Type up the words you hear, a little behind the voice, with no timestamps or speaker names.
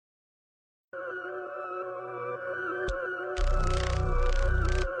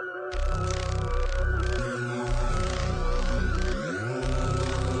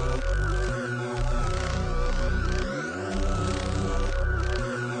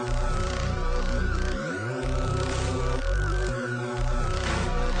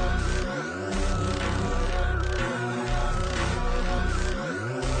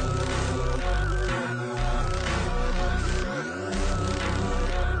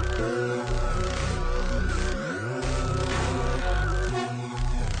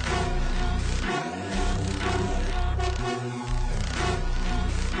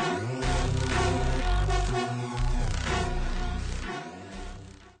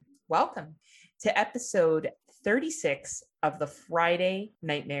welcome to episode 36 of the Friday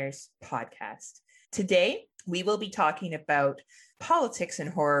Nightmares podcast. Today, we will be talking about politics and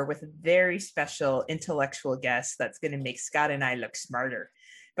horror with a very special intellectual guest that's going to make Scott and I look smarter.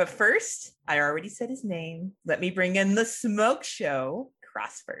 But first, I already said his name. Let me bring in the Smoke Show,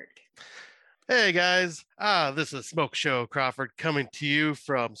 Crossford. Hey guys, this is Smoke Show Crawford coming to you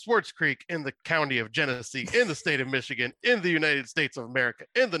from Swartz Creek in the county of Genesee, in the state of Michigan, in the United States of America,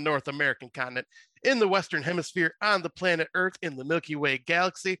 in the North American continent, in the Western Hemisphere, on the planet Earth, in the Milky Way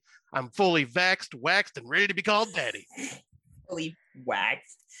galaxy. I'm fully vaxxed, waxed, and ready to be called daddy. Fully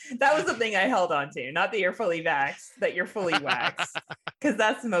waxed. That was the thing I held on to. Not that you're fully vaxxed, that you're fully waxed. Because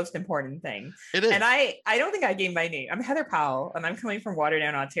that's the most important thing. It is. And I don't think I gave my name. I'm Heather Powell, and I'm coming from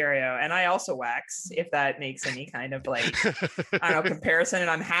Waterdown, Ontario. And I also wax, if that makes any kind of comparison.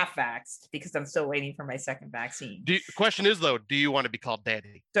 And I'm half vaxxed because I'm still waiting for my second vaccine. The question is, though, do you want to be called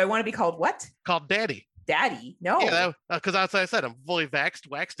daddy? Do I want to be called what? Called daddy. Daddy? No. Yeah, because as I said, I'm fully vaxxed,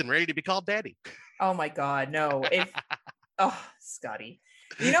 waxed, and ready to be called daddy. Oh my God, no. Oh, Scotty.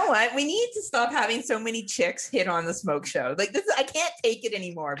 You know what? We need to stop having so many chicks hit on the Smoke Show. I can't take it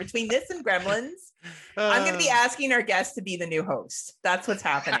anymore. Between this and Gremlins, I'm going to be asking our guest to be the new host. That's what's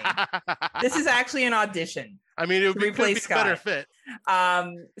happening. This is actually an audition. I mean, it would be a better fit.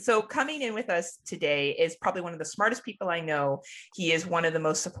 So coming in with us today is probably one of the smartest people I know. He is one of the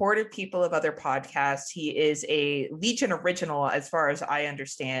most supportive people of other podcasts. He is a Legion original, as far as I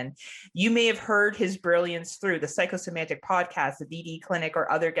understand. You may have heard his brilliance through the Psychosemantic podcast, the VD Clinic,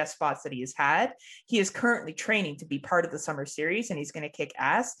 or other guest spots that he has had. He is currently training to be part of the summer series, and he's going to kick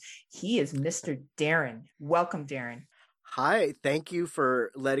ass. He is Mr. Darren. Welcome, Darren. Hi, thank you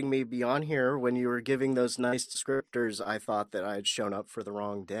for letting me be on here. When you were giving those nice descriptors, I thought that I had shown up for the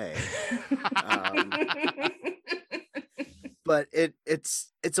wrong day. But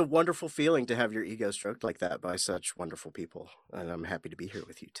it's a wonderful feeling to have your ego stroked like that by such wonderful people. And I'm happy to be here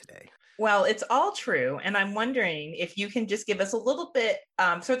with you today. Well, it's all true. And I'm wondering if you can just give us a little bit,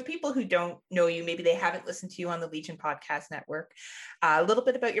 so the people who don't know you, maybe they haven't listened to you on the Legion Podcast Network, a little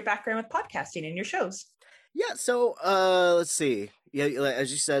bit about your background with podcasting and your shows. Yeah, so let's see. Yeah, as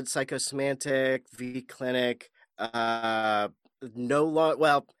you said, Psychosemantic, VD Clinic,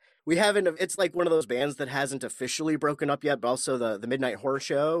 we haven't. It's like one of those bands that hasn't officially broken up yet, but also the Midnight Horror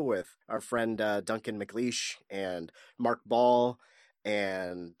Show with our friend Duncan McLeish and Mark Ball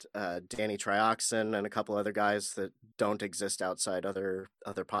and Danny Trioxin and a couple other guys that don't exist outside other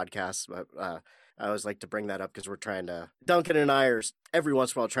podcasts, but I always like to bring that up because Duncan and I are every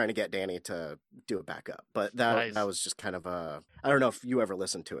once in a while trying to get Danny to do a backup. But that was just kind of I don't know if you ever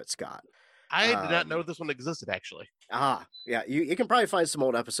listened to it, Scott. I did not know this one existed, actually. Yeah, you can probably find some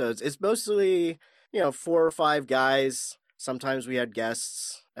old episodes. It's mostly, 4 or 5 guys. Sometimes we had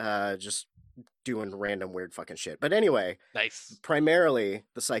guests just doing random weird fucking shit. But anyway, nice. Primarily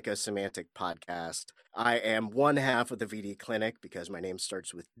the Psychosemantic podcast. I am one half of the VD Clinic because my name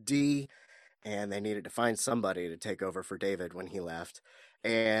starts with D. And they needed to find somebody to take over for David when he left.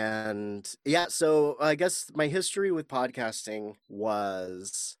 And yeah, so I guess my history with podcasting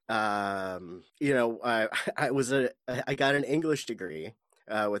was, I got an English degree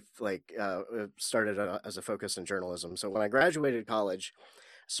started as a focus in journalism. So when I graduated college,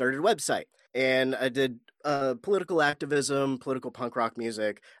 started a website. And I did political activism, political punk rock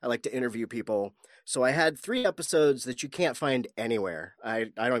music. I like to interview people. So I had 3 episodes that you can't find anywhere. I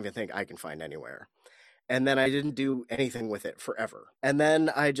don't even think I can find anywhere. And then I didn't do anything with it forever. And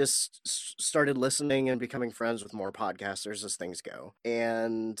then I just started listening and becoming friends with more podcasters as things go.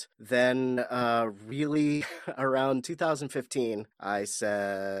 And then really around 2015, I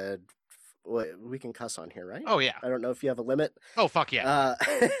said... we can cuss on here, right? Oh, yeah. I don't know if you have a limit. Oh, fuck yeah.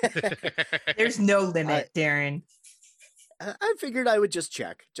 There's no limit, Darren. I figured I would just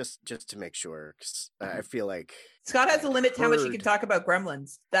check, just to make sure, because I feel like... Scott has a limit to how much he can talk about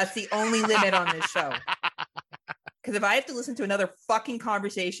Gremlins. That's the only limit on this show. Because if I have to listen to another fucking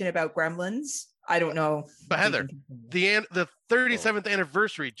conversation about Gremlins, I don't know. But Heather, the 37th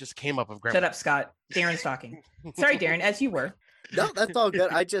anniversary just came up of Gremlins. Shut up, Scott. Darren's talking. Sorry, Darren, as you were. No, that's all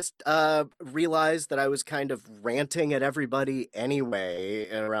good. I just realized that I was kind of ranting at everybody anyway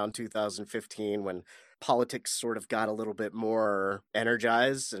around 2015 when politics sort of got a little bit more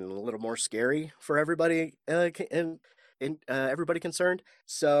energized and a little more scary for everybody and everybody concerned.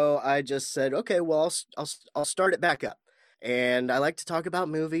 So I just said, okay, well, I'll start it back up. And I like to talk about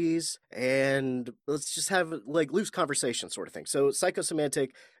movies, and let's just have like loose conversation sort of thing. So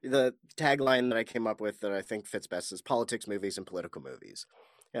Psychosemantic, the tagline that I came up with that I think fits best is politics, movies, and political movies.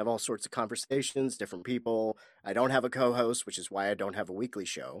 I have all sorts of conversations, different people. I don't have a co-host, which is why I don't have a weekly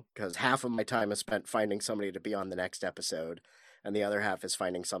show, because half of my time is spent finding somebody to be on the next episode, and the other half is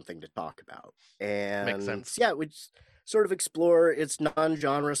finding something to talk about. And Makes sense. yeah, we sort of explore. It's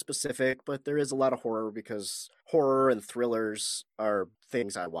non-genre specific, but there is a lot of horror because horror and thrillers are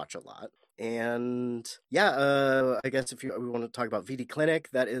things I watch a lot. And yeah, I guess if we want to talk about VD Clinic,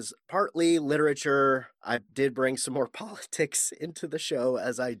 that is partly literature. I did bring some more politics into the show,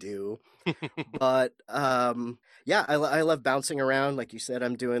 as I do. But yeah, I love bouncing around. Like you said,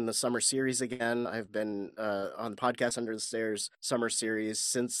 I'm doing the summer series again. I've been on the podcast Under the Stairs summer series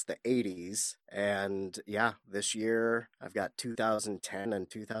since the 80s. And yeah, this year I've got 2010 and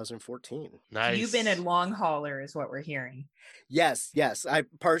 2014. Nice. You've been a long hauler is what we're hearing. Yes. I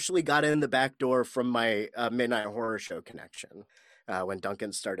partially got in the back door from my Midnight Horror Show connection when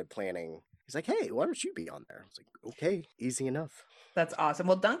Duncan started planning. He's like, hey, why don't you be on there? I was like, okay, easy enough. That's awesome.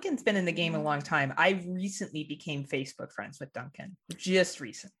 Well, Duncan's been in the game a long time. I recently became Facebook friends with Duncan, just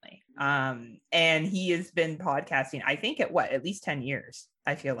recently. And he has been podcasting, I think at least 10 years,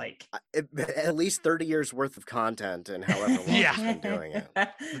 I feel like. At least 30 years worth of content and however long he's been doing it.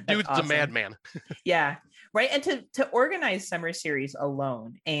 The dude's awesome. A madman. Yeah, right. And to organize Summer Series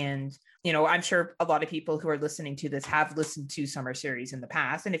alone, and I'm sure a lot of people who are listening to this have listened to Summer Series in the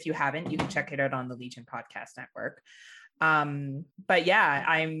past. And if you haven't, you can check it out on the Legion Podcast Network. But yeah,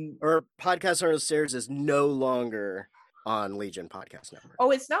 Or Podcast Under the Stairs is no longer on Legion Podcast Network. Oh,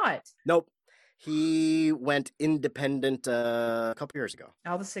 it's not? Nope. He went independent a couple years ago.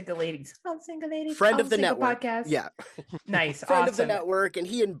 All the single ladies. Friend of the network. Podcast. Yeah. Nice. Friend awesome. of the network. And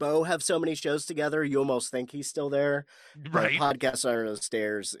he and Bo have so many shows together, you almost think he's still there. Right. Podcast Under the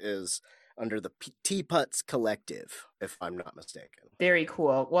Stairs is under the Teapots Collective, if I'm not mistaken. Very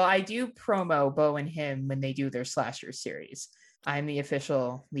cool. Well, I do promo Bo and him when they do their slasher series. I'm the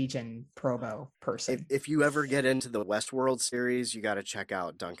official Legion promo person. If you ever get into the Westworld series, you got to check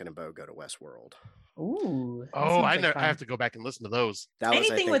out Duncan and Bo Go to Westworld. Ooh. Oh, I have to go back and listen to those.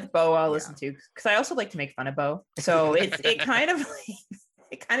 Anything with Bo, I'll listen to, because I also like to make fun of Bo. So it kind of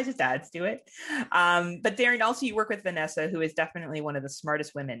it kind of just adds to it. But Darren, also you work with Vanessa, who is definitely one of the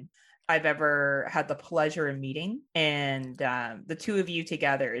smartest women I've ever had the pleasure of meeting. And the two of you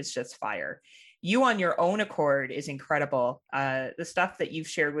together is just fire. You on your own accord is incredible. The stuff that you've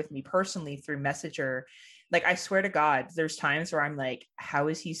shared with me personally through Messenger, like I swear to God, there's times where I'm like, how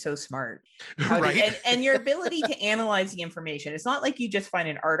is he so smart? Right. And your ability to analyze the information. It's not like you just find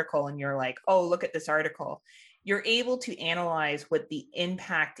an article and you're like, oh, look at this article. You're able to analyze what the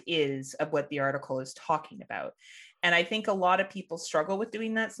impact is of what the article is talking about. And I think a lot of people struggle with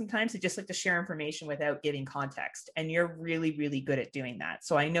doing that sometimes. They just like to share information without giving context. And you're really, really good at doing that.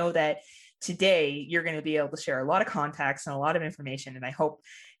 So I know that today you're going to be able to share a lot of context and a lot of information. And I hope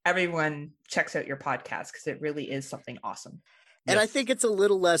everyone checks out your podcast because it really is something awesome. And I think it's a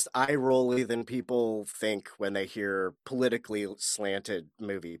little less eye-rolly than people think when they hear politically slanted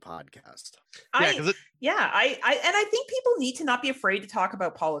movie podcast. I think people need to not be afraid to talk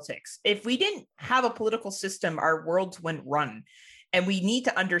about politics. If we didn't have a political system, our worlds wouldn't run. And we need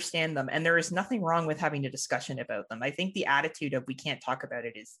to understand them. And there is nothing wrong with having a discussion about them. I think the attitude of we can't talk about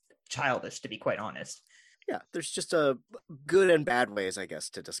it is childish, to be quite honest. Yeah, there's just a good and bad ways, I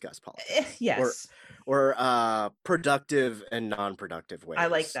guess, to discuss politics. Yes. Or productive and non-productive ways. I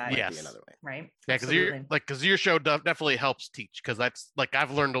like that. Might be another way. Right. Yeah, because your show definitely helps teach. Because that's like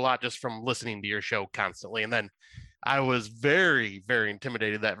I've learned a lot just from listening to your show constantly. And then I was very, very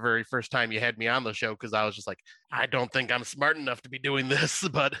intimidated that very first time you had me on the show because I was just like, I don't think I'm smart enough to be doing this,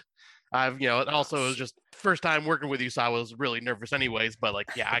 but. It also was just first time working with you, so I was really nervous anyways, but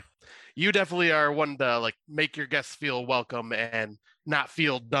you definitely are one to like make your guests feel welcome and not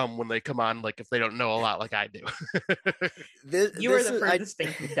feel dumb when they come on, like if they don't know a lot like I do. You are the furthest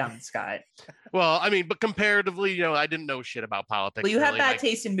thing from dumb, Scott. Well, I mean, but comparatively, I didn't know shit about politics. Well, you have bad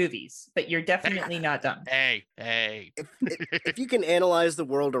taste in movies, but you're definitely not dumb. Hey. If you can analyze the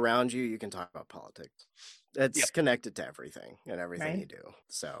world around you, you can talk about politics. It's connected to everything and everything you do.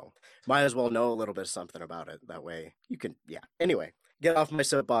 So might as well know a little bit of something about it. That way you can, Anyway, get off my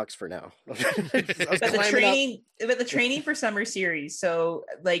soapbox for now. But the training for summer series. So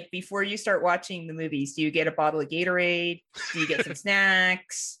like before you start watching the movies, do you get a bottle of Gatorade? Do you get some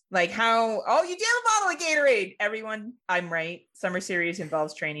snacks? Like how, you get a bottle of Gatorade. Everyone, I'm right. Summer series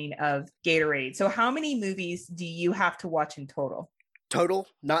involves training of Gatorade. So how many movies do you have to watch in total? Total,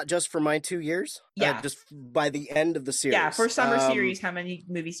 not just for my 2 years. Yeah, just by the end of the series. Yeah, for summer series, how many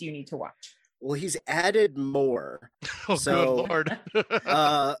movies do you need to watch? Well, he's added more. Good Lord.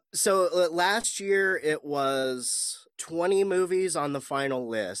 So last year it was 20 movies on the final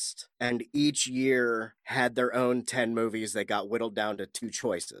list, and each year had their own 10 movies that got whittled down to 2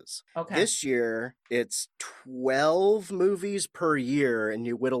 choices. Okay. This year, it's 12 movies per year, and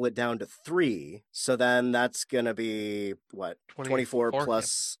you whittle it down to 3. So then that's going to be, 24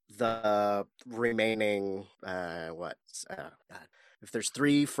 plus the remaining, God. If there's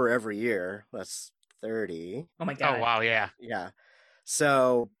 3 for every year, that's 30. Oh my God. Oh, wow. Yeah. Yeah.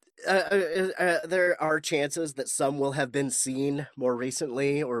 So there are chances that some will have been seen more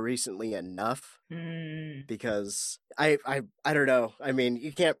recently or recently enough, because I don't know. I mean,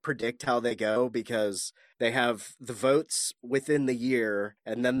 you can't predict how they go because they have the votes within the year,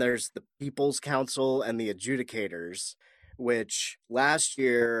 and then there's the People's Council and the adjudicators, which last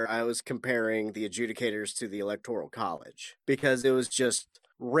year I was comparing the adjudicators to the Electoral College because it was just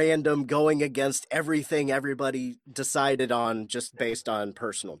random going against everything everybody decided on just based on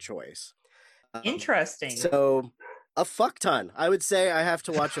personal choice. Interesting. So a fuck ton. I would say I have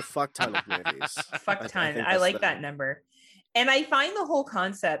to watch a fuck ton of movies. A fuck ton. I like that number. And I find the whole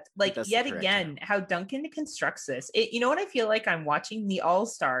concept, like, yet again, how Duncan constructs this. You know what I feel like? I'm watching the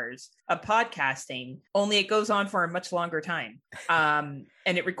All-Stars of podcasting, only it goes on for a much longer time. And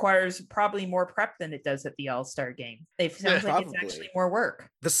it requires probably more prep than it does at the All-Star game. It sounds like it's actually more work.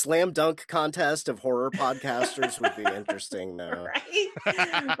 The slam dunk contest of horror podcasters would be interesting, though.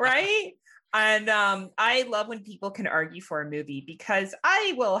 Right? Right? And I love when people can argue for a movie because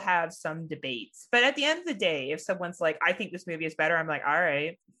I will have some debates. But at the end of the day, if someone's like, I think this movie is better, I'm like, all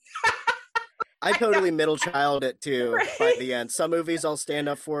right. I totally middle child it too, right? By the end. Some movies I'll stand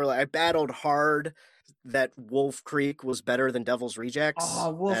up for. Like, I battled hard that Wolf Creek was better than Devil's Rejects. Oh,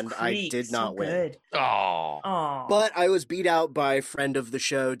 Wolf and Creek, I did not win. Good. Oh. But I was beat out by friend of the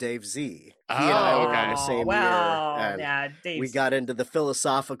show, Dave Z. He and I were on the same year. And yeah, we got into the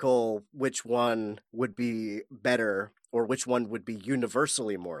philosophical which one would be better or which one would be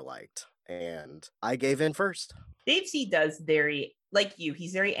universally more liked. And I gave in first. Dave Z does very, like you,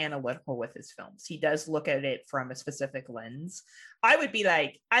 he's very analytical with his films. He does look at it from a specific lens. I would be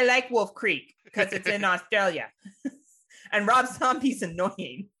like, I like Wolf Creek because it's in Australia. And Rob Zombie's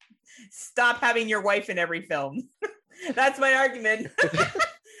annoying. Stop having your wife in every film. That's my argument.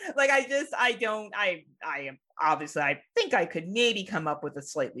 Like, I am obviously, I think I could maybe come up with a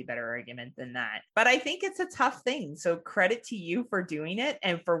slightly better argument than that. But I think it's a tough thing. So credit to you for doing it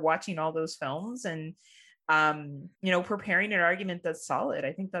and for watching all those films and, preparing an argument that's solid.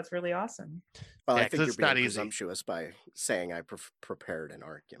 I think that's really awesome. Well, I think you're being presumptuous by saying I prepared an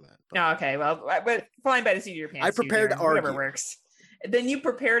argument. But... Okay, well, but flying by the seat of your pants. I prepared to argue. Whatever works. Then you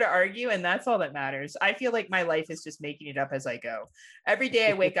prepare to argue, and that's all that matters. I feel like my life is just making it up as I go. Every day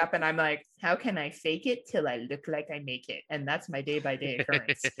I wake up and I'm like, how can I fake it till I look like I make it? And that's my day-by-day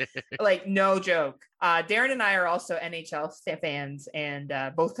occurrence. Like, no joke. Darren and I are also NHL fans, and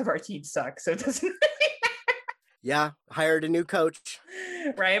both of our teams suck, so it doesn't really matter. Yeah, hired a new coach.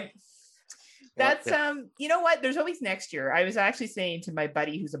 Right? That's you know what? There's always next year. I was actually saying to my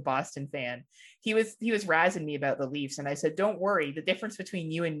buddy who's a Boston fan, he was razzing me about the Leafs, and I said, "Don't worry. The difference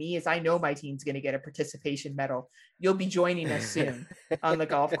between you and me is I know my team's going to get a participation medal. You'll be joining us soon on the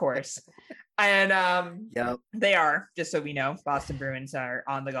golf course." And they are, just so we know, Boston Bruins are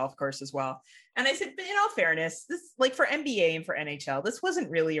on the golf course as well. And I said, but in all fairness, this, like, for NBA and for NHL, this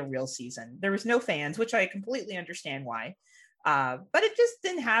wasn't really a real season. There was no fans, which I completely understand why. But it just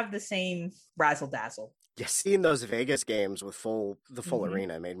didn't have the same razzle dazzle. Yeah, seeing those Vegas games with the full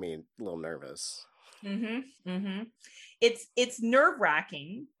arena made me a little nervous. It's nerve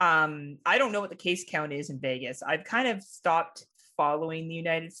wracking. I don't know what the case count is in Vegas. I've kind of stopped following the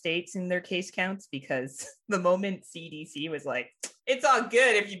United States in their case counts because the moment CDC was like, it's all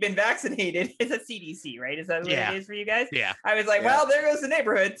good if you've been vaccinated. It's a CDC, right? Is that what it is for you guys? Yeah. I was like, well, there goes the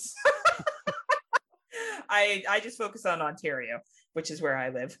neighborhoods. I just focus on Ontario, which is where I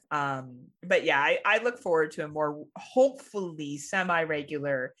live. But yeah, I look forward to a more hopefully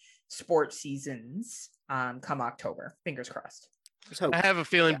semi-regular sports seasons come October. Fingers crossed. I have a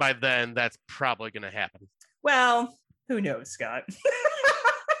feeling by then that's probably going to happen. Well, who knows, Scott?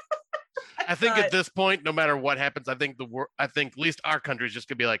 I think at this point, no matter what happens, I think at least our country is just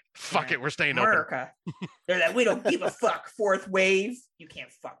gonna be like, fuck it, we're staying America. Open. They're like, we don't give a fuck. Fourth wave, you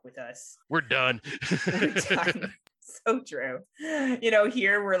can't fuck with us. We're done. We're done. So true.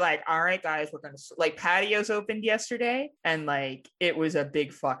 Here we're like, all right, guys, we're gonna, like, patios opened yesterday, and like it was a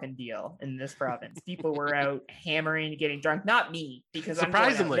big fucking deal in this province. People were out hammering, getting drunk. Not me, because I'm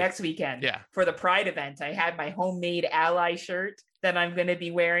going out next weekend for the Pride event. I had my homemade Ally shirt that I'm going to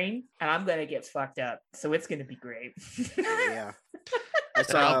be wearing, and I'm going to get fucked up. So it's going to be great. Yeah. I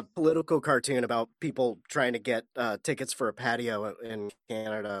saw a political cartoon about people trying to get tickets for a patio in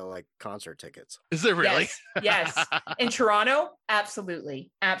Canada, like concert tickets. Is it really? Yes. In Toronto,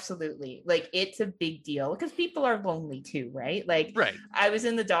 absolutely. Absolutely. Like, it's a big deal because people are lonely too, right? Like, Right. I was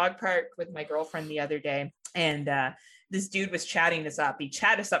in the dog park with my girlfriend the other day, and this dude was chatting us up. He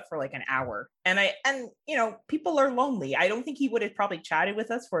chatted us up for like an hour. And people are lonely. I don't think he would have probably chatted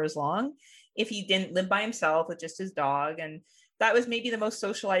with us for as long if he didn't live by himself with just his dog. And that was maybe the most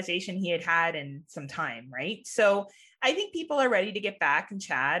socialization he had in some time, right? So I think people are ready to get back and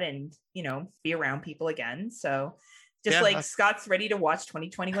chat and, be around people again. So just like Scott's ready to watch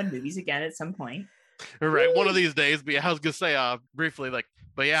 2021 movies again at some point. Right. One of these days. But yeah, I was going to say briefly,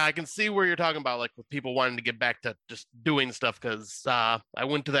 but yeah, I can see where you're talking about, like with people wanting to get back to just doing stuff. Cause I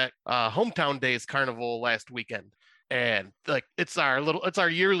went to that Hometown Days Carnival last weekend. And like it's our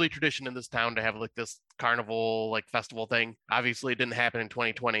yearly tradition in this town to have like this carnival like festival thing. Obviously it didn't happen in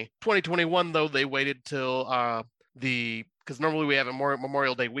 2020. 2021 though, they waited till because normally we have a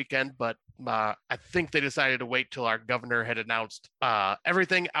Memorial Day weekend, but I think they decided to wait till our governor had announced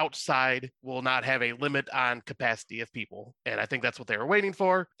everything outside will not have a limit on capacity of people. And I think that's what they were waiting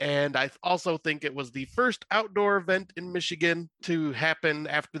for. And I also think it was the first outdoor event in Michigan to happen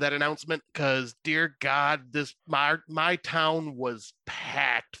after that announcement, because dear God, my town was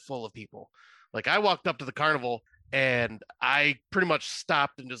packed full of people. Like I walked up to the carnival and I pretty much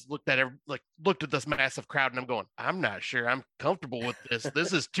stopped and just looked at this massive crowd, and I'm going, I'm not sure I'm comfortable with this.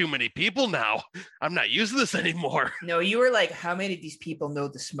 This is too many people now. I'm not using this anymore. No, you were like, how many of these people know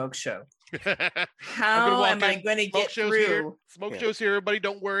the smoke show? How am I going to get through? Here. Smoke show's here, everybody.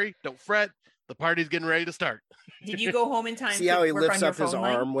 Don't worry. Don't fret. The party's getting ready to start. Did you go home in time? See how he lifts up his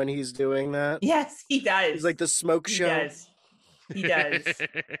arm when he's doing that? Yes, he does. He's like the smoke show. He does.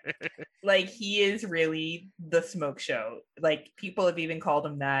 Like, he is really the smoke show. Like, people have even called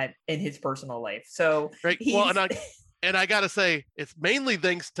him that in his personal life. So right. Well, and I gotta say, it's mainly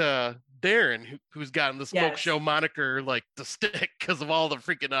thanks to Darren who's gotten the smoke show moniker like to stick because of all the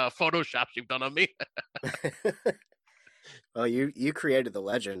freaking photoshops you've done on me. Well, you created the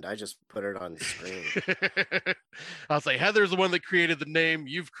legend. I just put it on the screen. I'll say Heather's the one that created the name.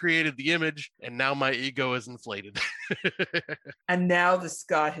 You've created the image, and now my ego is inflated. And now the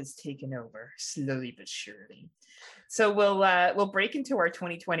Scott has taken over, slowly but surely. So we'll break into our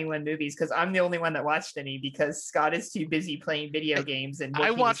 2021 movies, because I'm the only one that watched any, because Scott is too busy playing video games and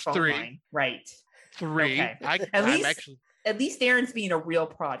I watched 3. Line. Right. 3. Okay. At least Darren's being a real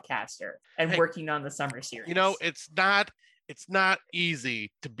broadcaster and working on the summer series. It's not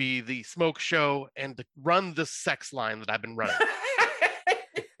easy to be the smoke show and to run the sex line that I've been running.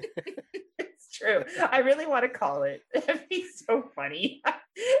 It's true. I really want to call it. It'd be so funny. Like,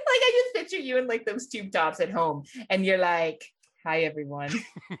 I just picture you in like those tube tops at home, and you're like, "Hi, everyone.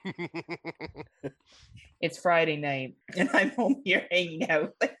 It's Friday night, and I'm home here hanging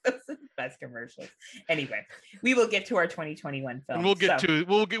out." Like, those are the best commercials. Anyway, we will get to our 2021 film. And we'll get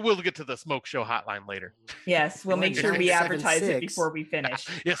to the smoke show hotline later. Yes, we'll make sure we advertise it before we finish.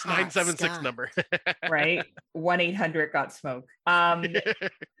 Yes, 976 number. Right? 1-800-GOT-SMOKE.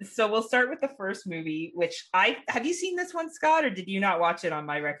 So we'll start with the first movie, which have you seen this one, Scott, or did you not watch it on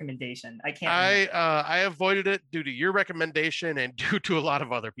my recommendation? I can't. I avoided it due to your recommendation and due to a lot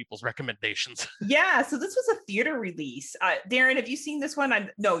of other people's recommendations. Yeah, so this was a theater release. Darren, have you seen this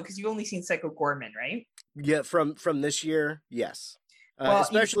one? No, because you've only seen Psycho Goreman, right? Yeah, from this year, yes.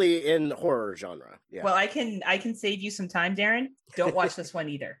 Especially in horror genre. Yeah. Well, I can save you some time, Darren. Don't watch this one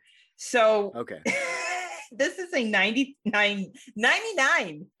either. So okay. This is a 99.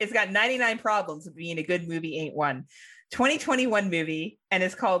 It's got 99 problems of being a good movie, ain't one. 2021 movie, and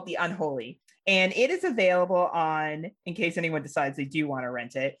it's called The Unholy. And it is available on, in case anyone decides they do want to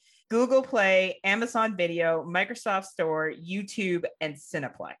rent it, Google Play, Amazon Video, Microsoft Store, YouTube, and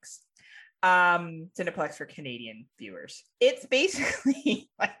Cineplex. Cineplex for Canadian viewers. It's basically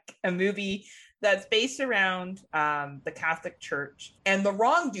like a movie that's based around the Catholic Church and the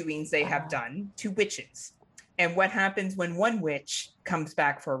wrongdoings they have done to witches, and what happens when one witch comes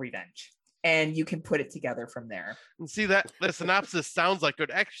back for revenge. And you can put it together from there. And see, that the synopsis sounds like it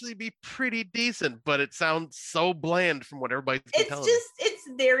would actually be pretty decent, but it sounds so bland from what everybody's been telling me. It's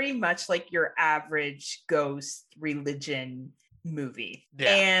very much like your average ghost religion movie.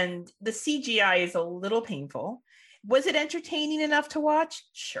 Yeah. And the CGI is a little painful. Was it entertaining enough to watch?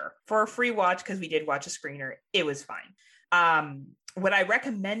 Sure. For a free watch, because we did watch a screener, it was fine. Would I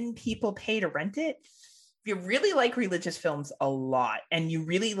recommend people pay to rent it? you really like religious films a lot and you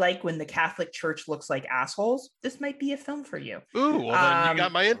really like when the Catholic Church looks like assholes, this might be a film for you. Ooh, well then you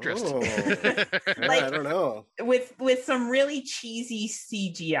got my interest. I don't know. With some really cheesy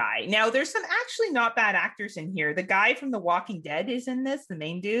CGI. Now, there's some actually not bad actors in here. The guy from The Walking Dead is in this, the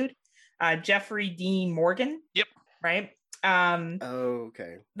main dude, Jeffrey Dean Morgan. Yep. Right.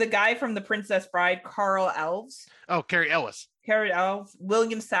 Okay. The guy from The Princess Bride, Carl Elves. Oh, Carrie Ellis. Carrie Elves,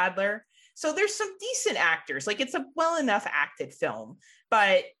 William Sadler. So there's some decent actors. Like, it's a well enough acted film,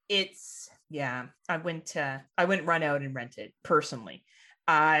 but it's, yeah, I wouldn't run out and rent it personally.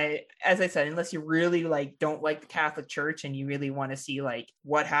 As I said, unless you really like don't like the Catholic Church and you really want to see like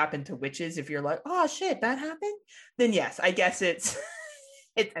what happened to witches, if you're like, oh shit, that happened, then yes, I guess it's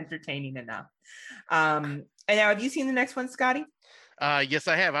it's entertaining enough. And now, have you seen the next one, Scotty? Yes,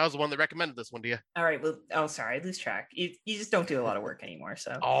 I have. I was the one that recommended this one to you. All right. Well, oh, sorry, I lose track. You just don't do a lot of work anymore.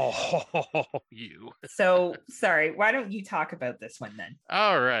 So. Oh, you. So sorry. Why don't you talk about this one then?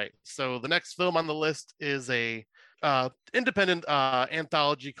 All right. So the next film on the list is a independent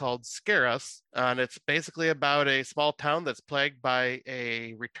anthology called Scare Us, and it's basically about a small town that's plagued by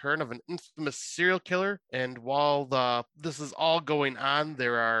a return of an infamous serial killer. And while this is all going on,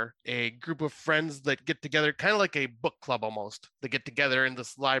 there are a group of friends that get together, kind of like a book club almost. They get together in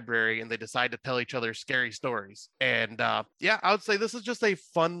this library and they decide to tell each other scary stories. And yeah, I would say this is just a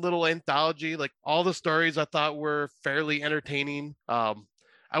fun little anthology. Like, all the stories I thought were fairly entertaining.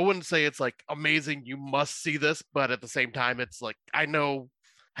 I wouldn't say it's like amazing, you must see this, but at the same time, it's like, I know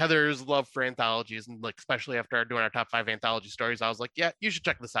Heather's love for anthologies, and like, especially after doing our top 5 anthology stories, I was like, yeah, you should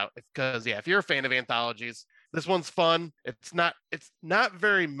check this out, because yeah, if you're a fan of anthologies, this one's fun. It's not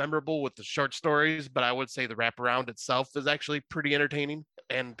very memorable with the short stories, but I would say the wraparound itself is actually pretty entertaining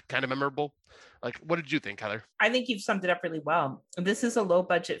and kind of memorable. Like, what did you think, Heather? I think you've summed it up really well. This is a low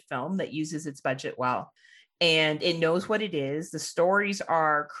budget film that uses its budget well. And it knows what it is. The stories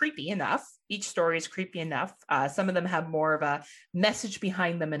are creepy enough. Each story is creepy enough. Some of them have more of a message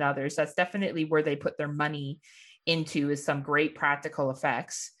behind them than others. That's definitely where they put their money into, is some great practical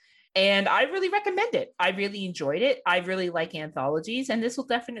effects. And I really recommend it. I really enjoyed it. I really like anthologies. And this will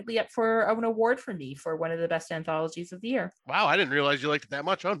definitely up for an award for me for one of the best anthologies of the year. Wow, I didn't realize you liked it that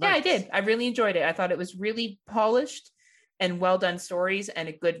much. Oh, nice. Yeah, I did. I really enjoyed it. I thought it was really polished and well done stories and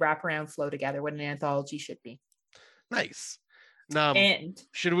a good wraparound flow together, what an anthology should be. Nice. And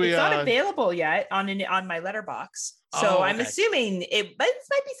should we? It's not available yet on my Letterboxd, so I'm assuming this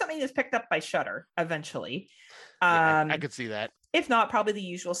might be something that's picked up by Shudder eventually. Yeah, I could see that. If not, probably the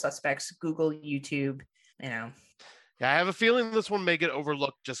usual suspects: Google, YouTube. You know. Yeah, I have a feeling this one may get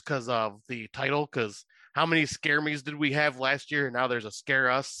overlooked just because of the title. Because how many Scare Me's did we have last year? And now there's a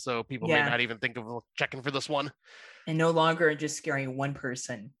Scare Us, so people may not even think of checking for this one. And no longer just scaring one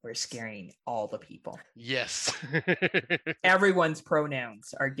person, we're scaring all the people. Yes. Everyone's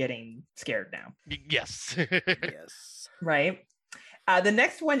pronouns are getting scared now. Yes. Yes. Right. The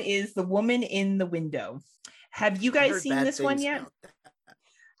next one is The Woman in the Window. Have you guys seen this one yet?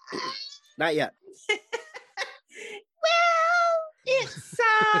 Not yet. Well, it's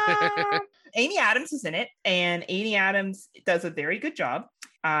Amy Adams is in it, and Amy Adams does a very good job.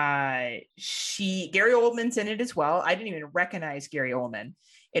 Gary Oldman's in it as well. I didn't even recognize Gary Oldman.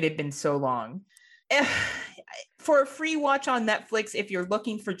 It had been so long. For a free watch on Netflix, if you're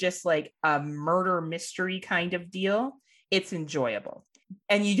looking for just like a murder mystery kind of deal, it's enjoyable.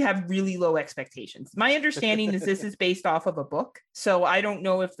 And you have really low expectations. My understanding is this is based off of a book. So I don't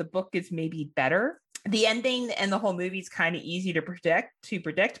know if the book is maybe better. The ending and the whole movie is kind of easy to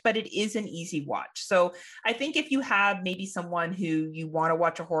predict, but it is an easy watch. So I think if you have maybe someone who you want to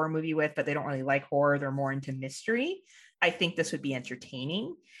watch a horror movie with, but they don't really like horror, they're more into mystery, I think this would be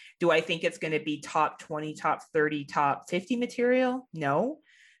entertaining. Do I think it's going to be top 20, top 30, top 50 material? No,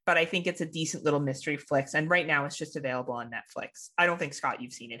 but I think it's a decent little mystery flicks. And right now it's just available on Netflix. I don't think, Scott,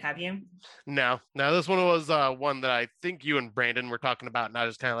 you've seen it. Have you? No, this one was one that I think you and Brandon were talking about. And I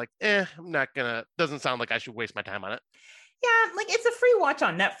was kind of like, I'm not gonna, doesn't sound like I should waste my time on it. Yeah, like it's a free watch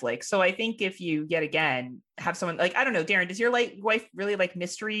on Netflix. So I think if you yet again have someone like, I don't know, Darren, does your wife really like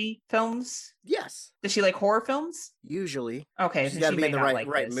mystery films? Yes. Does she like horror films? Usually. Okay, she's got to be in the right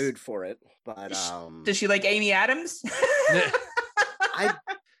this. mood for it. But does she like Amy Adams?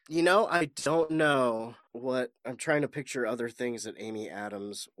 I don't know what I'm trying to picture other things that Amy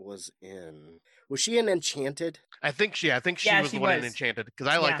Adams was in. Was she in Enchanted? I think she was the one in Enchanted, because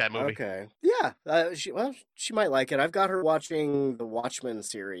I like that movie. Okay. Yeah. She might like it. I've got her watching the Watchmen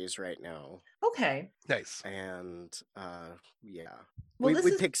series right now. Okay. Nice. And yeah. Well,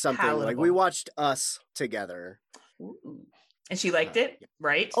 we picked something palatable. Like we watched Us together. Ooh. And she liked it, Yeah.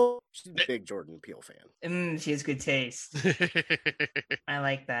 right? Oh, she's a big Jordan Peele fan. She has good taste. I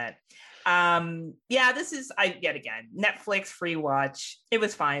like that. This is yet again Netflix free watch. It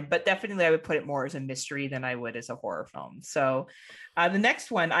was fine, but definitely I would put it more as a mystery than I would as a horror film. So the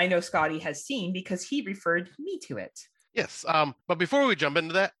next one I know Scotty has seen because he referred me to it. Yes. But before we jump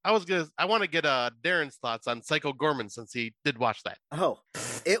into that, I want to get Darren's thoughts on Psycho Gorman since he did watch that. Oh,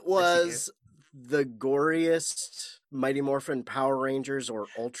 it was the goriest Mighty Morphin Power Rangers or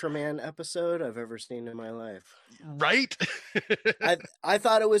Ultraman episode I've ever seen in my life. Right? I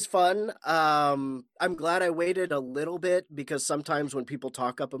thought it was fun. I'm glad I waited a little bit because sometimes when people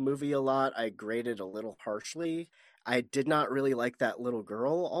talk up a movie a lot, I grade it a little harshly. I did not really like that little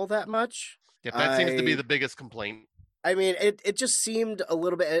girl all that much. Yeah, that seems to be the biggest complaint. I mean, it just seemed a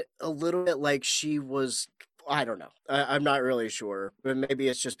little bit like she was. I don't know. I'm not really sure, but maybe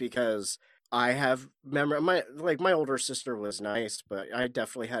it's just because I have memory. My older sister was nice, but I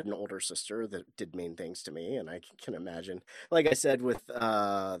definitely had an older sister that did mean things to me, and I can imagine. Like I said with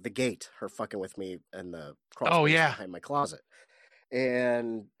the gate, her fucking with me in the crawl space behind my closet.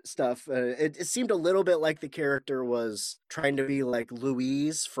 And stuff. It seemed a little bit like the character was trying to be like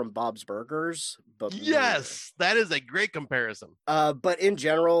Louise from Bob's Burgers, but yes, that is a great comparison. But in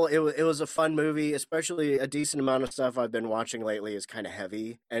general, it was a fun movie. Especially a decent amount of stuff I've been watching lately is kind of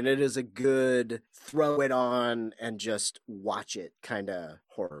heavy, and it is a good throw it on and just watch it kind of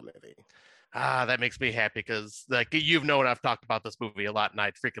horror movie. That makes me happy because, like, you've known I've talked about this movie a lot, and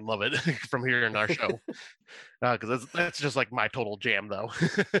I freaking love it from here in our show. Because that's just like my total jam, though.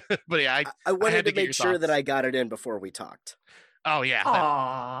 But yeah, I wanted to make sure that I got it in before we talked. Oh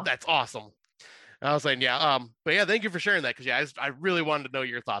yeah, that's awesome. I was saying, but yeah, thank you for sharing that because I really wanted to know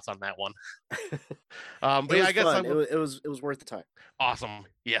your thoughts on that one. But yeah, I guess it was worth the time. Awesome.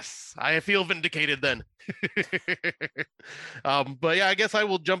 Yes, I feel vindicated then. But yeah, I guess I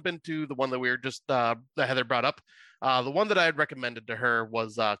will jump into the one that we were just that Heather brought up. The one that I had recommended to her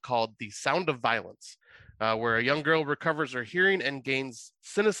was called The Sound of Violence, where a young girl recovers her hearing and gains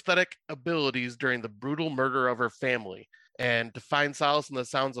synesthetic abilities during the brutal murder of her family. And to find solace in the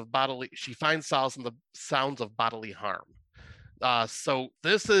sounds of bodily harm. So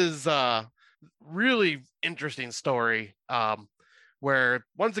this is a really interesting story. Where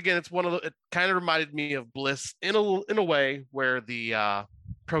once again, it kind of reminded me of Bliss in a way where the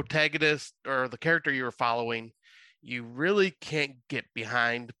protagonist or the character you were following, you really can't get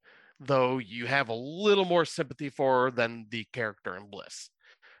behind, though you have a little more sympathy for than the character in Bliss.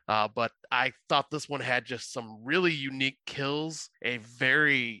 But I thought this one had just some really unique kills, a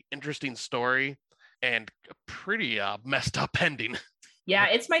very interesting story, and a pretty messed up ending. Yeah,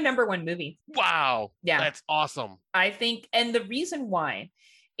 it's my number one movie. Wow. Yeah. That's awesome. I think, and the reason why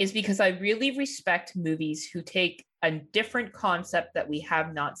is because I really respect movies who take a different concept that we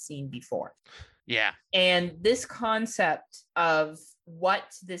have not seen before. Yeah. And this concept of what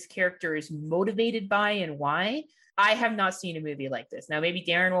this character is motivated by and why, I have not seen a movie like this. Now, maybe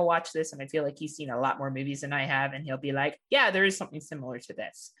Darren will watch this and I feel like he's seen a lot more movies than I have. And he'll be like, yeah, there is something similar to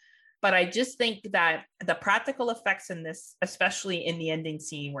this. But I just think that the practical effects in this, especially in the ending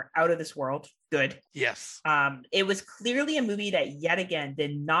scene, were out of this world. Good. Yes. It was clearly a movie that, yet again,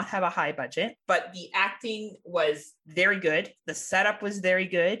 did not have a high budget, but the acting was very good. The setup was very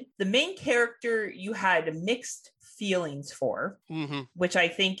good. The main character you had mixed feelings for, which I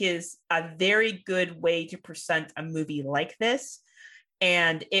think is a very good way to present a movie like this.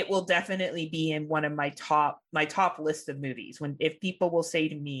 And it will definitely be in one of my top list of movies. If people will say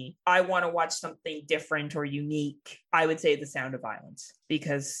to me, I want to watch something different or unique, I would say The Sound of Violence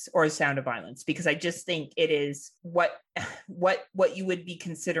because I just think it is what you would be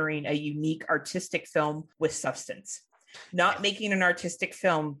considering a unique artistic film with substance. Not making an artistic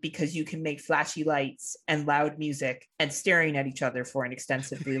film because you can make flashy lights and loud music and staring at each other for an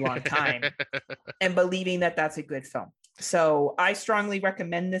extensively long time and believing that that's a good film. So I strongly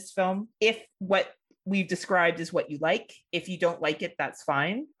recommend this film. If what we've described is what you like, if you don't like it, that's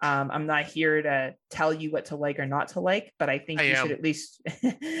fine. I'm not here to tell you what to like or not to like, but I think you should at least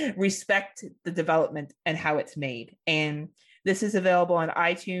respect the development and how it's made. And this is available on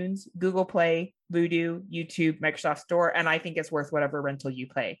iTunes, Google Play, Vudu, YouTube, Microsoft Store, and I think it's worth whatever rental you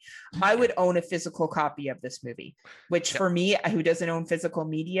pay. I would own a physical copy of this movie, which for me, who doesn't own physical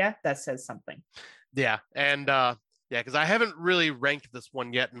media, that says something. Yeah, and because I haven't really ranked this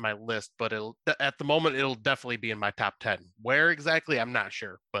one yet in my list, but at the moment it'll definitely be in my top 10. Where exactly, I'm not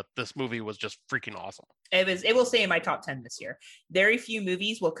sure, but this movie was just freaking awesome. It will stay in my top 10 this year. Very few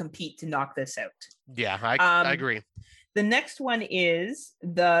movies will compete to knock this out. Yeah, I agree. The next one is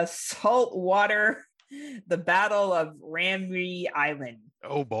the Saltwater The Battle of Ramree Island.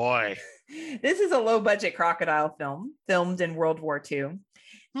 Oh boy. This is a low budget crocodile film filmed in World War II.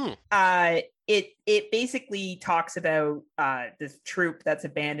 It basically talks about this troop that's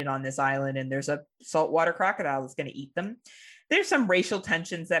abandoned on this island, and there's a saltwater crocodile that's going to eat them. There's some racial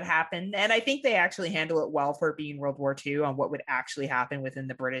tensions that happen, and I think they actually handle it well for it being World War II on what would actually happen within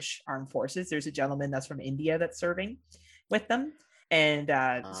the British Armed Forces. There's a gentleman that's from India that's serving with them, and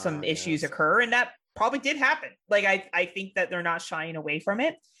some issues occur, and that probably did happen. Like, I think that they're not shying away from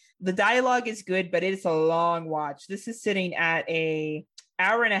it. The dialogue is good, but it's a long watch. This is sitting at a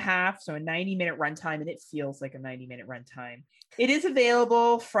hour and a half, so a 90-minute runtime, and it feels like a 90-minute runtime. It is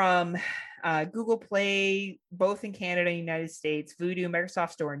available from Google Play, both in Canada and United States, Vudu,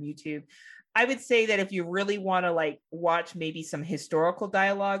 Microsoft Store, and YouTube. I would say that if you really want to like watch maybe some historical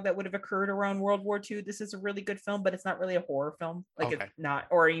dialogue that would have occurred around World War II, this is a really good film, but it's not really a horror film. Like, it's not,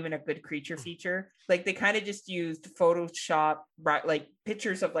 or even a good creature feature. Like, they kind of just used Photoshop, like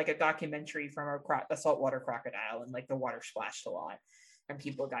pictures of like a documentary from a saltwater crocodile, and like the water splashed a lot and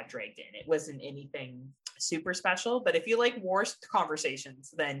people got dragged in. It wasn't anything super special, but if you like war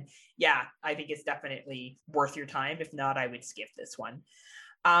conversations, then yeah, I think it's definitely worth your time. If not, I would skip this one.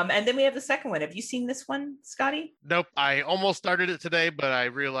 And then we have the second one. Have you seen this one, Scotty? Nope. I almost started it today, but I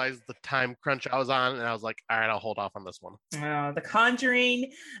realized the time crunch I was on, and I was like, all right, I'll hold off on this one. The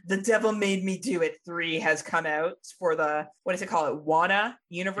Conjuring, The Devil Made Me Do It 3 has come out for the, what does it call it? Wana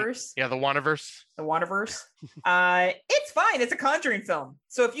universe? Yeah, the Wanaverse. The Wanaverse. It's fine. It's a Conjuring film.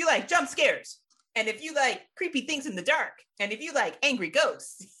 So if you like jump scares, and if you like creepy things in the dark, and if you like angry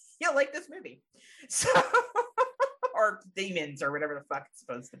ghosts, you'll like this movie. So... or demons or whatever the fuck it's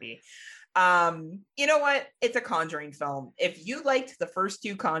supposed to be. You know what? It's a Conjuring film. If you liked the first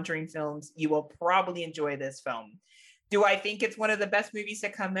two Conjuring films, you will probably enjoy this film. Do I think it's one of the best movies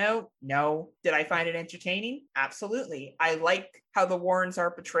that come out? No. Did I find it entertaining? Absolutely. I like how the Warrens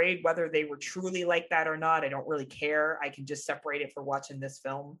are portrayed, whether they were truly like that or not. I don't really care. I can just separate it for watching this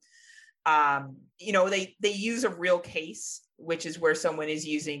film. You know, they use a real case, which is where someone is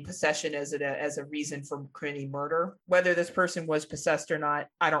using possession as a reason for committing murder. Whether this person was possessed or not,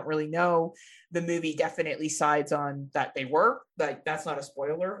 I don't really know. The movie definitely sides on that they were. Like, that's not a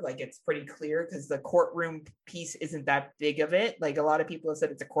spoiler. Like, it's pretty clear because the courtroom piece isn't that big of it. Like, a lot of people have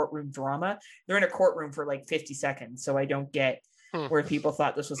said it's a courtroom drama. They're in a courtroom for like 50 seconds, so I don't get where people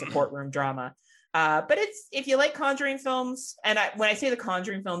thought this was a courtroom drama. But it's, if you like Conjuring films, and when I say the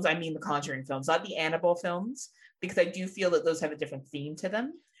Conjuring films, I mean the Conjuring films, not the Annabelle films, because I do feel that those have a different theme to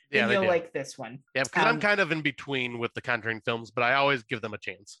them. Yeah, you'll like this one. Yeah, because I'm kind of in between with the Conjuring films, but I always give them a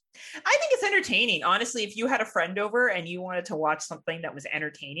chance. I think it's entertaining. Honestly, if you had a friend over and you wanted to watch something that was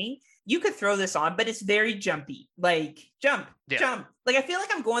entertaining, you could throw this on, but it's very jumpy. Like, jump. Like, I feel like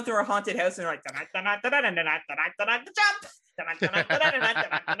I'm going through a haunted house and they're like, jump.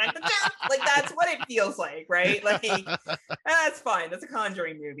 Like, that's what it feels like, right? Like, that's fine. That's a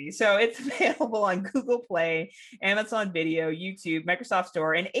Conjuring movie. So it's available on Google Play, Amazon Video, YouTube, Microsoft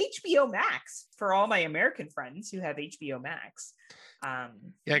Store, and HBO Max for all my American friends who have HBO Max.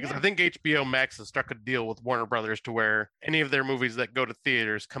 Because I think HBO Max has struck a deal with Warner Brothers to where any of their movies that go to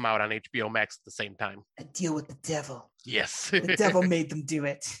theaters come out on HBO Max at the same time. A deal with the devil. Yes. The devil made them do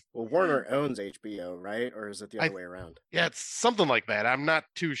it. Well, Warner owns HBO, right? Or is it the other way around? Yeah, it's something like that. I'm not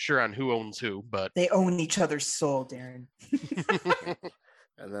too sure on who owns who, but... They own each other's soul, Darren.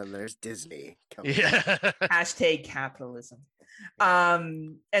 And then there's Disney. Yeah. Hashtag capitalism.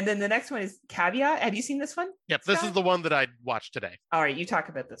 And then the next one is Caveat. Have you seen this one? Yep, Scott? This is the one that I watched today. All right, you talk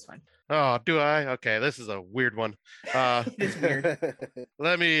about this one. Oh, do I? Okay, this is a weird one. It is weird.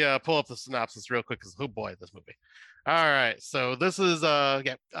 Let me pull up the synopsis real quick, because oh boy, this movie. All right, so this is a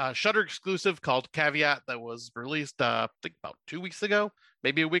Shudder exclusive called Caveat that was released, I think about 2 weeks ago,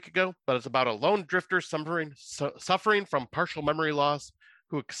 maybe a week ago. But it's about a lone drifter suffering from partial memory loss,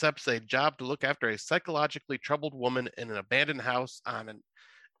 who accepts a job to look after a psychologically troubled woman in an abandoned house on an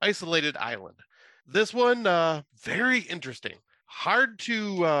isolated island. This one, very interesting. Hard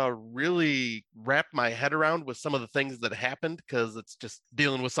to really wrap my head around with some of the things that happened, because it's just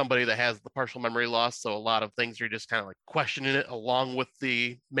dealing with somebody that has the partial memory loss. So a lot of things are just kind of like questioning it along with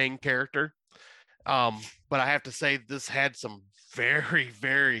the main character. But I have to say, this had some very,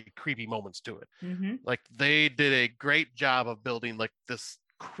 very creepy moments to it. Mm-hmm. Like, they did a great job of building like this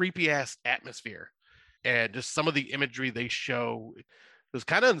creepy ass atmosphere, and just some of the imagery they show was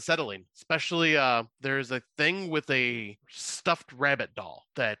kind of unsettling. Especially there's a thing with a stuffed rabbit doll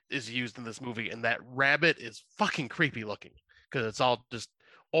that is used in this movie, and that rabbit is fucking creepy looking because it's all just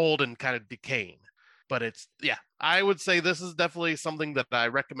old and kind of decaying. But I would say this is definitely something that I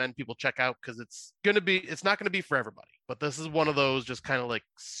recommend people check out because it's not going to be for everybody. But this is one of those just kind of like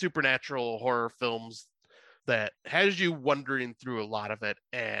supernatural horror films that has you wondering through a lot of it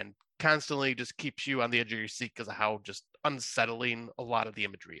and constantly just keeps you on the edge of your seat because of how just unsettling a lot of the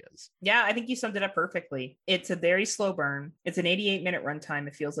imagery is. Yeah, I think you summed it up perfectly. It's a very slow burn. It's an 88-minute runtime.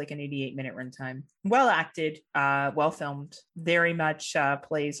 It feels like an 88-minute runtime. Well acted, well filmed, very much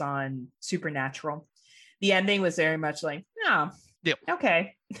plays on supernatural. The ending was very much like,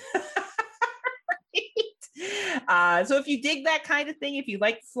 okay. So if you dig that kind of thing, if you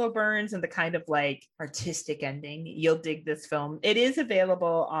like slow burns and the kind of like artistic ending, you'll dig this film. It is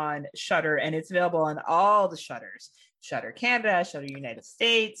available on Shudder, and it's available on all the Shudders: Shudder Canada, Shudder United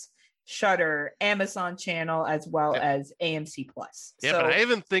States, Shudder Amazon channel, as well as AMC Plus. Yeah, but I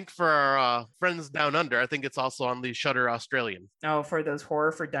even think for our friends down under, I think it's also on the Shudder Australian. Oh, for those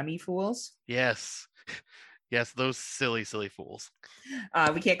horror for dummy fools? Yes. Yes, those silly fools.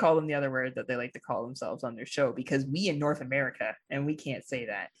 We can't call them the other word that they like to call themselves on their show because we in North America, and we can't say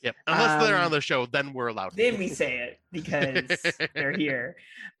that. Yep. Unless they're on the show, then we're allowed. Then we say it because they're here.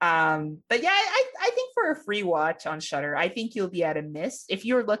 But yeah, I think for a free watch on Shudder, I think you'll be at a miss. If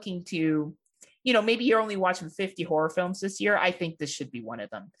you're looking to, maybe you're only watching 50 horror films this year, I think this should be one of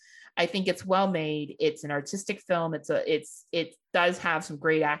them. I think it's well made. It's an artistic film. It does have some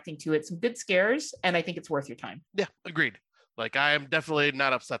great acting to it, some good scares, and I think it's worth your time. Yeah, agreed. Like, I am definitely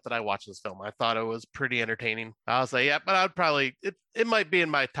not upset that I watched this film. I thought it was pretty entertaining. I'll say, but I'd probably it might be in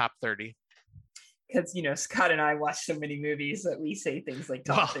my top 30. Because Scott and I watch so many movies that we say things like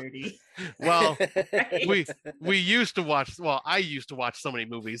top 30. Well, right? we used to watch. Well, I used to watch so many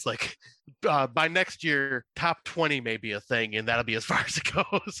movies. Like by next year, top 20 may be a thing, and that'll be as far as it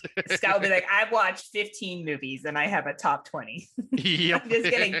goes. Scott will be like, I've watched 15 movies, and I have a top 20. Yep. I'm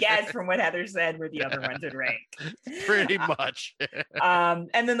just gonna guess from what Heather said where the other ones would rank. Pretty much.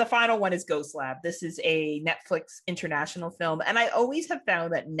 And then the final one is Ghost Lab. This is a Netflix international film, and I always have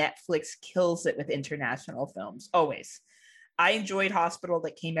found that Netflix kills it with international films. Always. I enjoyed Hospital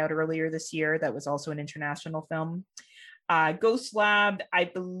that came out earlier this year. That was also an international film. Ghost Lab, I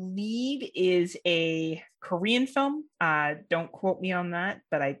believe, is a Korean film. Don't quote me on that,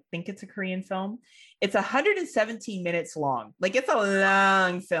 but I think it's a Korean film. It's 117 minutes long. Like, it's a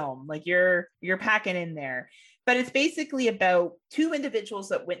long film. Like, you're packing in there. But it's basically about two individuals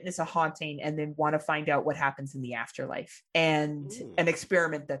that witness a haunting and then want to find out what happens in the afterlife, and an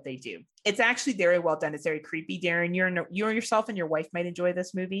experiment that they do. It's actually very well done. It's very creepy. Darren, you yourself and your wife might enjoy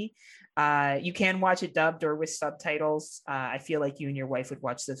this movie. You can watch it dubbed or with subtitles. I feel like you and your wife would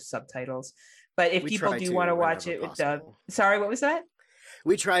watch the subtitles. But if people do want to watch it with dubbed, sorry, what was that?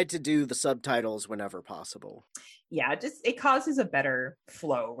 We tried to do the subtitles whenever possible. Yeah, it causes a better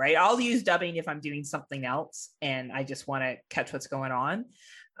flow, right? I'll use dubbing if I'm doing something else and I just want to catch what's going on.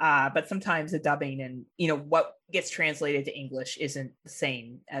 But sometimes the dubbing and, what gets translated to English isn't the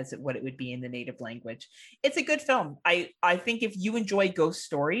same as what it would be in the native language. It's a good film. I think if you enjoy ghost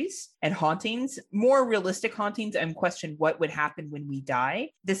stories and hauntings, more realistic hauntings, and question what would happen when we die,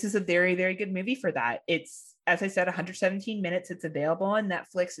 this is a very, very good movie for that. It's, as I said, 117 minutes. It's available on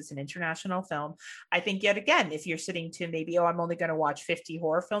Netflix. It's an international film. I think, yet again, if you're sitting to maybe, I'm only going to watch 50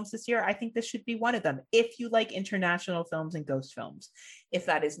 horror films this year, I think this should be one of them. If you like international films and ghost films, if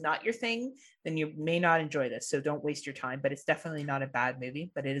that is not your thing, then you may not enjoy this. So don't waste your time, but it's definitely not a bad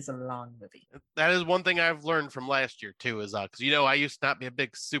movie, but it is a long movie. That is one thing I've learned from last year too, is because, I used to not be a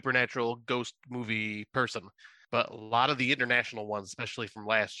big supernatural ghost movie person. But a lot of the international ones, especially from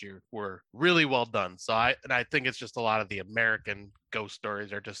last year, were really well done. So I think it's just a lot of the American ghost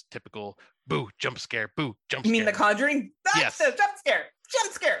stories are just typical boo, jump scare, boo, jump scare. You mean The Conjuring? That's the jump scare.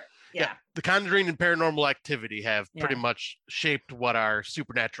 Yeah. The Conjuring and Paranormal Activity have pretty much shaped what our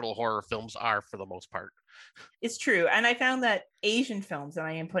supernatural horror films are for the most part. It's true. And I found that Asian films, and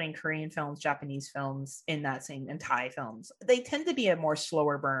I am putting Korean films, Japanese films in that same, and Thai films, they tend to be a more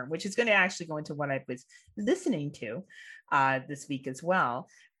slower burn, which is going to actually go into what I was listening to this week as well.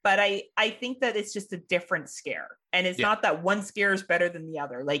 But I think that it's just a different scare. And it's not that one scare is better than the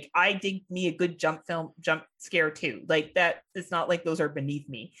other. Like, I dig me a good jump scare too. Like, that, it's not like those are beneath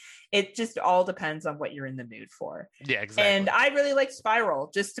me. It just all depends on what you're in the mood for. Yeah, exactly. And I really like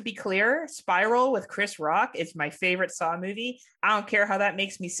Spiral. Just to be clear, Spiral with Chris Rock is my favorite Saw movie. I don't care how that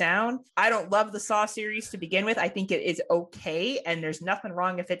makes me sound. I don't love the Saw series to begin with. I think it is okay. And there's nothing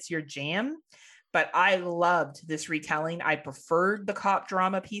wrong if it's your jam. But I loved this retelling. I preferred the cop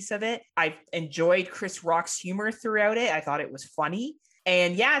drama piece of it. I enjoyed Chris Rock's humor throughout it. I thought it was funny.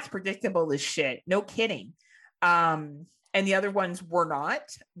 And yeah, it's predictable as shit. No kidding. and the other ones were not.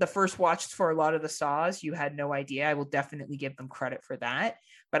 The first watch for a lot of the Saws, you had no idea. I will definitely give them credit for that.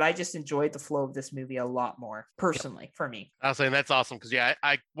 But I just enjoyed the flow of this movie a lot more personally for me. I was saying that's awesome because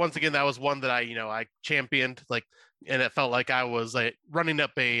I once again that was one that I championed, like, and it felt like I was running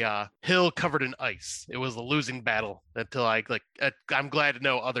up a hill covered in ice. It was a losing battle until I'm glad to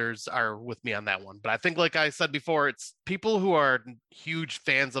know others are with me on that one. But I think, like I said before, it's people who are huge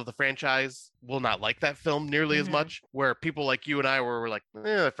fans of the franchise will not like that film nearly as much. Where people like you and I were like,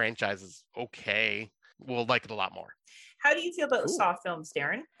 the franchise is okay, will like it a lot more. How do you feel about the Saw films,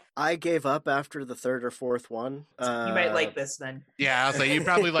 Darren? I gave up after the third or fourth one. You might like this then. Yeah, I'll say you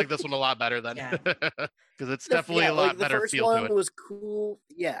probably like this one a lot better then. Because it's definitely a lot better feel to it. The first one was cool.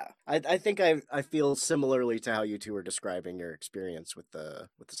 Yeah. I think I feel similarly to how you two are describing your experience with the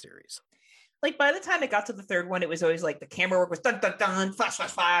series. Like by the time it got to the third one, it was always like the camera work was dun dun dun, flash, flash,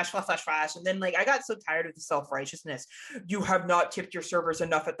 flash, flash, flash, flash. And then like I got so tired of the self-righteousness. You have not tipped your servers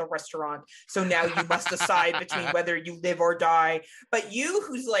enough at the restaurant. So now you must decide between whether you live or die. But you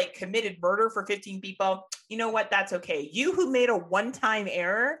who's like committed murder for 15 people, you know what? That's okay. You who made a one-time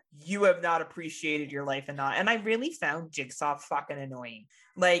error, you have not appreciated your life enough. And I really found Jigsaw fucking annoying.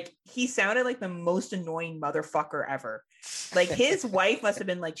 Like he sounded like the most annoying motherfucker ever. Like his wife must have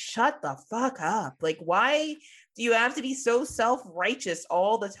been like, shut the fuck up. Like, why do you have to be so self-righteous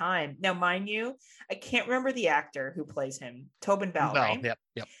all the time? Now, mind you, I can't remember the actor who plays him. Tobin Bell, right?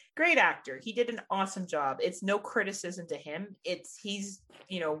 Yep. Great actor. He did an awesome job. It's no criticism to him. He's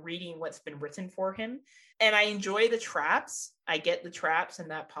reading what's been written for him. And I enjoy the traps. I get the traps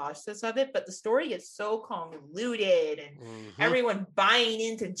and that process of it, but the story gets so convoluted and everyone buying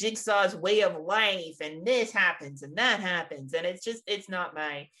into Jigsaw's way of life, and this happens and that happens, and it's not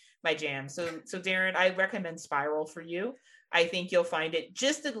my jam. So Darren, I recommend Spiral for you. I think you'll find it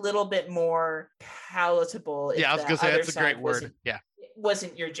just a little bit more palatable. Yeah, I was gonna say that's a great word. Yeah.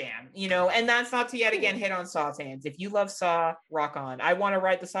 Wasn't your jam, and that's not to yet again hit on Saw fans. If you love Saw, rock on. I want to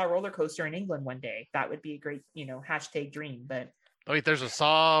ride the Saw roller coaster in England one day. That would be a great, hashtag dream. But oh wait, there's a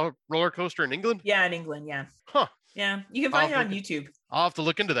Saw roller coaster in England? Yeah, in England, yeah. Huh. Yeah, you can find it on YouTube. I'll have to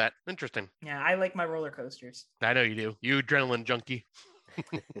look into that. Interesting. Yeah, I like my roller coasters. I know you do. You adrenaline junkie.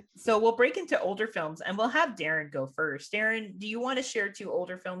 So we'll break into older films and we'll have Darren go first. Darren, do you want to share 2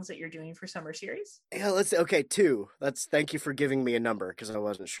 older films that you're doing for summer series? Yeah, okay, 2. Thank you for giving me a number because I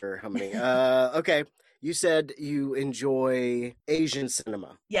wasn't sure how many. Okay. You said you enjoy Asian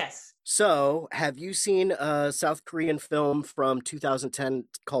cinema. Yes. So, have you seen a South Korean film from 2010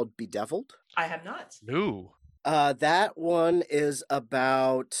 called Bedeviled? I have not. No. That one is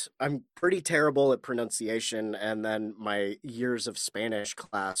about, I'm pretty terrible at pronunciation, and then my years of Spanish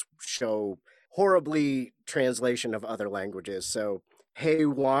class show horribly translation of other languages. So,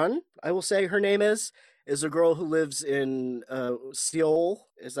 Hae-won, I will say her name is a girl who lives in Seoul.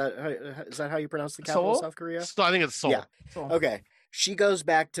 Is that how you pronounce the capital of South Korea? So I think it's Seoul. Yeah. Seoul. Okay. She goes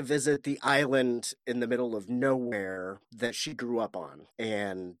back to visit the island in the middle of nowhere that she grew up on,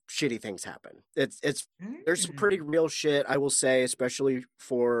 and shitty things happen. There's some pretty real shit, I will say, especially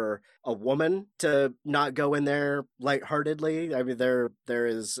for a woman to not go in there lightheartedly. I mean, there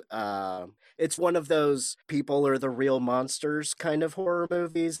is it's one of those people are the real monsters kind of horror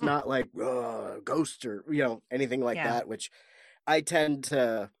movies, not like ghost or anything like that, which I tend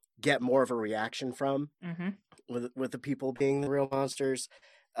to get more of a reaction from. With the people being the real monsters.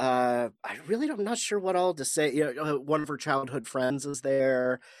 I'm not sure what all to say. One of her childhood friends is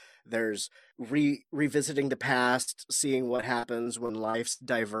there. There's revisiting the past, seeing what happens when lives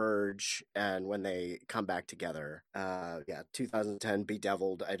diverge and when they come back together. 2010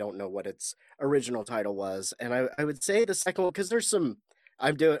 Bedeviled. I don't know what its original title was. And I would say the second one, because there's some,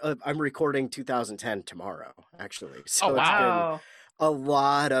 I'm recording 2010 tomorrow, actually. So oh, wow. It's been a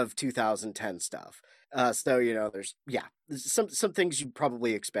lot of 2010 stuff. There's some things you'd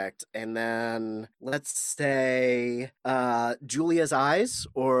probably expect. And then let's say Julia's Eyes,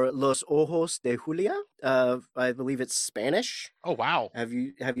 or Los Ojos de Julia. I believe it's Spanish. Oh wow. Have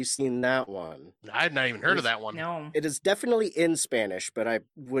you seen that one? I had not even heard of that one. No. It is definitely in Spanish, but I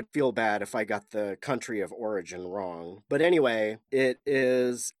would feel bad if I got the country of origin wrong. But anyway, it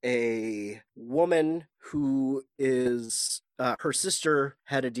is a woman who is her sister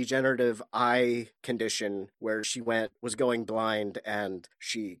had a degenerative eye condition where she was going blind, and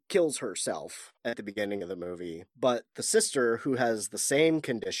she kills herself at the beginning of the movie. But the sister, who has the same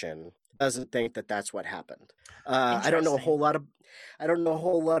condition, doesn't think that that's what happened. I don't know a whole lot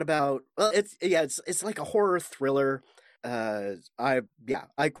about. Well, it's like a horror thriller. I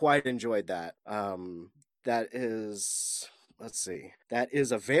quite enjoyed that. That is. let's see. That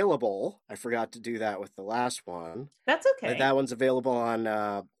is available. I forgot to do that with the last one. That's okay. That one's available on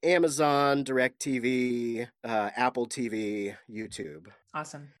Amazon, DirecTV, Apple TV, YouTube.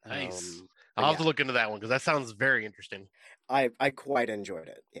 Awesome. Nice. I'll have to look into that one because that sounds very interesting. I quite enjoyed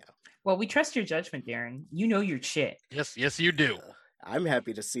it. Yeah. Well, we trust your judgment, Darren. You know your shit. Yes, you do. I'm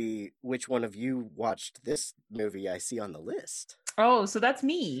happy to see which one of you watched this movie I see on the list. Oh, so that's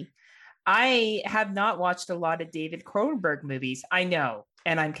me. I have not watched a lot of David Cronenberg movies. I know,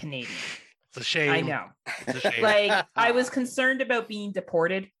 and I'm Canadian. It's a shame. I know. It's a shame. Like, I was concerned about being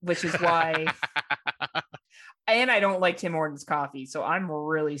deported, which is why. And I don't like Tim Hortons coffee, so I'm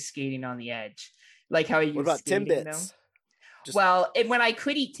really skating on the edge. Like how you. What about Timbits? Well, when I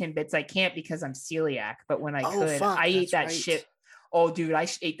could eat Timbits, I can't because I'm celiac. But when I could, I ate that shit. Oh, dude, I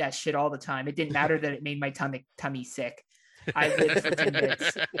ate that shit all the time. It didn't matter that it made my tummy sick. I lived for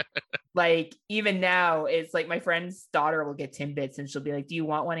Timbits. Like, even now, it's like my friend's daughter will get Timbits and she'll be like, do you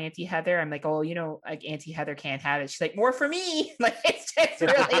want one, Auntie Heather? I'm like, oh, like Auntie Heather can't have it. She's like, more for me. Like, it's just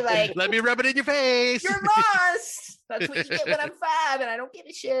really like, let me rub it in your face. You're lost. That's what you get when I'm 5 and I don't give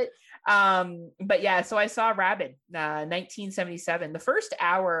a shit. But yeah, so I saw Rabid, 1977. The first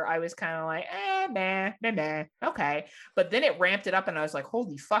hour I was kind of like, meh, okay. But then it ramped it up and I was like,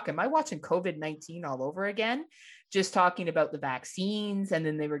 holy fuck, am I watching COVID-19 all over again? Just talking about the vaccines, and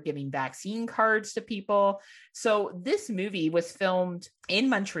then they were giving vaccine cards to people. So this movie was filmed in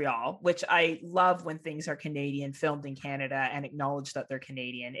Montreal, which I love when things are Canadian, filmed in Canada and acknowledge that they're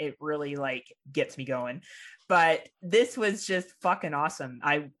Canadian. It really like gets me going. But this was just fucking awesome.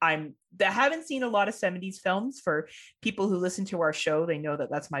 I haven't seen a lot of 70s films. For people who listen to our show, they know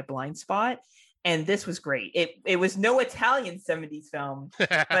that that's my blind spot. And this was great. It was no Italian 70s film,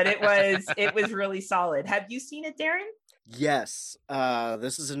 but it was really solid. Have you seen it, Darren? Yes.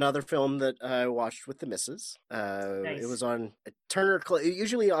 This is another film that I watched with the missus. Nice. It was on Turner,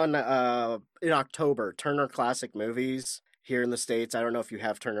 usually on in October, Turner Classic Movies here in the States. I don't know if you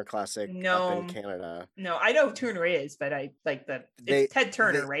have Turner Classic up in Canada. No, I know Turner is, but I like it's Ted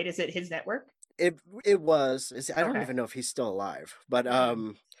Turner, right? Is it his network? It was. I don't even know if he's still alive, but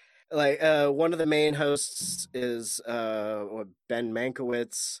one of the main hosts is Ben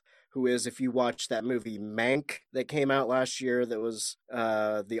Mankiewicz, who is, if you watch that movie Mank that came out last year, that was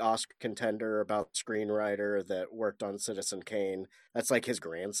the Oscar contender about the screenwriter that worked on Citizen Kane. That's like his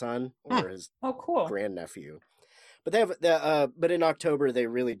grandson or his grandnephew. But they have but in October they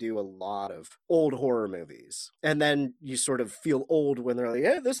really do a lot of old horror movies, and then you sort of feel old when they're like,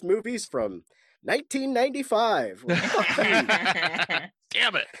 "Yeah, this movie's from 1995."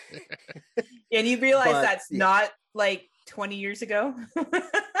 Damn it. And you realize that's not like 20 years ago.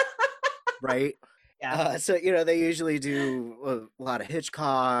 Right. Yeah. So, they usually do a lot of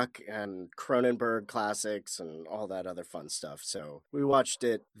Hitchcock and Cronenberg classics and all that other fun stuff. So we watched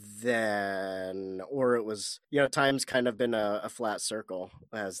it then, or it was, time's kind of been a flat circle,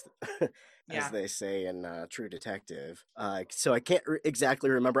 as they say in True Detective. So I can't exactly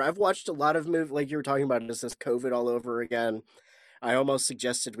remember. I've watched a lot of movies, like you were talking about, is this COVID all over again? I almost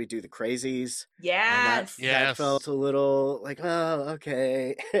suggested we do The Crazies. Yes. That felt a little like, oh,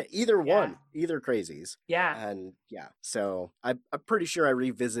 okay. Either one, either Crazies. Yeah. And so I'm pretty sure I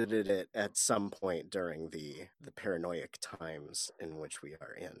revisited it at some point during the paranoid times in which we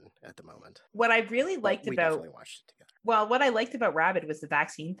are in at the moment. What I really liked we about definitely watched it together. Well, what I liked about Rabid was the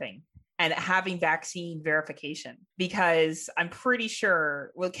vaccine thing and having vaccine verification, because I'm pretty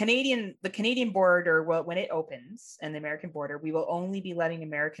sure, the Canadian border, when it opens, and the American border, we will only be letting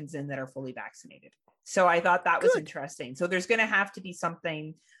Americans in that are fully vaccinated. So I thought that was interesting. So there's going to have to be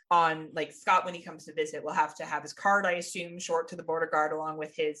something on, like, Scott, when he comes to visit, will have to have his card, I assume, short to the border guard along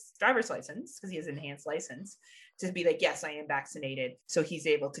with his driver's license, because he has an enhanced license, to be like, yes, I am vaccinated. So he's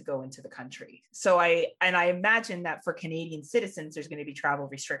able to go into the country. So I imagine that for Canadian citizens, there's going to be travel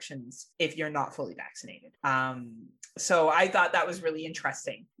restrictions if you're not fully vaccinated. So I thought that was really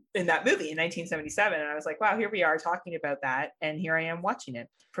interesting in that movie in 1977. And I was like, wow, here we are talking about that. And here I am watching it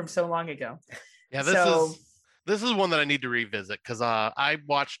from so long ago. Yeah, this is one that I need to revisit, because I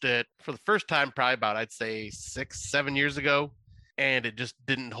watched it for the first time probably about, I'd say 6-7 years ago, and it just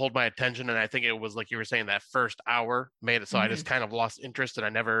didn't hold my attention. And I think it was like you were saying, that first hour made it so I just kind of lost interest, and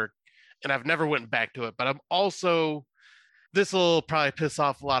I've never went back to it. But I'm also, this will probably piss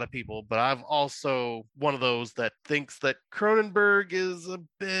off a lot of people, but I'm also one of those that thinks that Cronenberg is a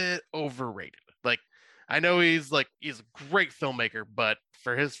bit overrated. Like, I know he's a great filmmaker, but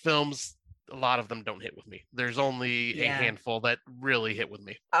for his films, a lot of them don't hit with me. There's only a handful that really hit with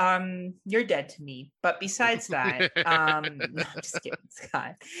me. You're dead to me. But besides that, no, I'm just kidding,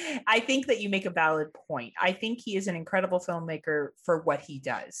 Scott. I think that you make a valid point. I think he is an incredible filmmaker for what he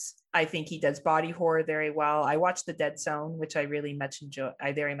does. I think he does body horror very well. I watched The Dead Zone, which I very much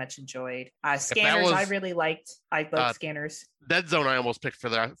enjoyed. Scanners, I really liked. I love Scanners. Dead Zone, I almost picked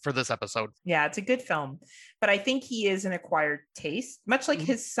for this episode. Yeah, it's a good film, but I think he is an acquired taste, much like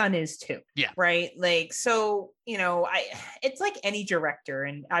his son is too. Yeah. Right. Like, so, you know, it's like any director.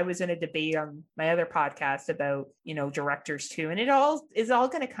 And I was in a debate on my other podcast about, you know, directors too. And it all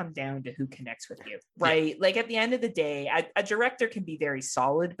going to come down to who connects with you. Right. Yeah. Like at the end of the day, a director can be very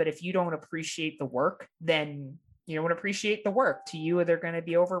solid, but if you don't appreciate the work, then you don't appreciate the work. To you, they're going to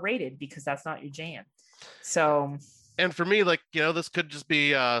be overrated because that's not your jam. So. And for me, like, you know, this could just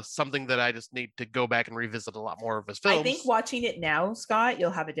be something that I just need to go back and revisit a lot more of his films. I think watching it now, Scott,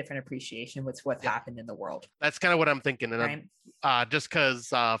 you'll have a different appreciation with what's happened in the world. That's kind of what I'm thinking. And right. Just because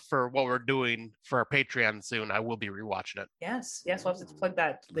for what we're doing for our Patreon soon, I will be rewatching it. Yes, we'll have to plug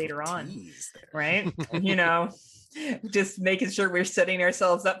that later on. Right? You know, just making sure we're setting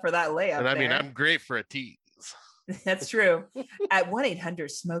ourselves up for that layup. And I mean, I'm great for a tease. That's true. At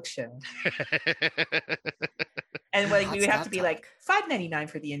 1-800-SMOKE SHOW. And like we would have to be like $5.99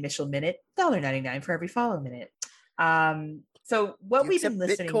 for the initial minute, $1.99 for every follow minute. So what we've been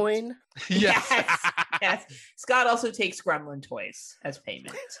listening Bitcoin? Yes. Scott also takes Gremlin toys as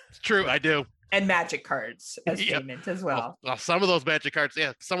payment. It's true, I do. And magic cards as payment as well. Some of those magic cards,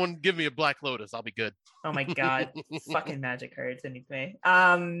 someone give me a Black Lotus, I'll be good. Oh my God. Fucking magic cards anyway.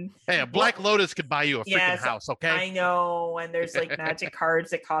 Hey, a Black Lotus could buy you a freaking house, okay? I know. And there's like magic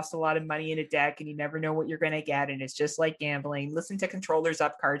cards that cost a lot of money in a deck and you never know what you're going to get. And it's just like gambling. Listen to Controllers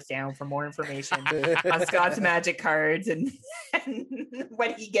Up, Cards Down for more information on Scott's magic cards and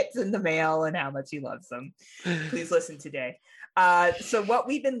what he gets in the mail and how much he loves them. Please listen today. So what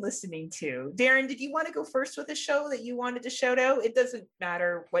we've been listening to, Darren, did you want to go first with a show that you wanted to shout out? It doesn't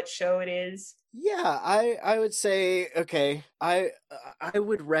matter what show it is. Yeah, I would say, okay, I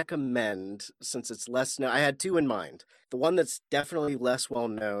would recommend, since it's less known, I had two in mind. The one that's definitely less well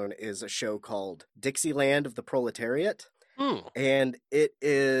known is a show called Dixieland of the Proletariat. And it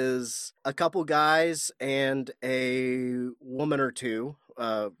is a couple guys and a woman or two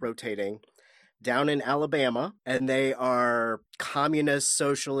rotating down in Alabama, and they are communist,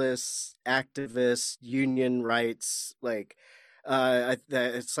 socialists, activists, union rights, like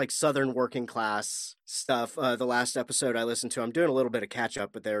it's like Southern working class stuff. The last episode I listened to, I'm doing a little bit of catch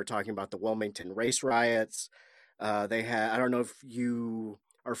up, but they were talking about the Wilmington race riots. They had, I don't know if you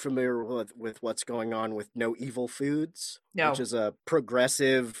are familiar with what's going on with No Evil Foods, which is a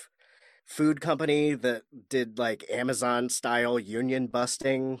progressive food company that did like Amazon style union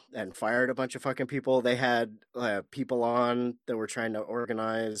busting and fired a bunch of fucking people. They had people on that were trying to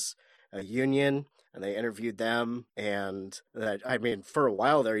organize a union, and they interviewed them. And that, I mean, for a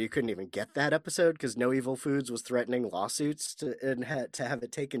while there, you couldn't even get that episode because No Evil Foods was threatening lawsuits to have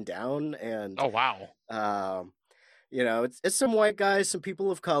it taken down. And oh wow. You know, it's some white guys, some people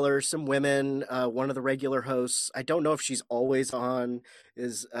of color, some women. One of the regular hosts, I don't know if she's always on,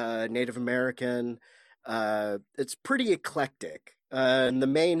 is Native American. It's pretty eclectic. And the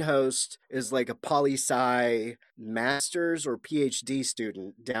main host is like a poli-sci master's or PhD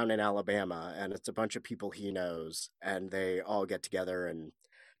student down in Alabama. And it's a bunch of people he knows. And they all get together and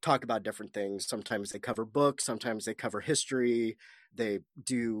talk about different things. Sometimes they cover books. Sometimes they cover history. They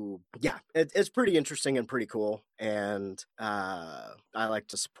do, it's pretty interesting and pretty cool. And I like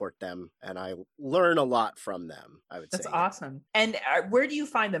to support them, and I learn a lot from them, I would say. That's awesome. And where do you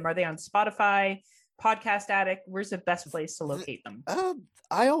find them? Are they on Spotify, Podcast Addict? Where's the best place to locate them?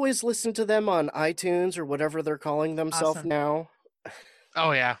 I always listen to them on iTunes or whatever they're calling themselves now.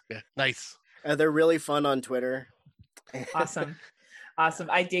 Oh, yeah. Nice. They're really fun on Twitter. Awesome.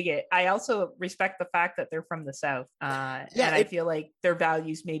 I dig it. I also respect the fact that they're from the South. I feel like their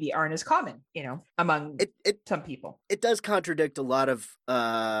values maybe aren't as common, you know, among some people. It does contradict a lot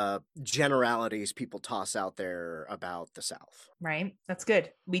of generalities people toss out there about the South. Right. That's good.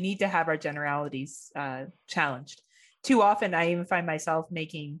 We need to have our generalities challenged. Too often, I even find myself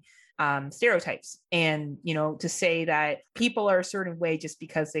making stereotypes, and, you know, to say that people are a certain way just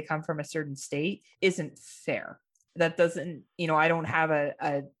because they come from a certain state isn't fair. That doesn't, you know, I don't have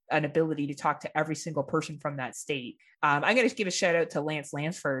an ability to talk to every single person from that state. I'm going to give a shout out to Lance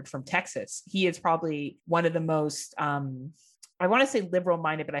Lansford from Texas. He is probably one of the most, I want to say liberal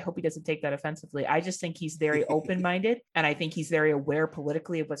minded, but I hope he doesn't take that offensively. I just think he's very open minded, and I think he's very aware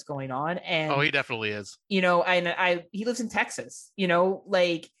politically of what's going on. And he definitely is. You know, and he lives in Texas, you know,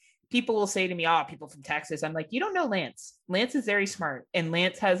 like people will say to me, oh, people from Texas. I'm like, you don't know Lance. Lance is very smart, and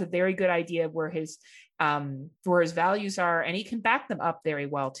Lance has a very good idea of where his values are, and he can back them up very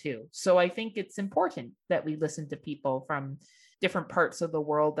well too. So I think it's important that we listen to people from different parts of the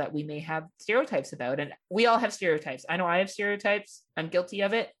world that we may have stereotypes about. And we all have stereotypes. I know I have stereotypes. I'm guilty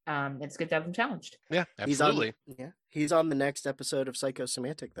of it. It's good to have them challenged. Yeah, absolutely. He's on the next episode of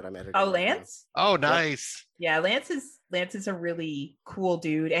Psychosemantic that I'm editing. Oh, Lance? Oh, nice. Yeah, Lance is a really cool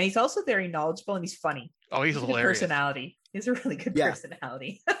dude. And he's also very knowledgeable, and he's funny. Oh, he's hilarious. Personality. He's a really good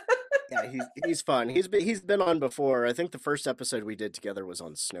personality. Yeah, he's fun. He's been on before. I think the first episode we did together was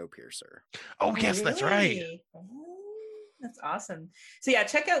on Snowpiercer. Oh, yes, really? That's right. Oh, that's awesome. So yeah,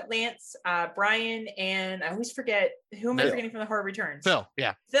 check out Lance, Brian, and I always forget who am I forgetting from the Horror Returns. Phil,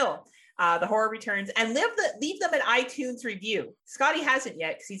 yeah. Phil, the Horror Returns, and leave them an iTunes review. Scotty hasn't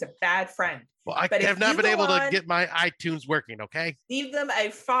yet because he's a bad friend. Well, I have not been able to get my iTunes working, okay? Leave them a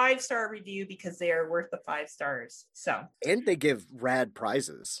 5-star review because they are worth the 5 stars. So, and they give rad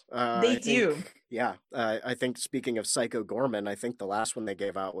prizes. They do. Yeah. I think, speaking of Psycho Gorman, I think the last one they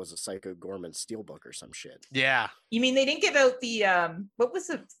gave out was a Psycho Gorman steelbook or some shit. Yeah. You mean they didn't give out the, what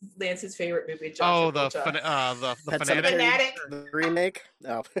was Lance's favorite movie? The Fanatic. The remake?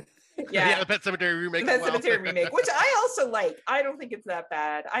 Oh. Yeah, the Pet Sematary remake. The Pet Sematary remake, which I also like. I don't think it's that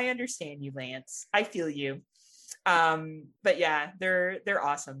bad. I understand you, Lance. I feel you. But yeah, they're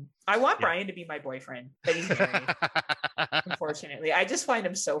awesome. I want Brian to be my boyfriend, but he's married. Unfortunately, I just find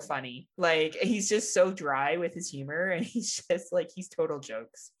him so funny. Like, he's just so dry with his humor, and he's just like, he's total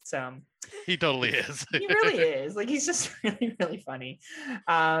jokes. So he totally is. He really is. Like, he's just really, really funny.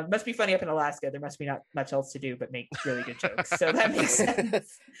 Must be funny up in Alaska. There must be not much else to do but make really good jokes. So that makes sense.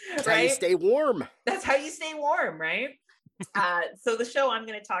 That's right? how you stay warm. That's how you stay warm, right? So the show I'm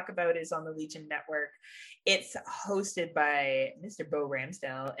going to talk about is on the Legion Network. It's hosted by Mr. Bo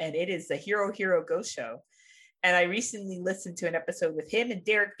Ramsdale, and it is the Hero Ghost Show. And I recently listened to an episode with him and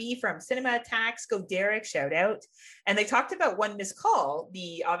Derek B from Cinema Attacks. Go Derek, shout out. And they talked about One Missed Call,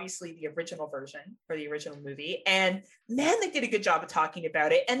 obviously the original version for the original movie. And man, they did a good job of talking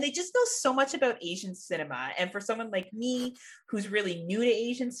about it. And they just know so much about Asian cinema. And for someone like me, who's really new to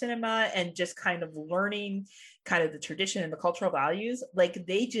Asian cinema and just kind of learning kind of the tradition and the cultural values, like,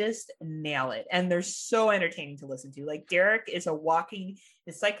 they just nail it. And they're so entertaining to listen to. Like, Derek is a walking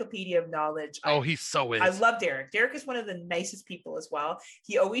encyclopedia of knowledge. He so is. I love Derek. Derek is one of the nicest people as well.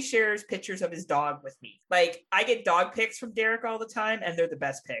 He always shares pictures of his dog with me. Like, I get dog pics from Derek all the time, and they're the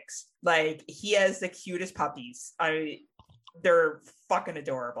best pics. Like, he has the cutest puppies. They're fucking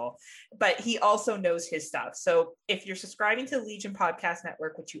adorable, but he also knows his stuff. So if you're subscribing to the Legion Podcast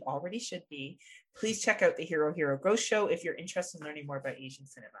Network, which you already should be, please check out the Hero Ghost Show if you're interested in learning more about Asian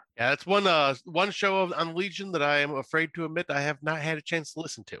cinema. Yeah, it's one show on Legion that I am afraid to admit I have not had a chance to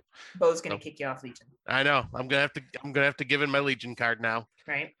listen to. Bo's gonna kick you off Legion. I know. I'm gonna have to give in my Legion card now.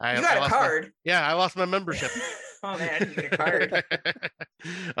 Right? You got a card. I lost my membership. Oh man, you get a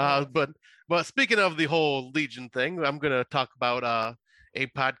card. But speaking of the whole Legion thing, I'm gonna talk about a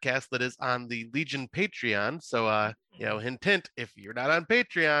podcast that is on the Legion Patreon. So hint, if you're not on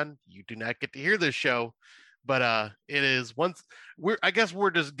Patreon, you do not get to hear this show. But it is I guess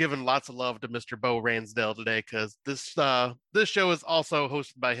we're just giving lots of love to Mr. Bo Ransdale today, because this show is also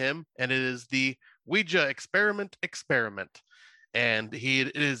hosted by him, and it is the Ouija Experiment. And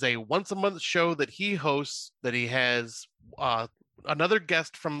it is a once a month show that he hosts, that he has another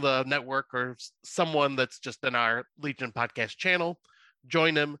guest from the network or someone that's just in our Legion podcast channel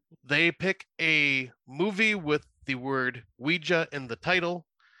join him. They pick a movie with the word Ouija in the title,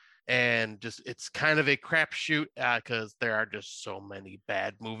 and just it's kind of a crapshoot because there are just so many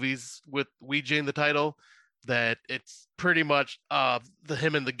bad movies with Ouija in the title that it's pretty much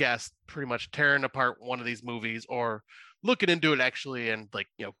him and the guest pretty much tearing apart one of these movies or looking into it actually, and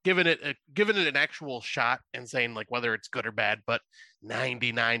giving it an actual shot and saying like whether it's good or bad. But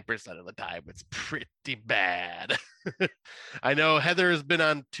 99% of the time it's pretty bad. I know Heather has been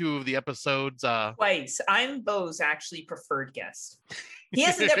on 2 of the episodes. Twice. I'm Bo's actually preferred guest. He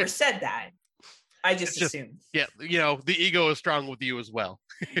hasn't ever said that. I just assumed. Yeah, the ego is strong with you as well.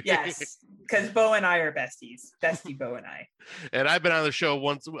 Yes, because Bo and I are besties. Bestie Bo and I. And I've been on the show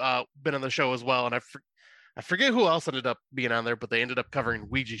once, been on the show as well, and I forget who else ended up being on there, but they ended up covering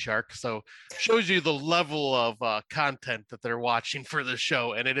Ouija Shark. So shows you the level of content that they're watching for this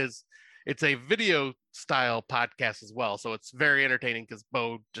show. And it's a video style podcast as well. So it's very entertaining because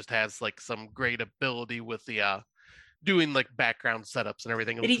Bo just has like some great ability with the doing like background setups and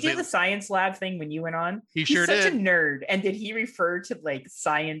everything. Did he do the science lab thing when you went on? He sure did. He's such a nerd. And did he refer to like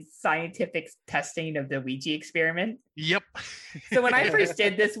scientific testing of the Ouija experiment? Yep. So when I first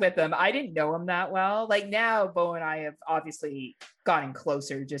did this with him, I didn't know him that well. Like now, Bo and I have obviously gotten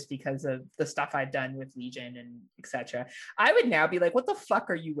closer just because of the stuff I've done with Legion and etc. I would now be like, what the fuck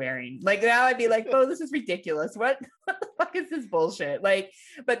are you wearing? Like now I'd be like, Bo, this is ridiculous. What the fuck is this bullshit? Like,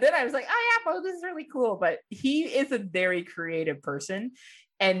 but then I was like, oh yeah, Bo, this is really cool. But he is a very creative person.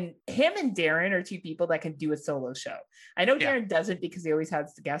 And him and Darren are two people that can do a solo show. I know Darren doesn't because he always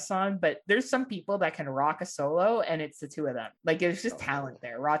has the guests on, but there's some people that can rock a solo, and it's the two of them. Like there's just talent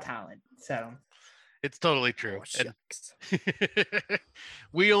there, raw talent. So it's totally true. Oh,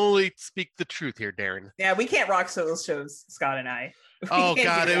 We only speak the truth here, Darren. Yeah, we can't rock solo shows, Scott and I. Oh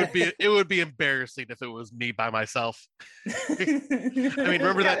God, it would be embarrassing if it was me by myself. I mean,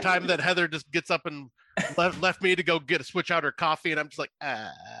 remember that time that Heather just gets up and left me to go switch out her coffee, and I'm just like,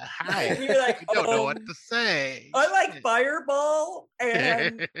 hi. You're like, I don't know what to say. I like Fireball,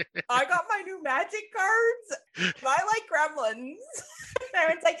 and I got my new magic cards. I like Gremlins.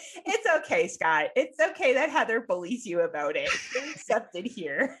 Aaron's like, it's okay, Scott. It's okay that Heather bullies you about it. You're accepted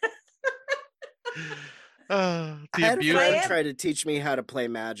here. I had a friend try to teach me how to play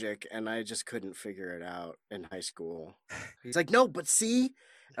Magic, and I just couldn't figure it out in high school. He's like, no, but see?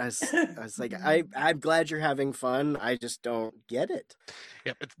 I was like, I'm glad you're having fun. I just don't get it.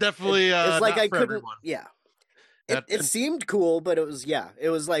 Yep, it's definitely it's like not I for couldn't. everyone. Yeah, it seemed cool, but it was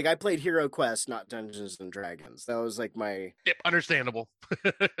like I played Hero Quest, not Dungeons and Dragons. That was like my understandable.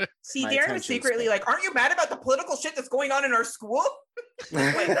 See, Darren was secretly like, aren't you mad about the political shit that's going on in our school?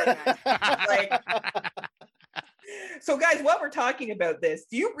 Like, so guys, while we're talking about this,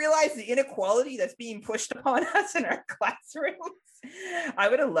 do you realize the inequality that's being pushed upon us in our classrooms? I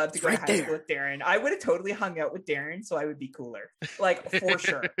would have loved to go to high school with Darren. I would have totally hung out with Darren, so I would be cooler. Like, for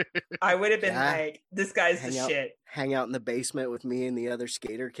sure. I would have been like, this guy's the shit. Hang out in the basement with me and the other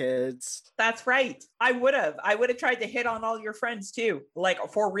skater kids. That's right. I would have tried to hit on all your friends too. Like,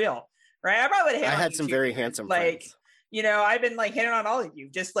 for real. Right? I probably would have hit on I had some very handsome friends. You know, I've been like hitting on all of you,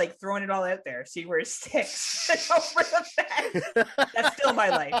 just like throwing it all out there. See where it sticks over the fence. That's still my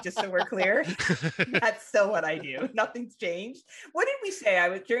life, just so we're clear. That's still what I do. Nothing's changed. What did we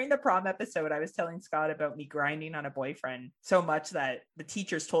say? During the prom episode, I was telling Scott about me grinding on a boyfriend so much that the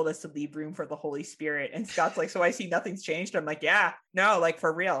teachers told us to leave room for the Holy Spirit. And Scott's like, so I see nothing's changed. I'm like, yeah, no, like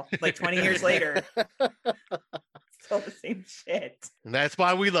for real. Like 20 years later, still the same shit. And that's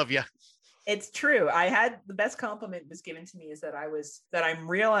why we love you. It's true. I had the best compliment was given to me is that I'm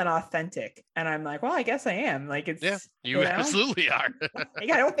real and authentic. And I'm like, well, I guess I am. Like it's you absolutely are. Like,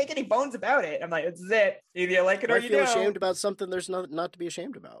 I don't make any bones about it. I'm like, this is it. Either you like it or you don't. I feel ashamed about something there's not to be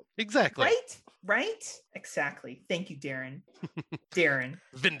ashamed about. Exactly. Right? Exactly. Thank you, Darren. Darren.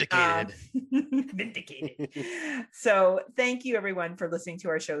 Vindicated. Vindicated. So thank you everyone for listening to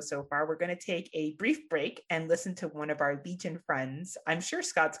our show so far. We're going to take a brief break and listen to one of our Legion friends. I'm sure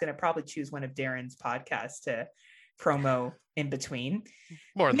Scott's going to probably choose one of Darren's podcasts to promo in between.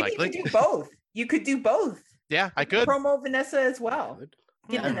 More than likely. You could do both. Yeah, I could. Promo Vanessa as well.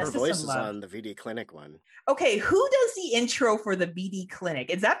 Yeah, her voice is on the VD Clinic one. Okay, who does the intro for the VD Clinic?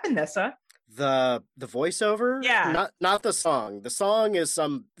 Is that Vanessa? The voiceover? Yeah. Not the song. The song is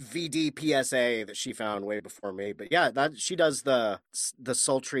some VD PSA that she found way before me. But yeah, that she does the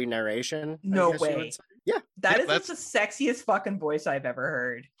sultry narration. No way. Yeah. That is the sexiest fucking voice I've ever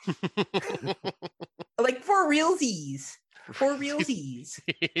heard. Like for realsies. For realsies.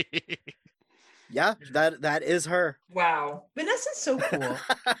 Yeah, that is her. Wow. Vanessa's so cool.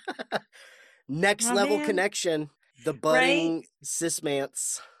 Next level connection. The budding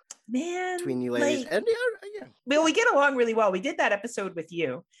cismance. Man, between you ladies. And yeah. Well, we get along really well. We did that episode with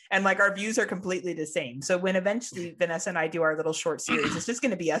you, and like our views are completely the same. So when eventually Vanessa and I do our little short series, it's just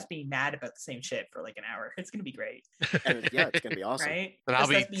going to be us being mad about the same shit for like an hour. It's going to be great. And yeah, it's going to be awesome. Right? And I'll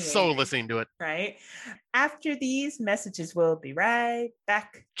be so angry, listening to it. Right? After these messages, we'll be right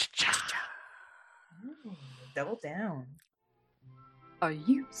back. Ooh, double down. Are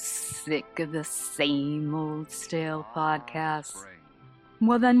you sick of the same old stale podcasts?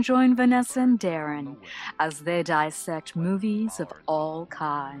 Well, then join Vanessa and Darren as they dissect movies of all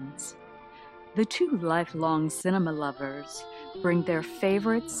kinds. The two lifelong cinema lovers bring their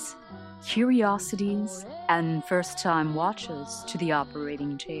favorites, curiosities, and first-time watches to the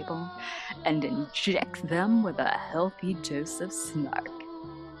operating table and inject them with a healthy dose of snark.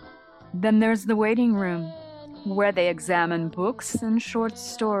 Then there's the waiting room, where they examine books and short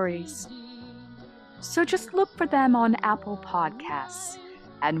stories. So just look for them on Apple Podcasts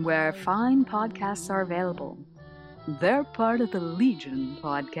and where fine podcasts are available. They're part of the Legion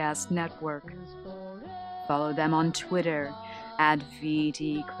Podcast Network. Follow them on Twitter at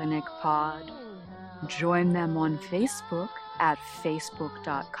VDClinicPod. Join them on Facebook at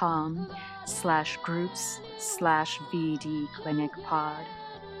facebook.com/groups/VDClinicPod.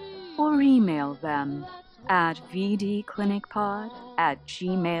 Or email them at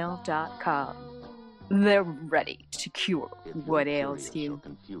vdclinicpod@gmail.com. They're ready to cure what ails you.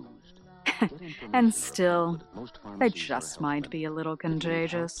 And still, they just might be a little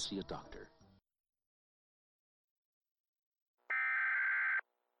contagious.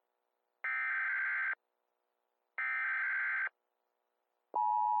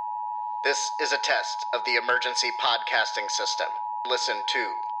 This is a test of the emergency podcasting system. Listen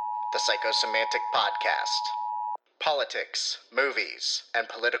to the Psychosemantic Podcast. Politics, movies, and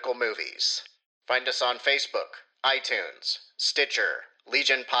political movies. Find us on Facebook, iTunes, Stitcher,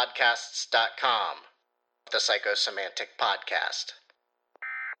 LegionPodcasts.com. The Psychosemantic Podcast.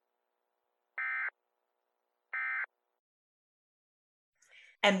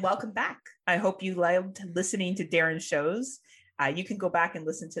 And welcome back. I hope you loved listening to Darren's shows. You can go back and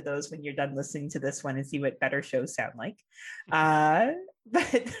listen to those when you're done listening to this one and see what better shows sound like. But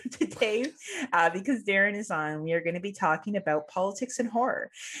today, because Darren is on, we are going to be talking about politics and horror.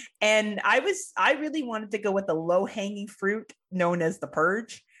 And I really wanted to go with the low-hanging fruit known as The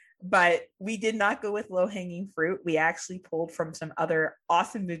Purge, but we did not go with low-hanging fruit. We actually pulled from some other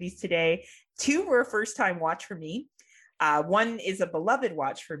awesome movies today. 2 were a first-time watch for me. One is a beloved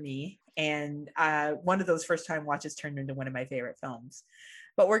watch for me, and one of those first-time watches turned into one of my favorite films.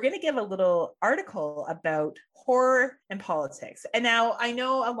 But we're going to give a little article about horror and politics. And now I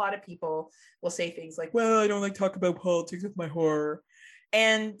know a lot of people will say things like, well, I don't like to talk about politics with my horror.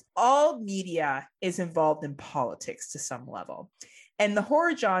 And all media is involved in politics to some level. And the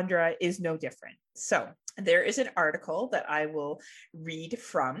horror genre is no different. So there is an article that I will read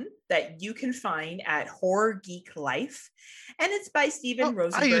from that you can find at Horror Geek Life. And it's by Steven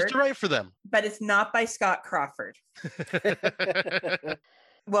Rosenberg. I used to write for them. But it's not by Scott Crawford.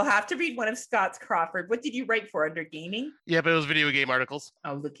 We'll have to read one of Scott's Crawford. What did you write for under gaming? Yeah, but it was video game articles.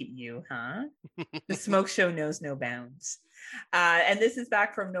 Oh, look at you, huh? The smoke show knows no bounds. And this is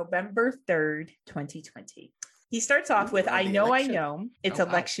back from November 3rd, 2020. He starts off with, I know, it's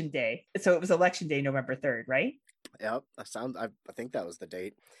election day. So it was election day, November 3rd, right? Yep. I think that was the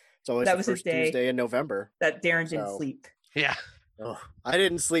date. It's always that the was first his day Tuesday in November. That Darren didn't sleep. Yeah. Oh, I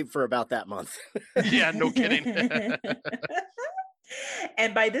didn't sleep for about that month. Yeah, no kidding.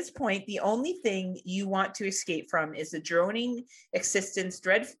 And by this point, the only thing you want to escape from is the droning existence,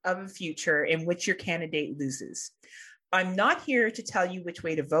 dread of a future in which your candidate loses. I'm not here to tell you which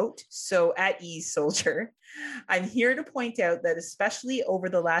way to vote, so at ease, soldier. I'm here to point out that especially over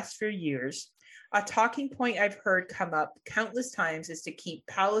the last few years, a talking point I've heard come up countless times is to keep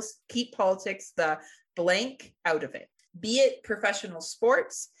politics the blank out of it. Be it professional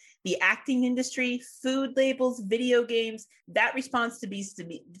sports, the acting industry, food labels, video games, that response seems to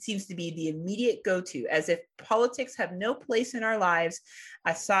be the immediate go-to, as if politics have no place in our lives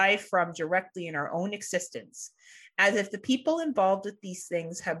aside from directly in our own existence. As if the people involved with these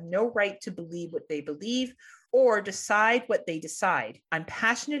things have no right to believe what they believe or decide what they decide. I'm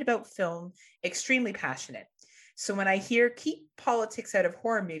passionate about film, extremely passionate. So when I hear keep politics out of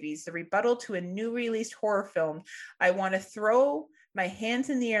horror movies, the rebuttal to a new released horror film, I want to throw my hands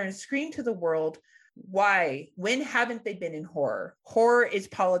in the air and scream to the world, why? When haven't they been in horror? Horror is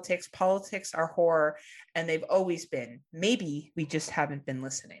politics. Politics are horror, and they've always been. Maybe we just haven't been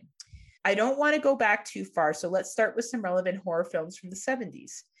listening. I don't want to go back too far, so let's start with some relevant horror films from the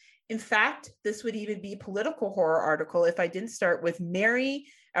 70s. In fact, this would even be a political horror article if I didn't start with Mayor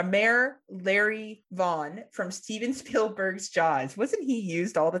Larry Vaughn from Steven Spielberg's Jaws. Wasn't he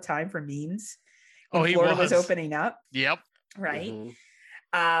used all the time for memes? When Florida was opening up? Yep. Right? Mm-hmm.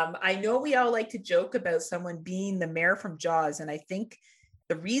 I know we all like to joke about someone being the mayor from Jaws, and I think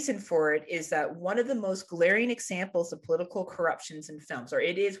the reason for it is that one of the most glaring examples of political corruptions in films, or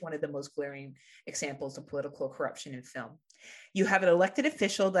it is one of the most glaring examples of political corruption in film. You have an elected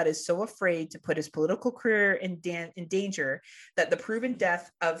official that is so afraid to put his political career in danger that the proven death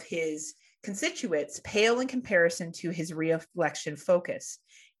of his constituents pale in comparison to his re-election focus.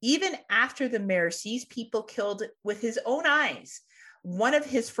 Even after the mayor sees people killed with his own eyes, one of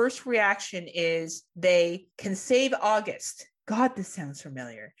his first reaction is they can save August. God, this sounds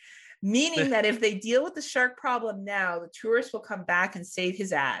familiar. Meaning that if they deal with the shark problem now, the tourists will come back and save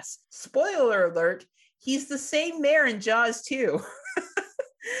his ass. Spoiler alert, he's the same mayor in Jaws too.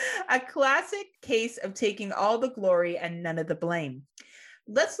 A classic case of taking all the glory and none of the blame.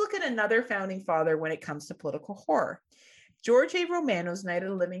 Let's look at another founding father when it comes to political horror. George A. Romano's Night of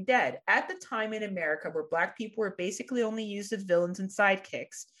the Living Dead. At the time in America where Black people were basically only used as villains and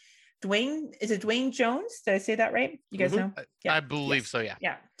sidekicks, Dwayne Jones? Did I say that right? You guys know? Yeah. I believe so, yeah.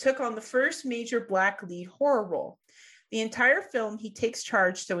 Yeah. Took on the first major Black lead horror role. The entire film, he takes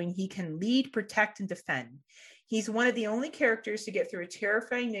charge so he can lead, protect, and defend. He's one of the only characters to get through a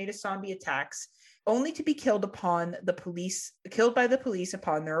terrifying night of zombie attacks, only to be killed by the police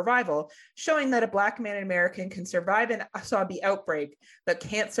upon their arrival, showing that a Black man in America can survive a zombie outbreak, but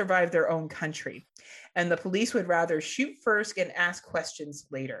can't survive their own country. And the police would rather shoot first and ask questions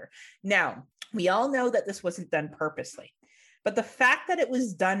later. Now, we all know that this wasn't done purposely, but the fact that it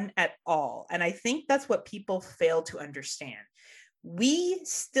was done at all, and I think that's what people fail to understand. We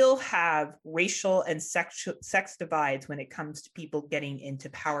still have racial and sex divides when it comes to people getting into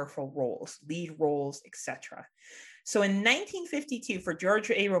powerful roles, lead roles, etc. So in 1952, for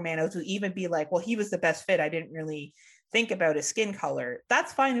George A. Romano to even be like, well, he was the best fit, I didn't really think about his skin color.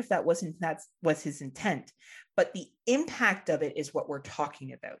 That's fine if that was his intent. But the impact of it is what we're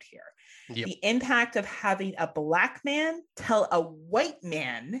talking about here. Yep. The impact of having a Black man tell a white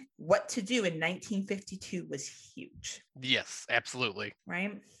man what to do in 1952 was huge. Yes, absolutely.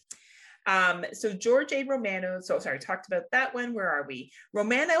 Right? So George A. Romano, talked about that one. Where are we?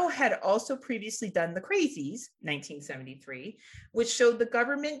 Romano had also previously done The Crazies, 1973, which showed the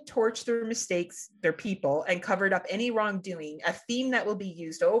government torched their people, and covered up any wrongdoing, a theme that will be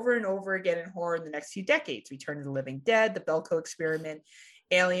used over and over again in horror in the next few decades. Return of the Living Dead, The Belko Experiment,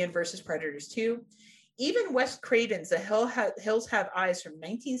 Alien versus Predators 2. Even Wes Craven's The Hills Have Eyes from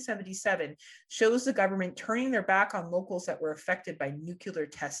 1977 shows the government turning their back on locals that were affected by nuclear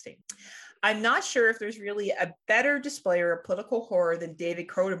testing. I'm not sure if there's really a better displayer of political horror than David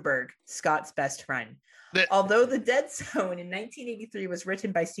Cronenberg, Scott's best friend. Although The Dead Zone in 1983 was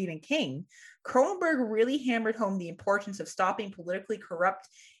written by Stephen King, Cronenberg really hammered home the importance of stopping politically corrupt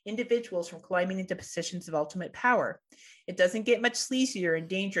individuals from climbing into positions of ultimate power. It doesn't get much sleazier and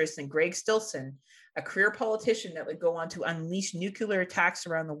dangerous than Greg Stilson, a career politician that would go on to unleash nuclear attacks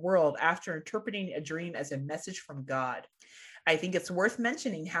around the world after interpreting a dream as a message from God. I think it's worth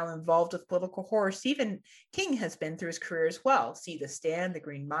mentioning how involved with political horror Stephen King has been through his career as well. See The Stand, The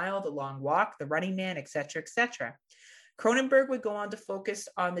Green Mile, The Long Walk, The Running Man, etc., etc. Cronenberg would go on to focus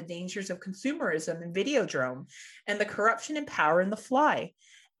on the dangers of consumerism in Videodrome and the corruption and power in The Fly.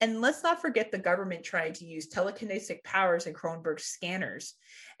 And let's not forget the government trying to use telekinetic powers in Cronenberg's Scanners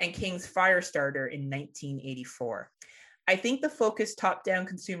and King's Firestarter in 1984. I think the focused top-down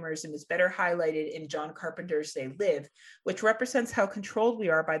consumerism is better highlighted in John Carpenter's They Live, which represents how controlled we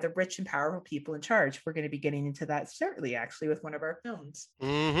are by the rich and powerful people in charge. We're going to be getting into that certainly, actually, with one of our films.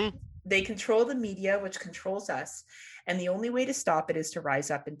 Mm-hmm. They control the media, which controls us, and the only way to stop it is to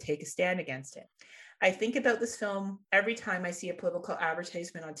rise up and take a stand against it. I think about this film every time I see a political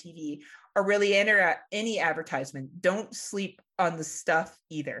advertisement on TV, or really any advertisement. Don't sleep on The Stuff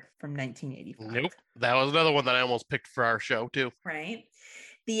either, from 1985. Nope. That was another one that I almost picked for our show too. Right.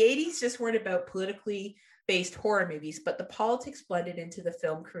 The 80s just weren't about politically based horror movies, but the politics blended into the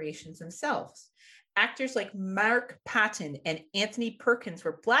film creations themselves. Actors like Mark Patton and Anthony Perkins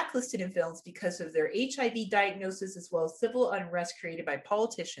were blacklisted in films because of their HIV diagnosis, as well as civil unrest created by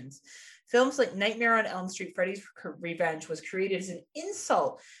politicians. Films like Nightmare on Elm Street, Freddy's Revenge was created as an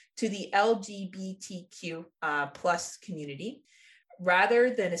insult to the LGBTQ plus community,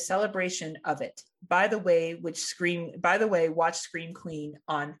 rather than a celebration of it. By the way, watch Scream Queen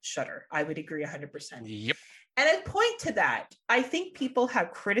on Shudder. I would agree 100%. Yep. And I point to that. I think people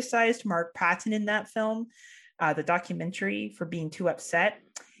have criticized Mark Patton in that film, the documentary, for being too upset.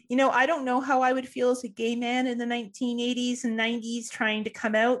 You know, I don't know how I would feel as a gay man in the 1980s and 90s trying to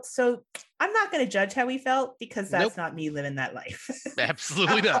come out. So I'm not going to judge how he felt, because that's not me living that life.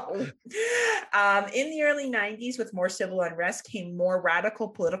 Absolutely not. In the early 90s, with more civil unrest, came more radical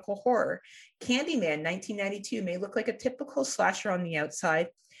political horror. Candyman, 1992, may look like a typical slasher on the outside,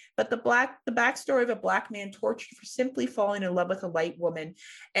 but the backstory of a Black man tortured for simply falling in love with a white woman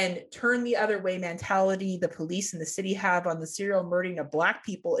and turn the other way mentality the police and the city have on the serial murdering of Black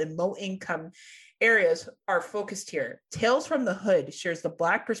people in low income areas are focused here. Tales from the Hood shares the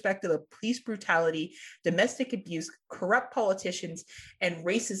Black perspective of police brutality, domestic abuse, corrupt politicians, and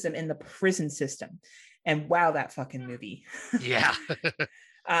racism in the prison system. And wow, that fucking movie. Yeah.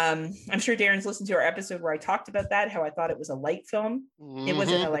 I'm sure Darren's listened to our episode where I talked about that, how I thought it was a light film. Mm-hmm. It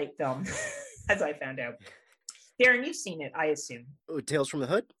wasn't a light film, as I found out. Darren, you've seen it, I assume. Oh, Tales from the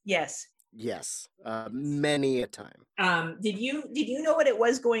Hood? Yes. Yes, many a time. Did you know what it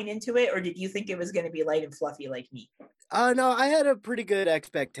was going into it, or did you think it was going to be light and fluffy like me? No, I had a pretty good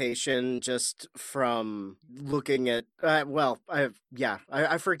expectation just from looking at. I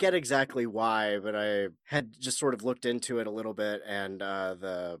forget exactly why, but I had just sort of looked into it a little bit, and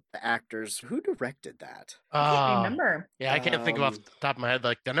the actors who directed that. I can't remember. Yeah, I can't think of off the top of my head.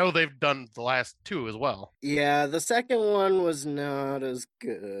 Like, I know they've done the last two as well. Yeah, the second one was not as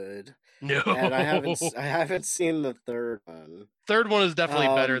good. No, And I haven't seen the third one. Third one is definitely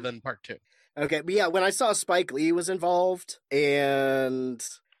better than part two. Okay, but yeah, when I saw Spike Lee was involved, and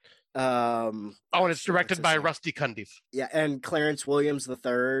and it's directed by Rusty Cundiff. Yeah, and Clarence Williams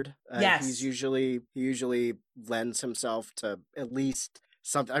III. Yes, he usually lends himself to at least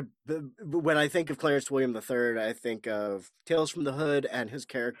something. When I think of Clarence Williams III, I think of Tales from the Hood and his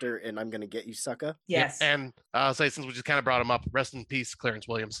character in I'm Gonna Get You, Sucker. Yes, yep. And I'll say, since we just kind of brought him up, rest in peace, Clarence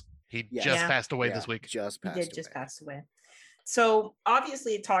Williams. He just passed away this week. Just passed away. So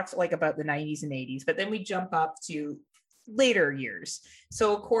obviously it talks like about the 90s and 80s, but then we jump up to later years.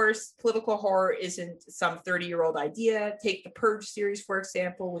 So of course, political horror isn't some 30-year-old idea. Take the Purge series, for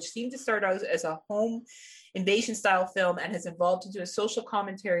example, which seemed to start out as a home invasion style film and has evolved into a social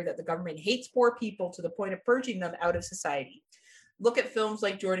commentary that the government hates poor people to the point of purging them out of society. Look at films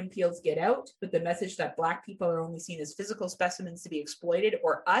like Jordan Peele's Get Out, with the message that Black people are only seen as physical specimens to be exploited,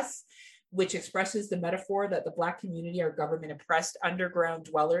 or Us, which expresses the metaphor that the Black community are government oppressed underground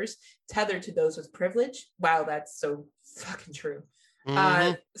dwellers tethered to those with privilege. Wow, that's so fucking true.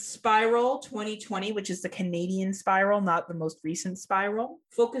 Mm-hmm. Spiral 2020, which is the Canadian Spiral, not the most recent Spiral,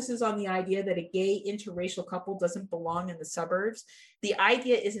 focuses on the idea that a gay interracial couple doesn't belong in the suburbs. The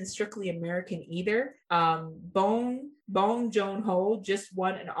idea isn't strictly American either. Bong Joon-ho just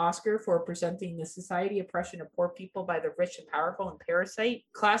won an Oscar for presenting the society oppression of poor people by the rich and powerful in Parasite.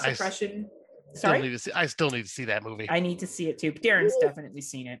 Class oppression. I still need to see that movie. I need to see it too. Darren's definitely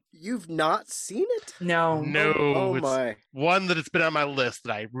seen it. You've not seen it? No. Oh it's my. One that it's been on my list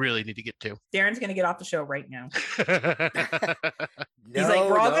that I really need to get to. Darren's going to get off the show right now. He's like,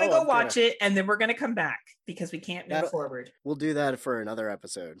 we're all going to go watch it, and then we're going to come back because we can't move forward. We'll do that for another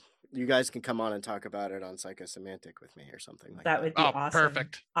episode. You guys can come on and talk about it on Psychosemantic with me or something like that. That would be awesome.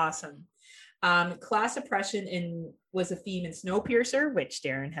 Perfect. Awesome. Class oppression was a theme in Snowpiercer, which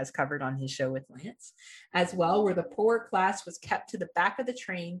Darren has covered on his show with Lance as well, where the poor class was kept to the back of the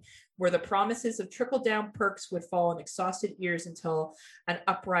train, where the promises of trickle-down perks would fall on exhausted ears until an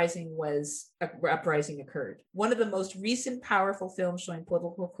uprising occurred. One of the most recent powerful films showing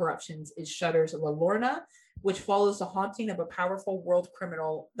political corruptions is Shudder's La Lorna, which follows the haunting of a powerful world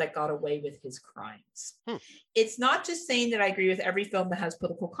criminal that got away with his crimes. It's not just saying that I agree with every film that has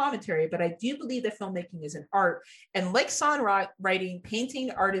political commentary, but I do believe that filmmaking is an art. And like songwriting, painting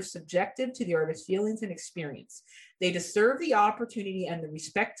art is subjective to the artist's feelings and experience. They deserve the opportunity and the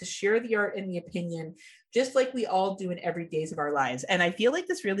respect to share the art and the opinion, just like we all do in every days of our lives. And I feel like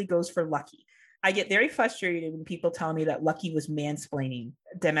this really goes for Lucky. I get very frustrated when people tell me that Lucky was mansplaining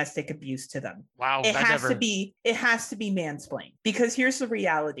domestic abuse to them. Wow. It has to be mansplained, because here's the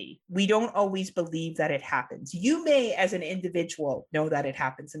reality. We don't always believe that it happens. You may, as an individual, know that it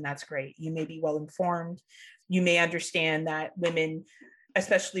happens, and that's great. You may be well informed. You may understand that women,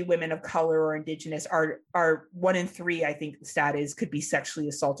 especially women of color or indigenous, are 1 in 3, I think the stat is, could be sexually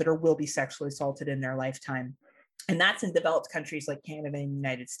assaulted or will be sexually assaulted in their lifetime. And that's in developed countries like Canada and the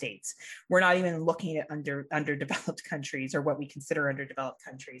United States. We're not even looking at underdeveloped countries, or what we consider underdeveloped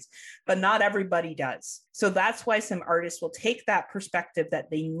countries, but not everybody does. So that's why some artists will take that perspective that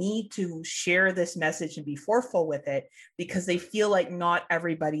they need to share this message and be forceful with it, because they feel like not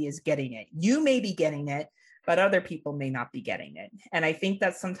everybody is getting it. You may be getting it, but other people may not be getting it. And I think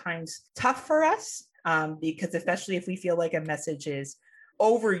that's sometimes tough for us, because especially if we feel like a message is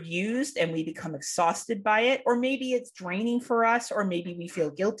overused and we become exhausted by it, or maybe it's draining for us, or maybe we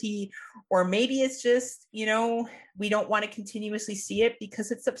feel guilty, or maybe it's just, we don't want to continuously see it because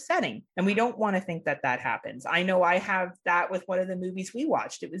it's upsetting, and we don't want to think that happens. I know I have that with one of the movies we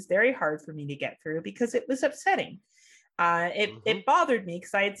watched. It was very hard for me to get through because it was upsetting. It bothered me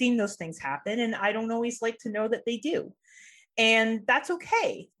because I had seen those things happen, and I don't always like to know that they do. And that's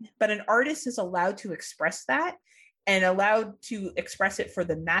okay. But an artist is allowed to express that, and allowed to express it for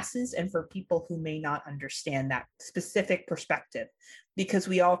the masses and for people who may not understand that specific perspective, because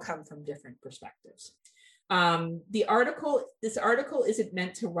we all come from different perspectives. This article isn't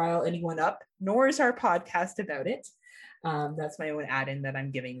meant to rile anyone up, nor is our podcast about it. That's my own add-in that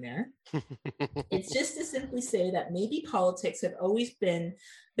I'm giving there. It's just to simply say that maybe politics have always been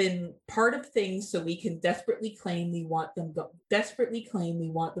part of things so we can desperately claim we want them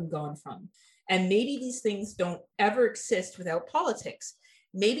gone from. And maybe these things don't ever exist without politics.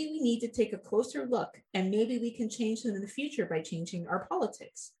 Maybe we need to take a closer look, and maybe we can change them in the future by changing our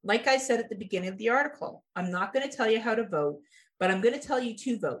politics. Like I said at the beginning of the article, I'm not going to tell you how to vote, but I'm going to tell you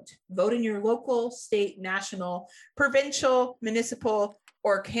to vote. Vote in your local, state, national, provincial, municipal,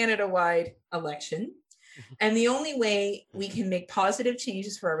 or Canada-wide election. And the only way we can make positive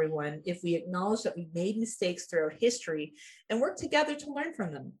changes for everyone if we acknowledge that we've made mistakes throughout history and work together to learn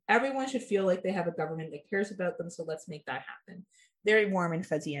from them. Everyone should feel like they have a government that cares about them, so let's make that happen. Very warm and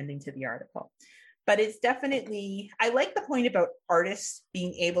fuzzy ending to the article. But it's definitely, I like the point about artists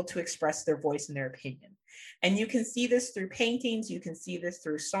being able to express their voice and their opinion. And you can see this through paintings, you can see this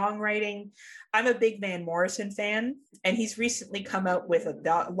through songwriting. I'm a big Van Morrison fan, and he's recently come out with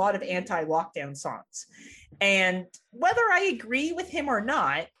a lot of anti-lockdown songs. And whether I agree with him or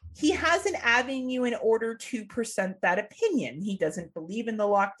not, he has an avenue in order to present that opinion. He doesn't believe in the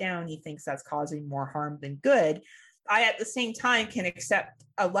lockdown. He thinks that's causing more harm than good. I, at the same time, can accept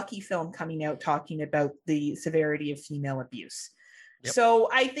a Lucky film coming out talking about the severity of female abuse. Yep. So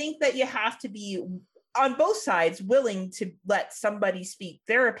I think that you have to be, on both sides, willing to let somebody speak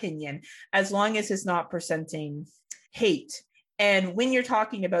their opinion, as long as it's not presenting hate. And when you're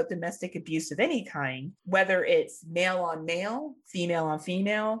talking about domestic abuse of any kind, whether it's male on male, female on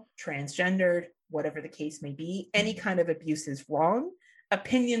female, transgendered, whatever the case may be, any kind of abuse is wrong.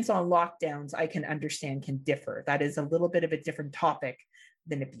 Opinions on lockdowns, I can understand, can differ. That is a little bit of a different topic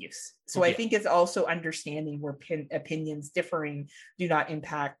than abuse. So I think it's also understanding where opinions differing do not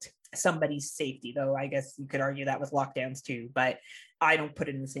impact somebody's safety, though I guess you could argue that with lockdowns too, but I don't put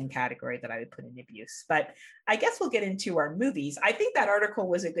it in the same category that I would put in abuse. But I guess we'll get into our movies. I think that article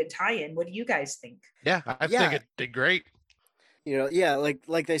was a good tie-in. What do you guys think? Yeah, I think it did great. You know, yeah,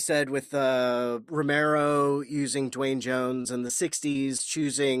 like they said with Romero using Dwayne Jones in the 60s,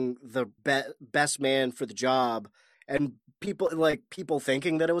 choosing the best man for the job, and people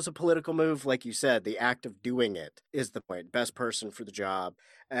thinking that it was a political move, like you said, the act of doing it is the point, best person for the job.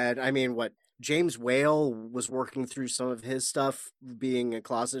 And I mean, James Whale was working through some of his stuff, being a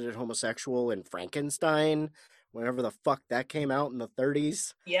closeted homosexual in Frankenstein, whenever the fuck that came out in the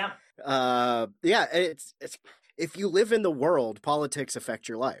 30s. Yeah. Yeah, it's if you live in the world, politics affect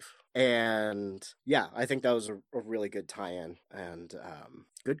your life. And yeah, I think that was a really good tie-in and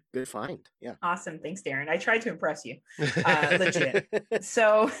good find. Yeah. Awesome. Thanks, Darren. I tried to impress you. Legit.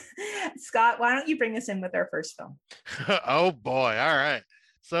 So, Scott, why don't you bring us in with our first film? Oh boy. All right.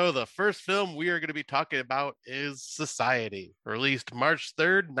 So the first film we are going to be talking about is Society, released March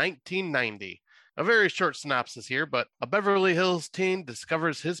 3rd, 1990. A very short synopsis here, but a Beverly Hills teen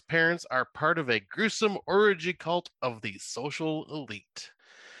discovers his parents are part of a gruesome orgy cult of the social elite.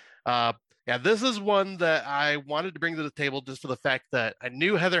 Yeah, this is one that I wanted to bring to the table just for the fact that I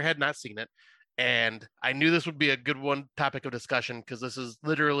knew Heather had not seen it, and I knew this would be a good topic of discussion, because this is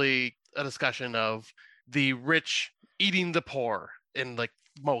literally a discussion of the rich eating the poor in like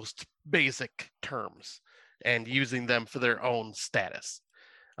most basic terms and using them for their own status.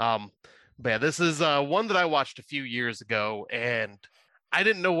 But yeah, this is one that I watched a few years ago, and I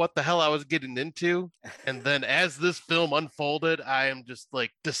didn't know what the hell I was getting into. And then as this film unfolded, I am just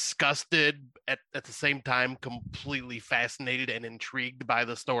like disgusted at the same time, completely fascinated and intrigued by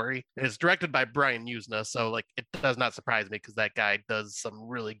the story. And it's directed by Brian Yuzna, so like it does not surprise me because that guy does some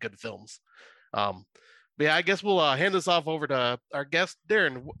really good films. But yeah, I guess we'll hand this off over to our guest,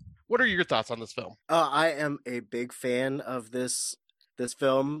 Darren. What are your thoughts on this film? I am a big fan of this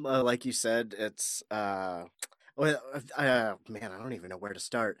film. Like you said, it's man, I don't even know where to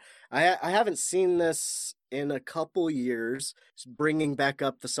start. I haven't seen this in a couple years. Bringing back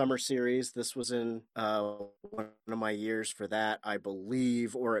up the summer series, this was in one of my years for that, I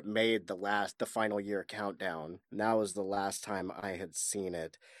believe, or it made the final year countdown. And that was the last time I had seen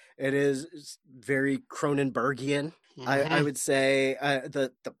it. It is very Cronenbergian. Mm-hmm. I would say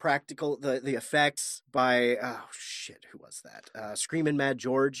the practical, the effects by, who was that? Screamin' Mad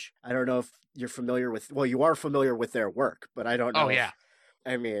George. I don't know if you're familiar with, well, you are familiar with their work, but I don't know. Oh, yeah.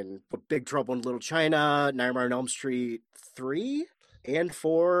 I mean, Big Trouble in Little China, Nightmare on Elm Street 3 and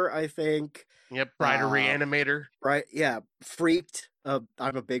 4, I think. Yep, Bride of Reanimator. Right, yeah. Freaked. I'm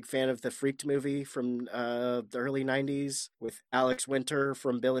a big fan of the Freaked movie from the early 90s with Alex Winter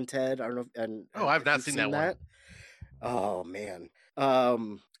from Bill and Ted. I don't know. And I've not seen that one. Oh, man.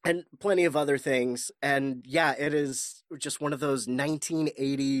 And plenty of other things. And yeah, it is just one of those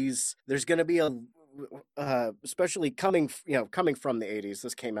 1980s. There's going to be especially coming from the 80s.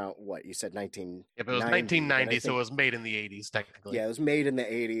 This came out, what you said, 1990? If it was 1990, so it was made in the 80s, technically. Yeah, it was made in the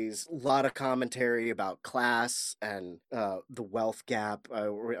 80s. A lot of commentary about class and the wealth gap.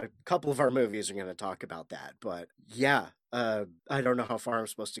 A couple of our movies are going to talk about that. But yeah, I don't know how far I'm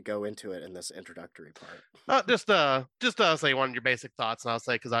supposed to go into it in this introductory part. Just say one of your basic thoughts, and I'll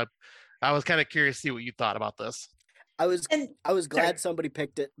say, because I was kind of curious to see what you thought about this. I was glad somebody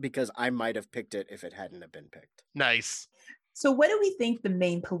picked it, because I might have picked it if it hadn't have been picked. Nice. So what do we think the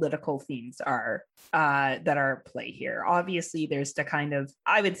main political themes are that are at play here? Obviously, there's the kind of,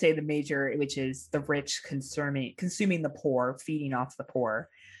 I would say the major, which is the rich consuming the poor, feeding off the poor.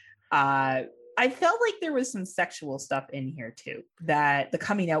 I felt like there was some sexual stuff in here too, that the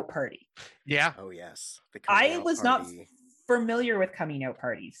coming out party. Yeah. Oh, yes. I was not familiar with coming out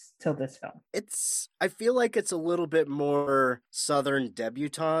parties till this film. I feel like it's a little bit more Southern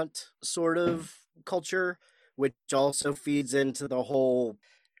debutante sort of culture, which also feeds into the whole,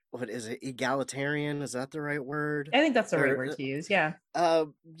 what is it, egalitarian? Is that the right word? I think that's the right word to use, yeah.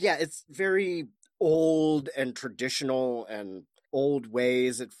 Yeah, it's very old and traditional and old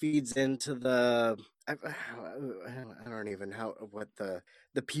ways. It feeds into the, I don't even know what the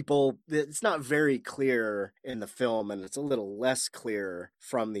people, it's not very clear in the film, and it's a little less clear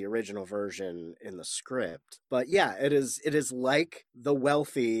from the original version in the script. But yeah, it is like the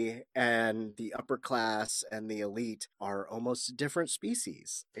wealthy and the upper class and the elite are almost different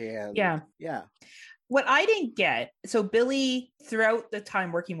species. And yeah. What I didn't get, so Billy, throughout the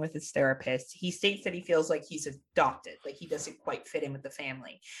time working with his therapist, he states that he feels like he's adopted, like he doesn't quite fit in with the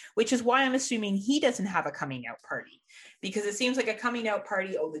family, which is why I'm assuming he doesn't have a coming out party, because it seems like a coming out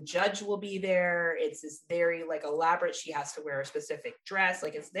party, the judge will be there. It's this very like elaborate, she has to wear a specific dress,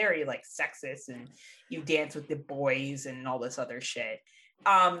 like it's very like sexist, and you dance with the boys and all this other shit.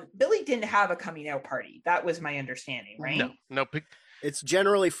 Billy didn't have a coming out party. That was my understanding, right? No. It's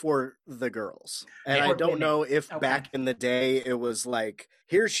generally for the girls. And I don't know if back in the day it was like,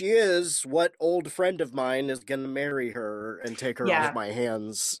 here she is, what old friend of mine is going to marry her and take her off my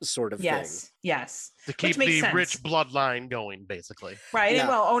hands sort of thing. Yes. To keep the rich bloodline going, basically. Right. Yeah.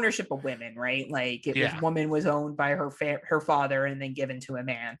 And ownership of women, right? Like if woman was owned by her father and then given to a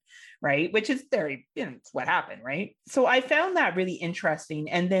man, right? Which is it's what happened, right? So I found that really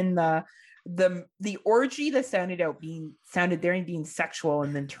interesting. And then the orgy that sounded there and being sexual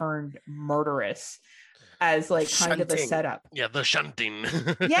and then turned murderous as like kind of a setup. Yeah, the shunting.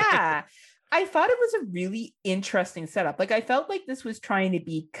 Yeah. I thought it was a really interesting setup. Like I felt like this was trying to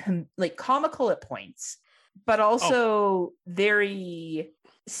be comical at points, but also very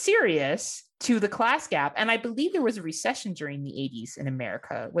serious to the class gap. And I believe there was a recession during the 80s in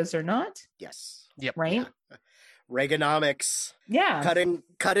America. Was there not? Yes. Yep. Right? Yeah. Reaganomics. Yeah.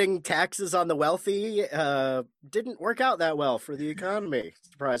 Cutting taxes on the wealthy didn't work out that well for the economy.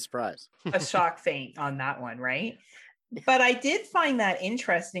 Surprise, surprise. A shock faint on that one, right? But I did find that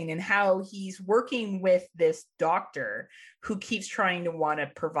interesting in how he's working with this doctor who keeps trying to want to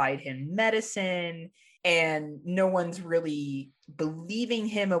provide him medicine, and no one's really believing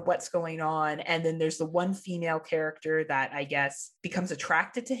him of what's going on. And then there's the one female character that I guess becomes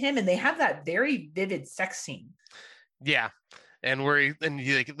attracted to him, and they have that very vivid sex scene. Yeah. And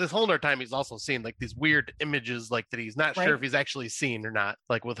this whole entire time he's also seeing like these weird images, like that he's not sure if he's actually seen or not.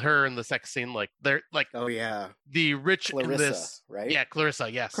 Like with her in the sex scene, like they're like, oh yeah, the rich Clarissa, in this, right? Yeah,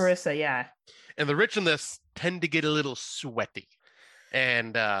 Clarissa, yes, Clarissa, yeah. And the rich in this tend to get a little sweaty,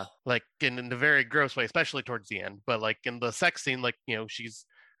 and like in a very gross way, especially towards the end. But like in the sex scene, like she's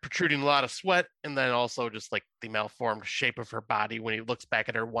protruding a lot of sweat, and then also just like the malformed shape of her body when he looks back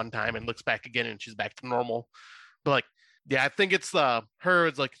at her one time and looks back again, and she's back to normal. But like, yeah, I think it's her.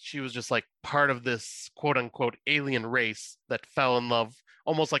 It's like she was just like part of this quote unquote alien race that fell in love,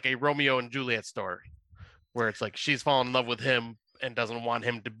 almost like a Romeo and Juliet story, where it's like she's fallen in love with him and doesn't want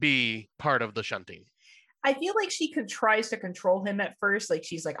him to be part of the shunting. I feel like she tries to control him at first. Like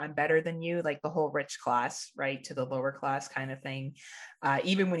she's like, I'm better than you, like the whole rich class, right, to the lower class kind of thing.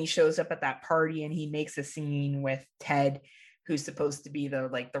 Even when he shows up at that party and he makes a scene with Ted, who's supposed to be the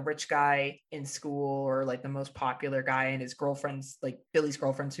rich guy in school, or like the most popular guy, and his girlfriend's like Billy's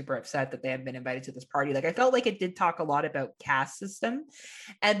girlfriend super upset that they haven't been invited to this party. Like I felt like it did talk a lot about caste system.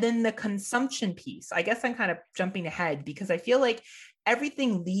 And then the consumption piece, I guess I'm kind of jumping ahead because I feel like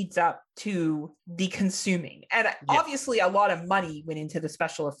everything leads up to the consuming, and obviously a lot of money went into the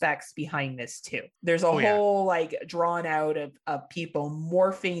special effects behind this too. There's a whole like drawn out of people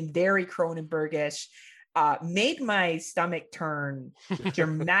morphing very Cronenbergish. made my stomach turn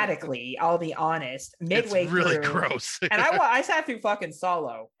dramatically. I'll be honest. Midway it's really through, gross. and I sat through fucking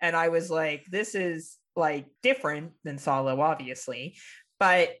Solo, and I was like, this is like different than Solo, obviously,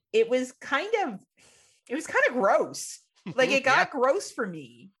 but it was kind of gross. Like it got gross for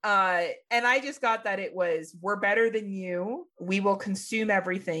me. And I just got that it was, we're better than you. We will consume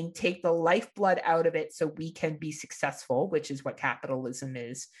everything, take the lifeblood out of it so we can be successful, which is what capitalism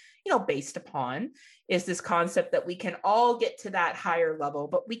is, based upon, is this concept that we can all get to that higher level,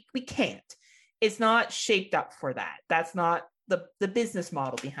 but we can't. It's not shaped up for that. That's not the business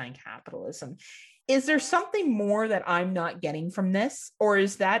model behind capitalism. Is there something more that I'm not getting from this, or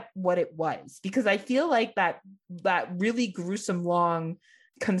is that what it was? Because I feel like that really gruesome long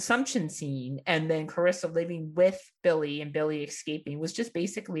consumption scene and then Carissa living with Billy and Billy escaping was just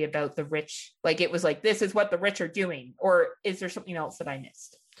basically about the rich. Like it was like, this is what the rich are doing, or is there something else that I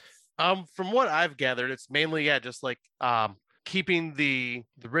missed? From what I've gathered, it's mainly just like keeping the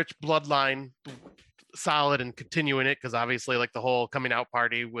rich bloodline solid and continuing it, because obviously like the whole coming out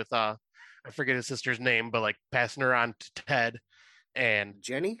party with I forget his sister's name, but like passing her on to Ted and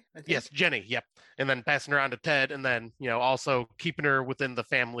Jenny, I think. Yes, Jenny. Yep. And then passing her on to Ted, and then, also keeping her within the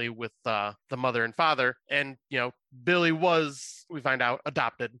family with the mother and father. And, Billy was, we find out,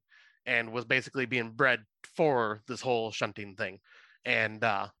 adopted and was basically being bred for this whole shunting thing. And,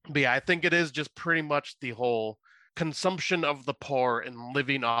 but yeah, I think it is just pretty much the whole consumption of the poor and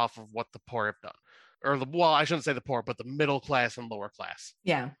living off of what the poor have done. Well, I shouldn't say the poor, but the middle class and lower class.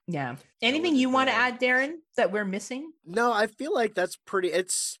 Yeah. Anything you want to add, Darren, that we're missing? No, I feel like that's pretty.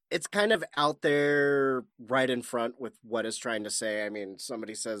 It's kind of out there, right in front with what it's trying to say. I mean,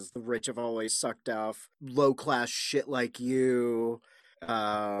 somebody says the rich have always sucked off low class shit like you.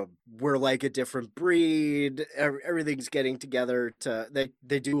 We're like a different breed. Everything's getting together to.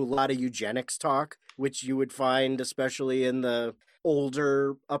 They do a lot of eugenics talk, which you would find especially in the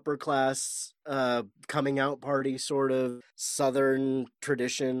older upper class coming out party sort of Southern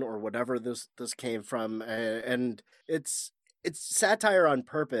tradition or whatever this came from, and it's satire on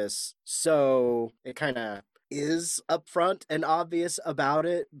purpose, so it kind of is upfront and obvious about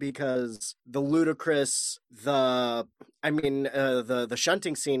it, because the ludicrous, the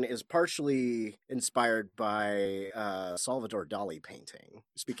shunting scene is partially inspired by Salvador Dali painting.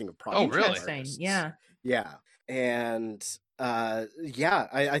 Speaking of problem, really? Artists. Yeah. And I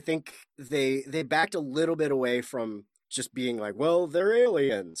think they backed a little bit away from just being like, well, they're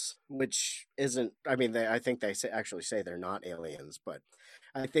aliens, which isn't. I mean, I think they actually say they're not aliens, but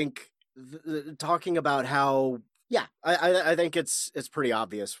I think talking about how, I think it's pretty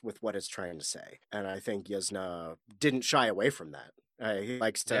obvious with what it's trying to say, and I think Yasna didn't shy away from that. He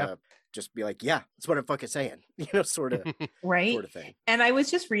likes to just be like, yeah, that's what I'm fucking saying, sort of, right, sort of thing. And I was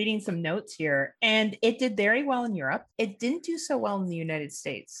just reading some notes here, and it did very well in Europe. It didn't do so well in the United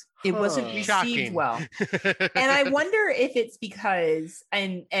States. It wasn't received Shocking. well. And I wonder if it's because,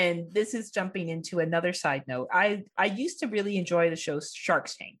 and this is jumping into another side note, I used to really enjoy the show Shark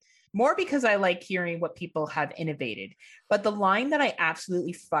Tank. More because I like hearing what people have innovated. But the line that I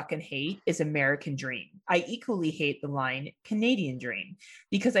absolutely fucking hate is American Dream. I equally hate the line Canadian Dream,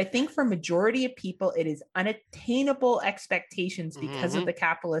 because I think for majority of people, it is unattainable expectations because of the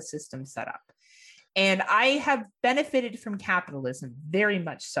capitalist system set up. And I have benefited from capitalism very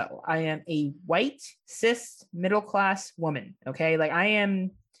much so. I am a white, cis, middle-class woman, okay? Like I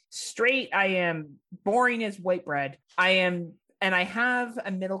am straight, I am boring as white bread. And I have a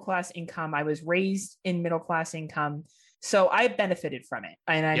middle-class income. I was raised in middle-class income. So I benefited from it.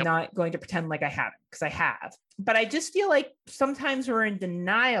 And I'm not going to pretend like I haven't, because I have. But I just feel like sometimes we're in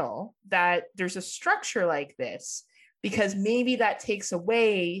denial that there's a structure like this, because maybe that takes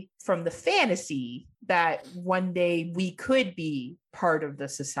away from the fantasy that one day we could be part of the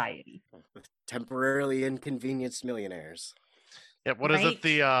society. Temporarily inconvenienced millionaires. Yeah, what is it?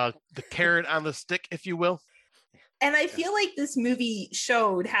 The carrot on the stick, if you will? And I feel like this movie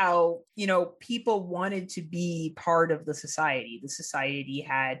showed how, people wanted to be part of the society. The society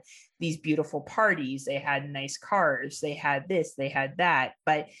had these beautiful parties. They had nice cars. They had this, they had that.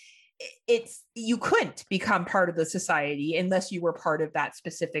 But you couldn't become part of the society unless you were part of that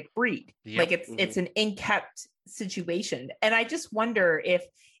specific breed. Yep. Like it's an inkept situation. And I just wonder if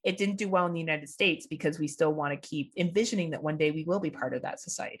it didn't do well in the United States because we still want to keep envisioning that one day we will be part of that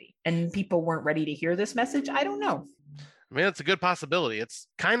society, and people weren't ready to hear this message. I don't know. I mean, it's a good possibility. It's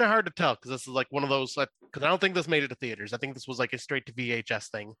kind of hard to tell, because this is like one of those, because I don't think this made it to theaters. I think this was like a straight to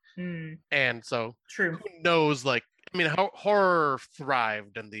VHS thing. And so true. Who knows, like, I mean, how horror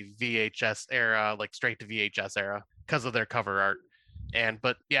thrived in the VHS era, like straight to VHS era, because of their cover art.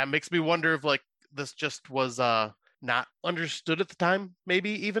 But yeah, it makes me wonder if like this just was not understood at the time,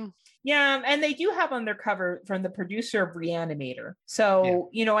 maybe even. Yeah, and they do have on their cover from the producer of Reanimator. So,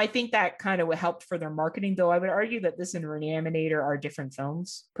 I think that kind of helped for their marketing, though I would argue that this and Reanimator are different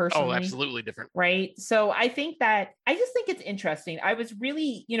films, personally. Oh, absolutely different. Right. So I just think it's interesting. I was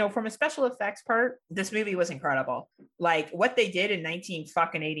really, from a special effects part, this movie was incredible. Like what they did in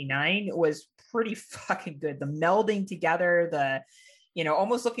 1989 was pretty fucking good. The melding together, the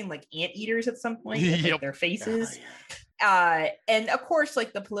almost looking like anteaters at some point with like, their faces. And of course,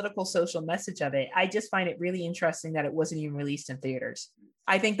 like the political social message of it, I just find it really interesting that it wasn't even released in theaters.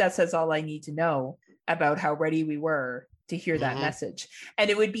 I think that says all I need to know about how ready we were to hear that message. And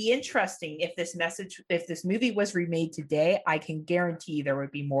it would be interesting if this movie was remade today, I can guarantee there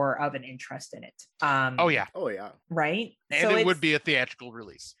would be more of an interest in it. Oh yeah. Right. And so it would be a theatrical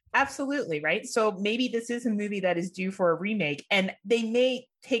release. Absolutely. Right. So maybe this is a movie that is due for a remake, and they may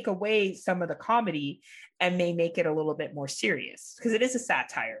take away some of the comedy and may make it a little bit more serious, because it is a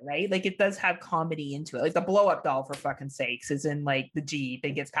satire, right? Like it does have comedy into it. Like the blow up doll, for fucking sakes, is in like the Jeep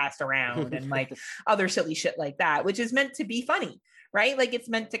and gets passed around and like other silly shit like that, which is meant to be funny, right? Like it's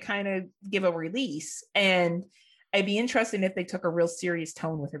meant to kind of give a release. And I'd be interested if they took a real serious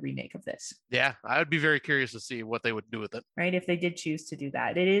tone with a remake of this. Yeah, I would be very curious to see what they would do with it. Right, if they did choose to do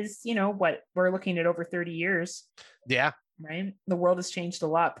that. It is, what we're looking at over 30 years. Yeah. Right? The world has changed a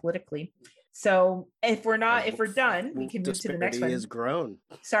lot politically. So if we're done, we can move to the next one. Disparity has grown.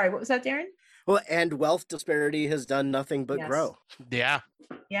 Sorry, what was that, Darren? Well, and wealth disparity has done nothing but grow. Yeah.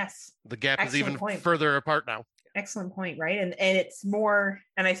 Yes. The gap is even further apart now. Excellent point, right? And it's more,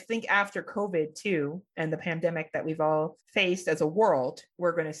 and I think after COVID too, and the pandemic that we've all faced as a world,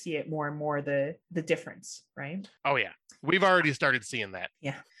 we're going to see it more and more, the difference, right? Oh yeah, we've already started seeing that.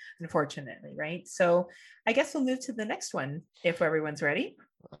 Yeah, unfortunately, right? So I guess we'll move to the next one if everyone's ready.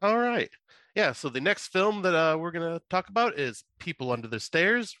 All right. Yeah, so the next film that we're going to talk about is People Under the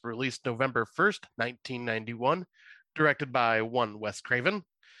Stairs, released November 1st, 1991, directed by one Wes Craven.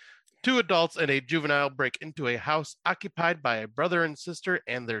 Two adults and a juvenile break into a house occupied by a brother and sister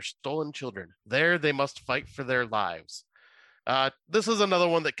and their stolen children. There, they must fight for their lives. This is another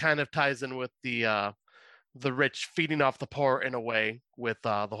one that kind of ties in with the rich feeding off the poor in a way with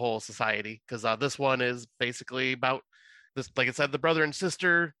the whole society, because this one is basically about this, like I said, the brother and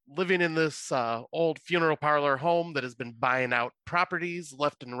sister living in this old funeral parlor home that has been buying out properties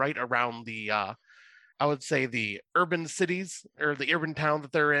left and right around the I would say the urban cities or the urban town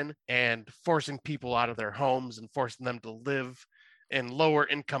that they're in, and forcing people out of their homes and forcing them to live in lower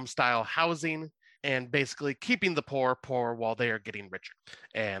income style housing, and basically keeping the poor while they are getting richer.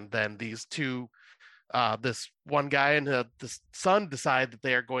 And then these two, this one guy and this son decide that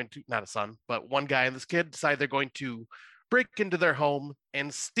they are going to, not a son, but one guy and this kid decide they're going to break into their home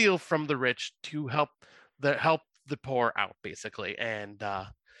and steal from the rich to help the poor out, basically. And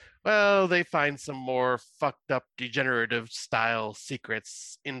well, they find some more fucked up, degenerative style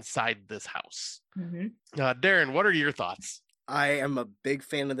secrets inside this house. Darren, what are your thoughts? I am a big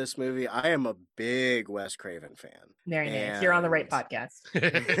fan of this movie. I am a big Wes Craven fan. Very nice. You're on the right podcast.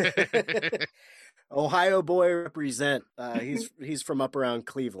 Ohio boy represent. He's from up around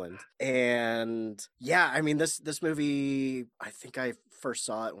Cleveland. And yeah, I mean, this movie, I think I first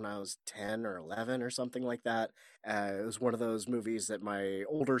saw it when I was 10 or 11 or something like that. It was one of those movies that my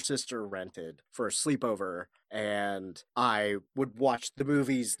older sister rented for a sleepover, and I would watch the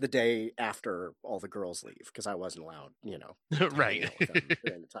movies the day after all the girls leave, because I wasn't allowed, right,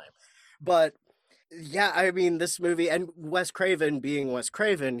 during the time. But yeah, I mean, this movie, and Wes Craven being Wes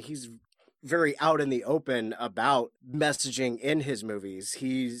Craven, he's very out in the open about messaging in his movies.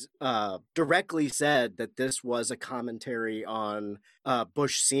 He's directly said that this was a commentary on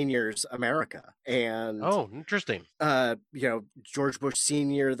Bush Sr.'s America. And oh, interesting. George Bush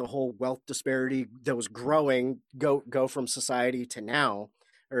Sr., the whole wealth disparity that was growing, go from society to now,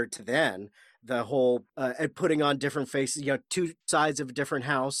 or to then. The whole putting on different faces, two sides of a different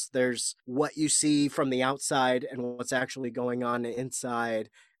house. There's what you see from the outside and what's actually going on inside.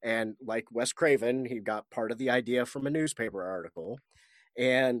 And like Wes Craven, he got part of the idea from a newspaper article.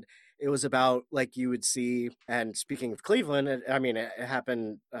 And it was about, like you would see, and speaking of Cleveland, it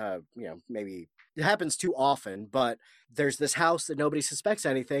happened, maybe it happens too often, but there's this house that nobody suspects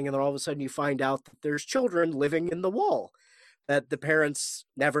anything. And then all of a sudden you find out that there's children living in the wall that the parents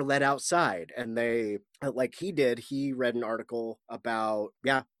never let outside. And they, like he did, he read an article about,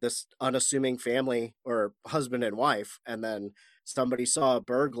 this unassuming family or husband and wife. And then somebody saw a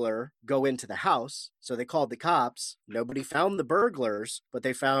burglar go into the house. So they called the cops. Nobody found the burglars, but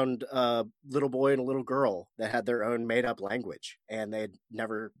they found a little boy and a little girl that had their own made up language, and they'd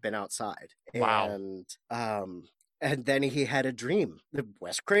never been outside. Wow. And then he had a dream.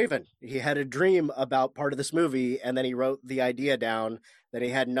 Wes Craven, he had a dream about part of this movie, and then he wrote the idea down. Then he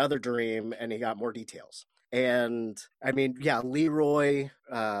had another dream, and he got more details. And I mean, Leroy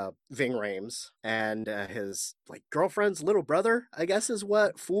Ving Rhames and his girlfriend's little brother, I guess is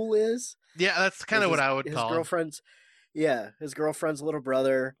what Fool is. Yeah, that's kind of what I would call his girlfriend's. Yeah, his girlfriend's little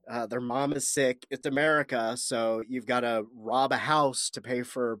brother. Their mom is sick. It's America, so you've got to rob a house to pay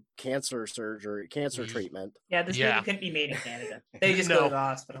for cancer treatment. Yeah, this movie couldn't be made in Canada. They just go to the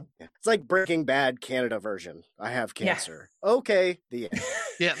hospital. Yeah. It's like Breaking Bad Canada version. I have cancer. Yeah. Okay, the end.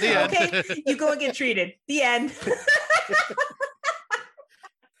 Yeah, the end. Okay, you go and get treated. The end.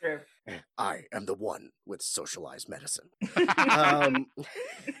 True. I am the one with socialized medicine.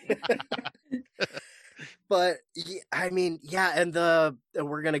 But I mean, and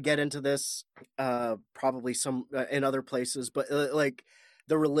we're gonna get into this probably some in other places, but like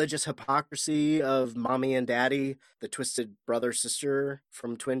the religious hypocrisy of mommy and daddy, the twisted brother sister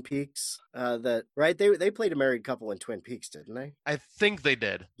from Twin Peaks. They played a married couple in Twin Peaks, didn't they? I think they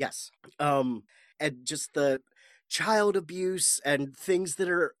did. Yes. And just the child abuse and things that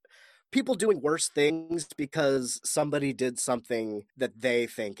are people doing worse things because somebody did something that they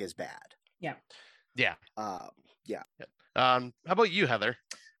think is bad. Yeah. Yeah. Yeah. How about you, Heather?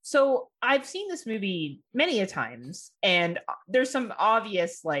 So I've seen this movie many a times, and there's some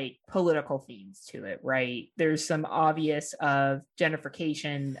obvious political themes to it, right? There's some obvious of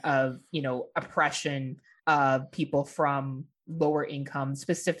gentrification of, oppression of people from lower income,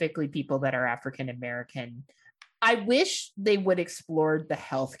 specifically people that are African American. I wish they would explore the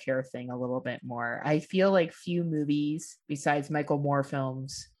healthcare thing a little bit more. I feel like few movies besides Michael Moore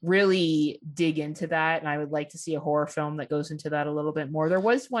films really dig into that. And I would like to see a horror film that goes into that a little bit more. There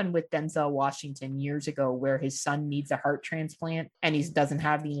was one with Denzel Washington years ago where his son needs a heart transplant and he doesn't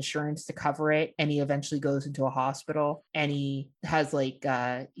have the insurance to cover it. And he eventually goes into a hospital and he has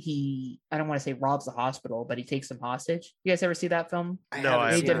I don't want to say robs the hospital, but he takes them hostage. You guys ever see that film? No,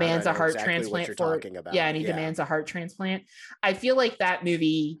 he demands a heart transplant demands a heart transplant. I feel like that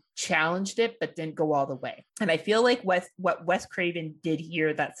movie challenged it but didn't go all the way, and I feel like what Wes Craven did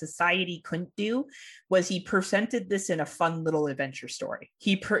here that society couldn't do was he presented this in a fun little adventure story.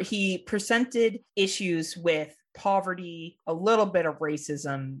 He presented issues with poverty, a little bit of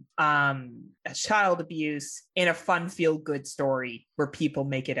racism, child abuse in a fun feel good story where people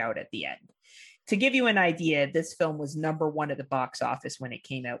make it out at the end. To give you an idea, this film was #1 at the box office when it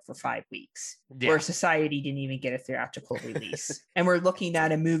came out for 5 weeks, where society didn't even get a theatrical release. And we're looking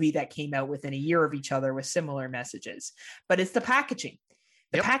at a movie that came out within a year of each other with similar messages. But it's the packaging.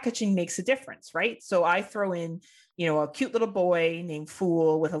 The packaging makes a difference, right? So I throw in, a cute little boy named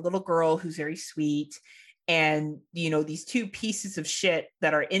Fool with a little girl who's very sweet. And, these two pieces of shit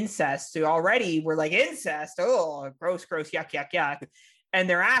that are incest. So already we're like, incest. Oh, gross, yuck, yuck, yuck. And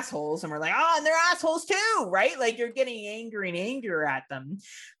they're assholes, and we're like, and they're assholes too, right? Like you're getting angry and angrier at them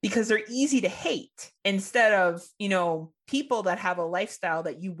because they're easy to hate instead of, people that have a lifestyle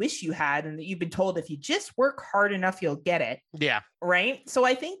that you wish you had and that you've been told if you just work hard enough, you'll get it. Yeah. Right. So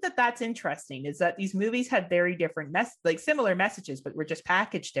I think that that's interesting is that these movies had very different similar messages, but were just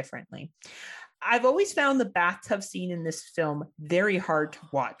packaged differently. I've always found the bathtub scene in this film very hard to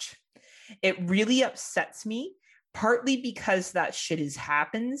watch. It really upsets me. Partly because that shit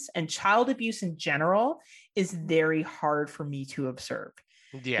happens and child abuse in general is very hard for me to observe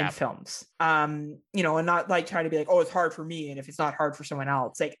in films. And not try to be like, oh, it's hard for me. And if it's not hard for someone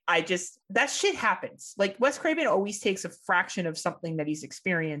else, that shit happens. Like Wes Craven always takes a fraction of something that he's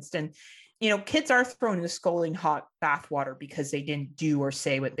experienced. And, kids are thrown into scalding hot bathwater because they didn't do or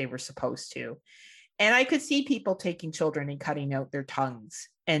say what they were supposed to. And I could see people taking children and cutting out their tongues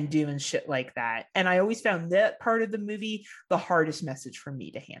and doing shit like that. And I always found that part of the movie the hardest message for me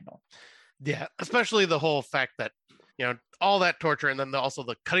to handle. Yeah, especially the whole fact that, all that torture and then also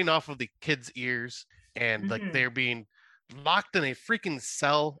the cutting off of the kids' ears and they're being locked in a freaking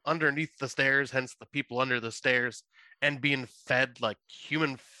cell underneath the stairs, hence the people under the stairs, and being fed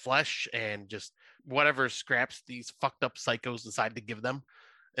human flesh and just whatever scraps these fucked up psychos decide to give them.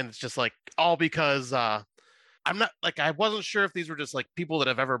 And it's just all because I'm not like, I wasn't sure if these were just like people that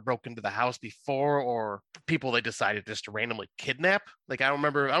have ever broken into the house before or people they decided just to randomly kidnap. Like, I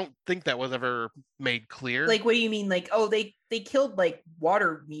don't think that was ever made clear. Like, what do you mean? Like, oh, they killed like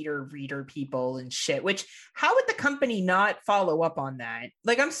water meter reader people and shit, which how would the company not follow up on that?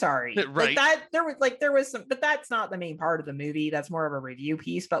 Like, I'm sorry. Right. Like there was some, but that's not the main part of the movie. That's more of a review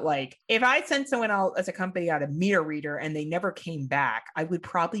piece. But like, if I sent someone out as a company out a meter reader and they never came back, I would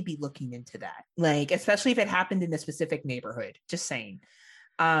probably be looking into that. Like, especially if it happened in a specific neighborhood. Just saying.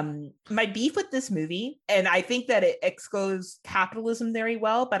 My beef with this movie, and I think that it exposes capitalism very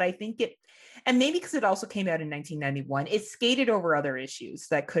well, but I think it, and maybe because it also came out in 1991, it skated over other issues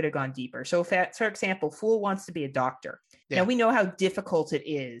that could have gone deeper. So, for example, Fool wants to be a doctor. Yeah. Now, we know how difficult it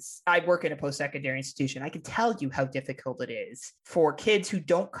is. I work in a post-secondary institution. I can tell you how difficult it is for kids who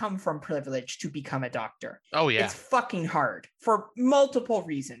don't come from privilege to become a doctor. Oh, yeah. It's fucking hard for multiple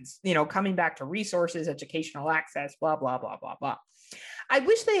reasons, coming back to resources, educational access, blah, blah, blah, blah, blah. I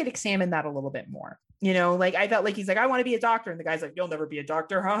wish they had examined that a little bit more. Like I felt like he's like, I want to be a doctor. And the guy's like, you'll never be a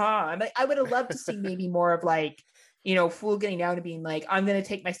doctor. Haha. I'm like, I would have loved to see maybe more of like, Fool getting down to being like, I'm going to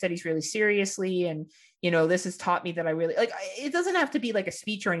take my studies really seriously. And, this has taught me that I really like, it doesn't have to be like a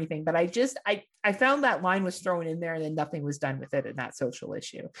speech or anything, but I found that line was thrown in there and then nothing was done with it in that social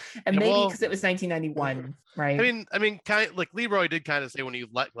issue. And maybe because it was 1991, right? I mean, kind of like Leroy did kind of say when he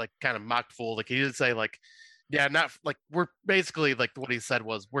kind of mocked Fool, like he did say like, yeah, not like we're basically like what he said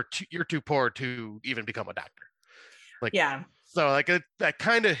was you're too poor to even become a doctor. Like, yeah. So like that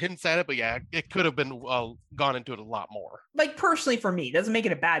kind of hints at it, but yeah, it could have been gone into it a lot more. Like personally for me, it doesn't make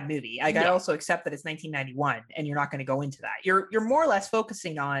it a bad movie. Like, I also accept that it's 1991 and you're not going to go into that. You're more or less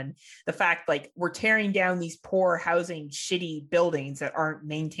focusing on the fact like we're tearing down these poor housing, shitty buildings that aren't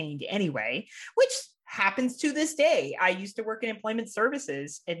maintained anyway, which happens to this day. I used to work in employment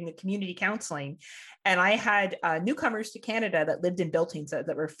services in the community counseling, and I had newcomers to Canada that lived in buildings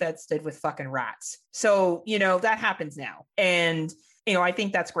that were fenced with fucking rats. So, that happens now. And, I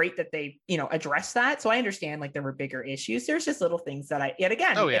think that's great that they, address that. So I understand like there were bigger issues. There's just little things that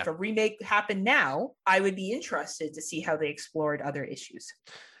if a remake happened now, I would be interested to see how they explored other issues.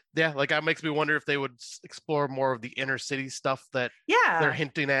 Yeah, like that makes me wonder if they would explore more of the inner city stuff that they're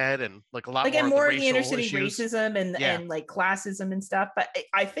hinting at, and like a lot more of the inner city racism and like classism and stuff. But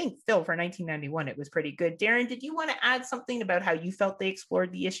I think still for 1991, it was pretty good. Darren, did you want to add something about how you felt they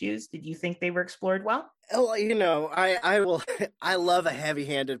explored the issues? Did you think they were explored well? Oh, I love a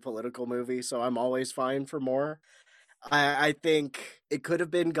heavy-handed political movie, so I'm always fine for more. I think it could have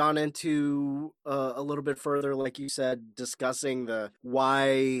been gone into a little bit further, like you said, discussing the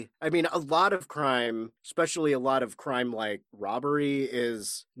why. I mean, a lot of crime, especially a lot of crime like robbery,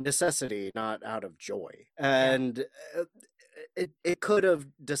 is necessity, not out of joy. And it could have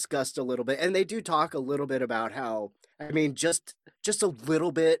discussed a little bit. And they do talk a little bit about how, I mean, just a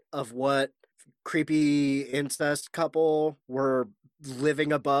little bit of what creepy incest couple were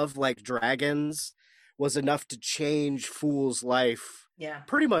living above like dragons was enough to change Fool's life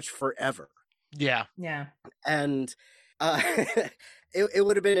pretty much forever. Yeah. Yeah. And it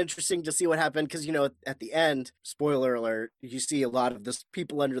would have been interesting to see what happened because, at the end, spoiler alert, you see a lot of this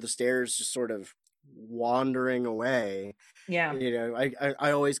people under the stairs just sort of wandering away. Yeah.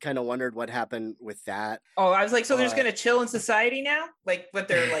 I always kind of wondered what happened with that. Oh, I was like, so they're just going to chill in society now? Like with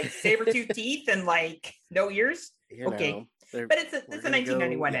their like saber-toothed teeth and like no ears? Okay. But it's a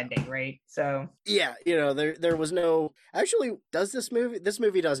 1991 ending, right? So there was no. Actually, this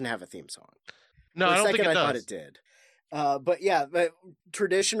movie doesn't have a theme song? No, I don't think it does. I thought it did. But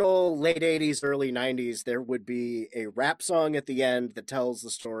traditional late 80s, early 90s, there would be a rap song at the end that tells the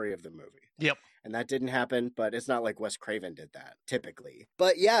story of the movie. Yep. And that didn't happen, but it's not like Wes Craven did that, typically.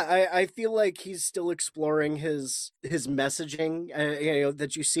 But yeah, I feel like he's still exploring his messaging,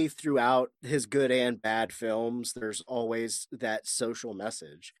 that you see throughout his good and bad films. There's always that social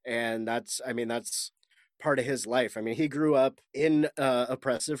message. And that's part of his life. I mean, he grew up in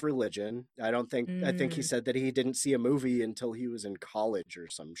oppressive religion. I think he said that he didn't see a movie until he was in college or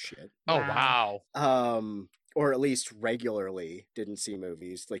some shit. Oh, wow. Or at least regularly didn't see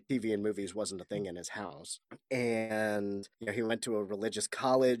movies. Like TV and movies wasn't a thing in his house. And, he went to a religious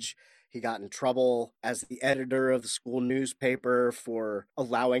college. He got in trouble as the editor of the school newspaper for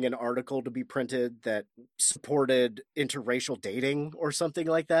allowing an article to be printed that supported interracial dating or something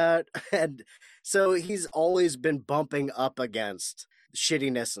like that. And so he's always been bumping up against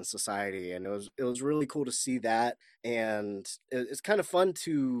shittiness in society, and it was really cool to see that. And it's kind of fun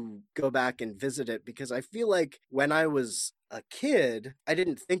to go back and visit it because I feel like when I was a kid, I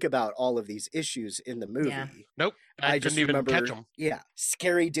didn't think about all of these issues in the movie. Yeah. Nope. I didn't just even remember, catch them. Yeah,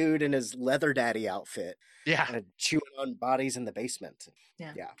 scary dude in his leather daddy outfit. Yeah. chewing on bodies in the basement.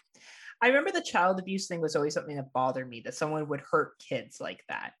 Yeah. Yeah. I remember the child abuse thing was always something that bothered me, that someone would hurt kids like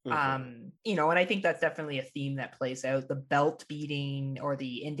that. You know, and I think that's definitely a theme that plays out. The belt beating or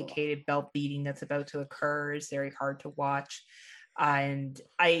the indicated belt beating that's about to occur is very hard to watch. And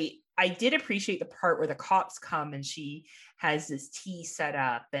I did appreciate the part where the cops come and she has this tea set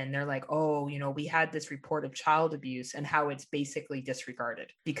up and they're like, oh, you know, we had this report of child abuse, and how it's basically disregarded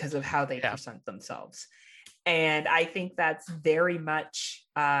because of how they present themselves. And I think that's very much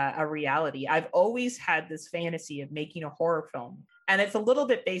a reality. I've always had this fantasy of making a horror film, and it's a little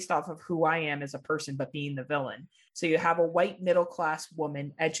bit based off of who I am as a person, but being the villain. So you have a white middle-class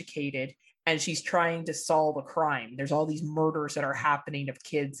woman, educated, and she's trying to solve a crime. There's all these murders that are happening of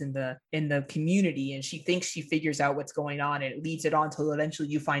kids in the community, and she thinks she figures out what's going on, and it leads it on till eventually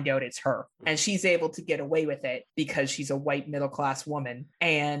you find out it's her. And she's able to get away with it because she's a white middle-class woman.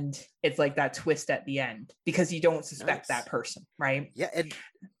 And it's like that twist at the end because you don't suspect that person, right? Yeah,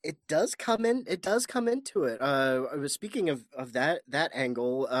 it does come in. It does come into it. I was speaking of that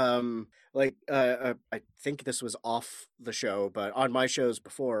angle. I think this was off the show, but on my shows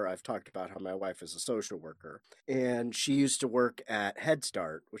before, I've talked about how my wife is a social worker, and she used to work at Head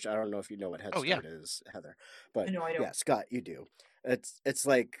Start, which I don't know if you know what Head Start is, Heather. But no, I don't. Yeah, Scott, you do. It's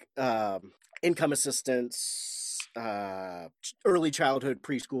like income assistance, early childhood,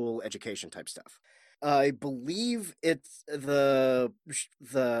 preschool education type stuff. I believe it's the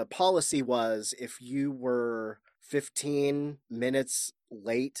policy was if you were 15 minutes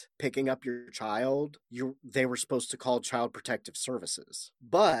late picking up your child, they were supposed to call Child Protective Services.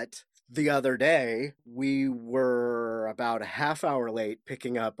 But the other day, we were about a half hour late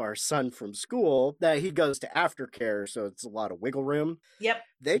picking up our son from school. That he goes to aftercare, so it's a lot of wiggle room. Yep.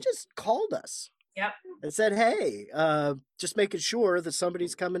 They just called us. Yep. And said, hey, just making sure that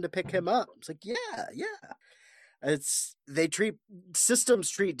somebody's coming to pick him up. It's like, yeah. Systems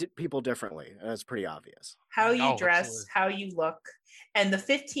treat people differently. And it's pretty obvious. How you dress, absolutely. how you look, and the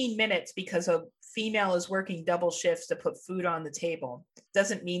 15 minutes because a female is working double shifts to put food on the table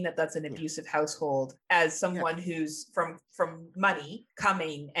doesn't mean that that's an abusive household. As someone who's from money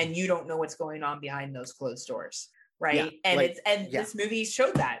coming and you don't know what's going on behind those closed doors. Right. Yeah, and this movie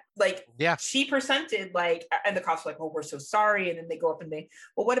showed that. She presented and the cops were like, oh, we're so sorry. And then they go up and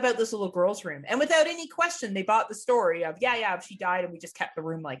well, what about this little girl's room? And without any question, they bought the story of, she died and we just kept the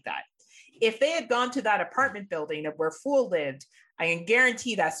room like that. If they had gone to that apartment building of where Fool lived, I can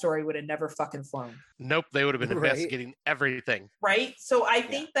guarantee that story would have never fucking flown. Nope. They would have been investigating everything. Right. So I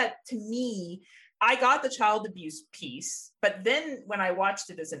think that, to me, I got the child abuse piece, but then when I watched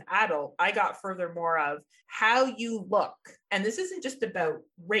it as an adult, I got furthermore of how you look. And this isn't just about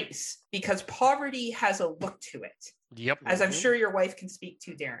race, because poverty has a look to it. Yep. As I'm sure your wife can speak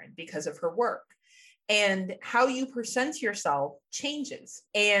to, Darren, because of her work. And how you present yourself changes.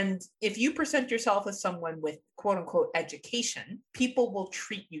 And if you present yourself as someone with quote unquote education, people will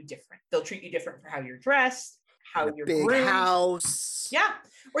treat you different. They'll treat you different for how you're dressed, how you're big groomed. House. Yeah.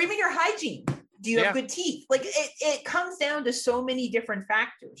 Or even your hygiene. Do you have good teeth? It comes down to so many different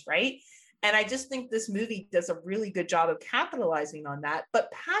factors, right? And I just think this movie does a really good job of capitalizing on that,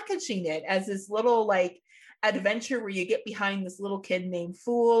 but packaging it as this little adventure where you get behind this little kid named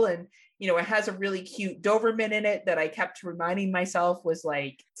Fool, and it has a really cute Doberman in it that I kept reminding myself was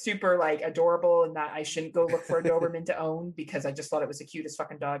super adorable, and that I shouldn't go look for a Doberman to own because I just thought it was the cutest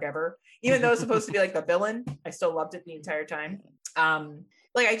fucking dog ever. Even though it's supposed to be the villain, I still loved it the entire time.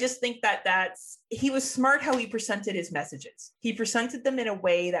 I just think that he was smart how he presented his messages. He presented them in a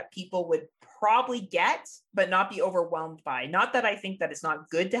way that people would probably get, but not be overwhelmed by. Not that I think that it's not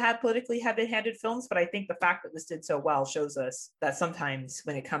good to have politically heavy-handed films, but I think the fact that this did so well shows us that sometimes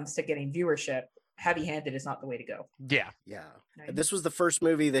when it comes to getting viewership, heavy-handed is not the way to go. Yeah. Yeah. Right. This was the first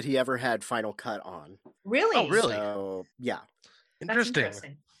movie that he ever had Final Cut on. Really? Oh, really? So, yeah. That's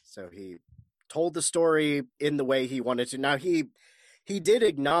interesting. So he told the story in the way he wanted to. Now, he did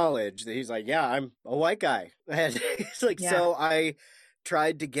acknowledge that he's like, yeah, I'm a white guy. And he's like, so I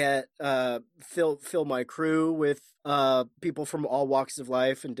tried to get fill my crew with people from all walks of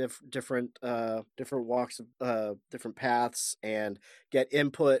life and different walks of different paths, and get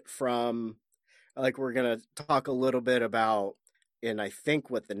input from, we're gonna talk a little bit about, and I think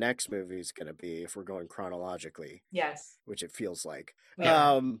what the next movie is going to be, if we're going chronologically. Yes. Which it feels like.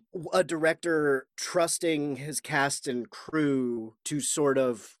 Yeah. A director trusting his cast and crew to sort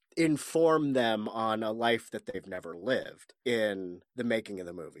of inform them on a life that they've never lived in the making of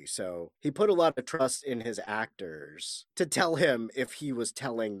the movie. So he put a lot of trust in his actors to tell him if he was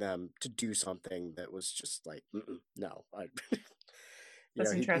telling them to do something that was just no.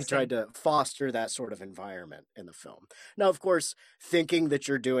 That's He interesting. tried to foster that sort of environment in the film. Now, of course, thinking that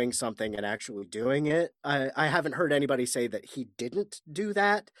you're doing something and actually doing it, I haven't heard anybody say that he didn't do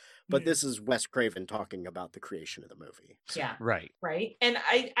that, but this is Wes Craven talking about the creation of the movie. Yeah. Right. Right. And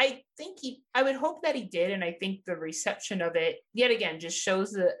I think I would hope that he did. And I think the reception of it, yet again, just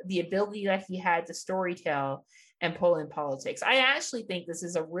shows the ability that he had to storytell and pull in politics. I actually think this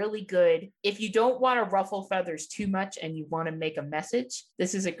is a really good, if you don't want to ruffle feathers too much and you want to make a message,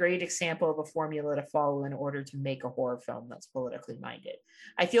 this is a great example of a formula to follow in order to make a horror film that's politically minded.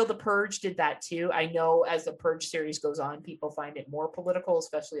 I feel The Purge did that too. I know as the Purge series goes on, people find it more political,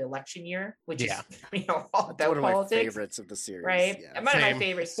 especially election year, which is, all about one of politics. my favorites of the series. Right. Yeah. And one of my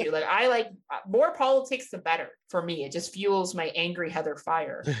favorites too. Like I like more politics, the better for me. It just fuels my angry Heather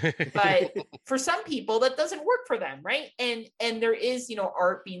fire. But for some people that doesn't work for them. Right. And there is,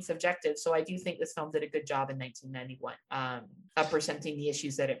 art being subjective. So I do think this film did a good job in 1991 of presenting the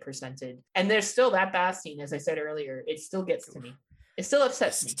issues that it presented. And there's still that bath scene, as I said earlier, it still gets to me. It still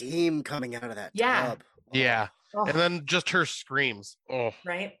upsets me. Steam coming out of that tub. Yeah. Oh. And then just her screams. Oh.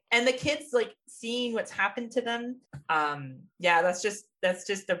 Right. And the kids like seeing what's happened to them. That's just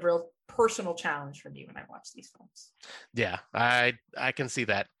a real personal challenge for me when I watch these films. Yeah, I can see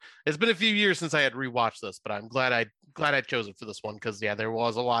that. It's been a few years since I had rewatched this, but I'm glad I chose it for this one because there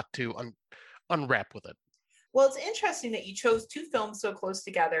was a lot to unwrap with it. Well, it's interesting that you chose two films so close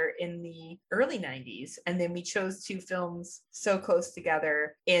together in the early 90s, and then we chose two films so close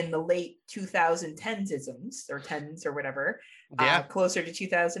together in the late 2010s or 10s or whatever, closer to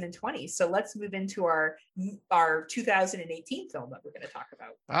 2020. So let's move into our 2018 film that we're going to talk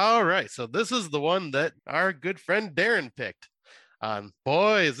about. All right. So this is the one that our good friend Darren picked.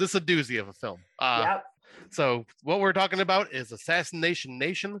 Boy, is this a doozy of a film. Yep. So what we're talking about is Assassination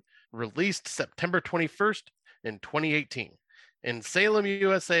Nation, released September 21st in 2018. In Salem,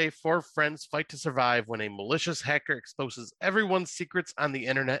 USA, four friends fight to survive when a malicious hacker exposes everyone's secrets on the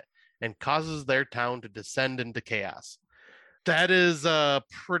internet and causes their town to descend into chaos. That is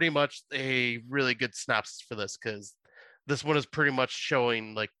pretty much a really good synopsis for this, because this one is pretty much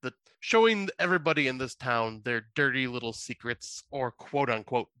showing everybody in this town their dirty little secrets, or quote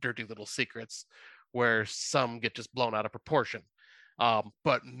unquote dirty little secrets, where some get just blown out of proportion.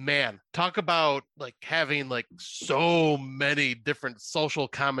 But man, talk about having so many different social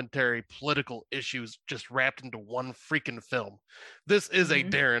commentary, political issues just wrapped into one freaking film. This is a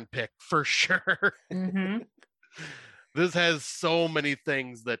Darren pick for sure. Mm-hmm. This has so many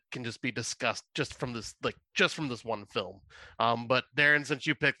things that can just be discussed just from this one film. But Darren, since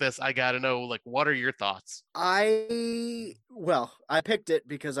you picked this, I gotta know, what are your thoughts? I picked it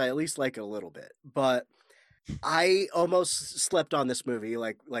because I at least like it a little bit, but I almost slept on this movie,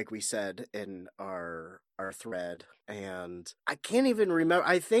 like we said in our thread, and I can't even remember.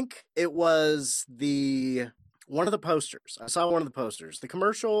 I think it was one of the posters. I saw one of the posters. The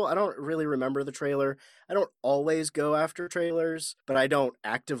commercial, I don't really remember the trailer. I don't always go after trailers, but I don't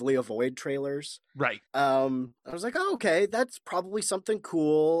actively avoid trailers. Right. I was like, oh, okay, that's probably something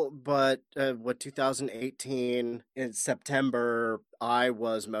cool, but 2018 in September, I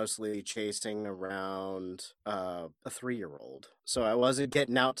was mostly chasing around a 3-year-old. So I wasn't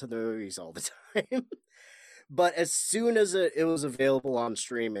getting out to the movies all the time. But as soon as it was available on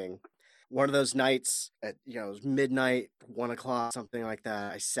streaming, one of those nights at, it was midnight, 1 o'clock, something like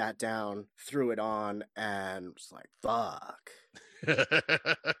that, I sat down, threw it on, and was like, fuck.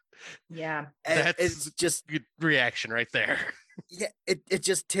 Yeah. It's just good reaction right there. Yeah, it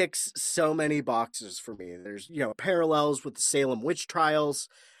just ticks so many boxes for me. There's, parallels with the Salem witch trials.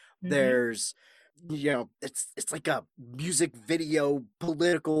 Mm-hmm. There's, it's like a music video,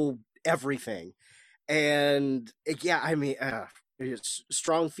 political everything. And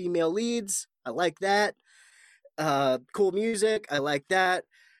strong female leads. I like that. Cool music. I like that.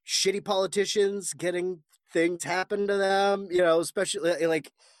 Shitty politicians getting things happen to them, especially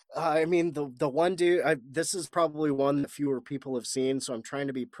the one dude, this is probably one that fewer people have seen, so I'm trying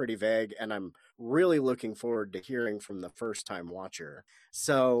to be pretty vague, and I'm really looking forward to hearing from the first time watcher.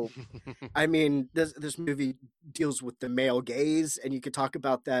 So, this movie deals with the male gaze, and you could talk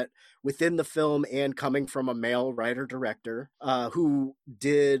about that within the film and coming from a male writer-director who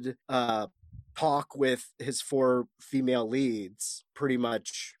did talk with his 4 female leads pretty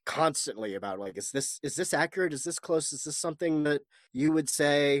much constantly about is this accurate? Is this close? Is this something that you would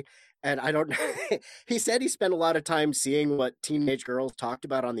say? And I don't know. He said he spent a lot of time seeing what teenage girls talked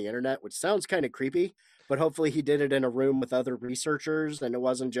about on the internet, which sounds kind of creepy, but hopefully he did it in a room with other researchers and it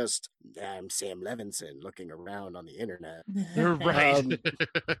wasn't just, I'm Sam Levinson looking around on the internet. Right.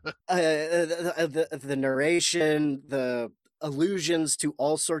 The narration, the allusions to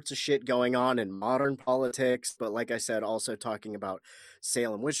all sorts of shit going on in modern politics, but like I said, also talking about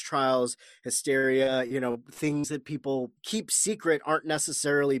Salem witch trials, hysteria, things that people keep secret aren't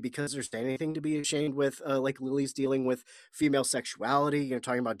necessarily because there's anything to be ashamed with, like Lily's dealing with female sexuality,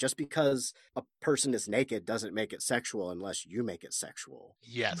 talking about just because a person is naked doesn't make it sexual unless you make it sexual,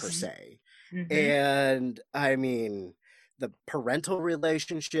 Yes. per se. Mm-hmm. And I mean, the parental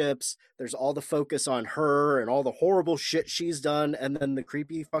relationships, there's all the focus on her and all the horrible shit she's done, and then the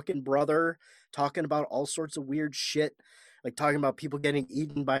creepy fucking brother talking about all sorts of weird shit, like talking about people getting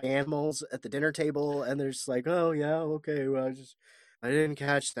eaten by animals at the dinner table, and they're just like, oh yeah, okay, well, I didn't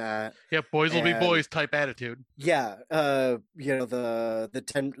catch that. Yeah, boys will be boys type attitude. Yeah, the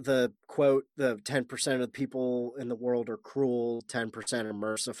quote, the 10% of people in the world are cruel, 10% are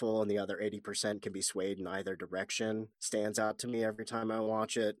merciful, and the other 80% can be swayed in either direction stands out to me every time I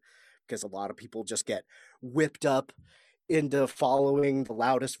watch it, because a lot of people just get whipped up into following the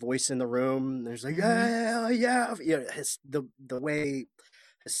loudest voice in the room. There's like, yeah, the way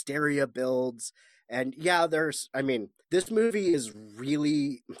hysteria builds. And yeah, this movie is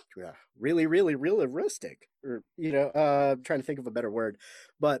really, really, really realistic. Or, I'm trying to think of a better word,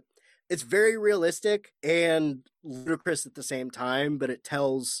 but it's very realistic and ludicrous at the same time, but it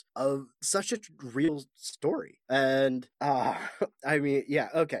tells of such a real story. And, yeah,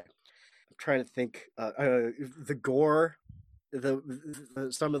 okay. I'm trying to think, the gore,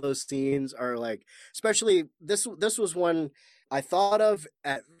 some of those scenes are like, especially this was one I thought of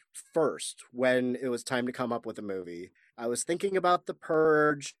at first when it was time to come up with a movie. I was thinking about The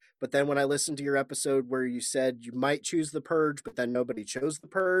Purge, but then when I listened to your episode where you said you might choose The Purge, but then nobody chose The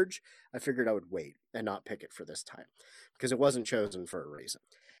Purge, I figured I would wait and not pick it for this time because it wasn't chosen for a reason.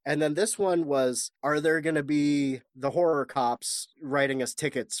 And then this one was, are there going to be the horror cops writing us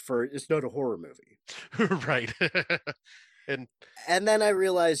tickets for it's not a horror movie? Right. And then I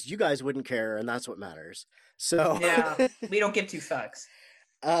realized you guys wouldn't care, and that's what matters. So yeah, we don't give two fucks.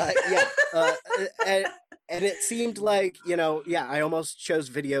 And it seemed like, I almost chose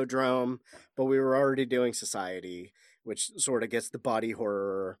Videodrome, but we were already doing Society, which sort of gets the body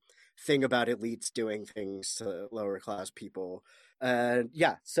horror thing about elites doing things to lower class people.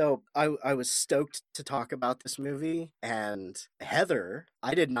 So I was stoked to talk about this movie. And Heather,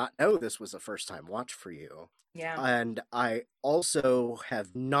 I did not know this was a first time watch for you. Yeah. And I also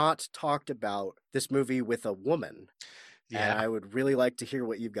have not talked about this movie with a woman. Yeah. And I would really like to hear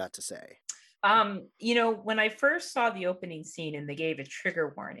what you've got to say. When I first saw the opening scene and they gave a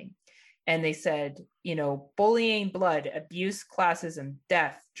trigger warning and they said, bullying, blood, abuse, classism,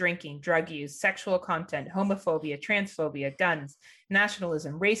 death, drinking, drug use, sexual content, homophobia, transphobia, guns,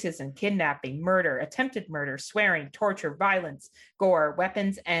 nationalism, racism, kidnapping, murder, attempted murder, swearing, torture, violence, gore,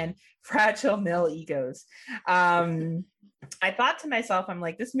 weapons, and fragile male egos. I thought to myself, I'm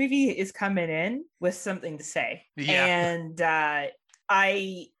like, this movie is coming in with something to say. Yeah. And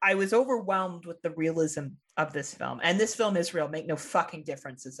I was overwhelmed with the realism of this film. And this film is real. Make no fucking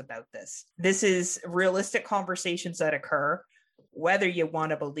differences about this. This is realistic conversations that occur, whether you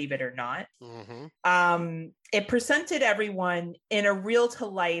want to believe it or not. Mm-hmm. It presented everyone in a real to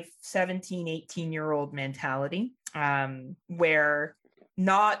life 17, 18-year-old mentality, where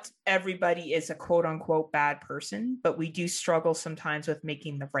not everybody is a quote unquote bad person, but we do struggle sometimes with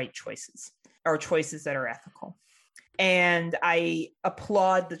making the right choices or choices that are ethical. And I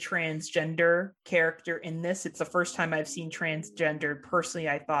applaud the transgender character in this. It's the first time I've seen transgender. Personally,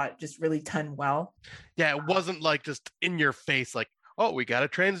 I thought just really done well. Yeah, it wasn't like just in your face, like, oh, we got a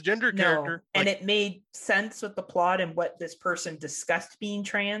transgender character. And it made sense with the plot and what this person discussed being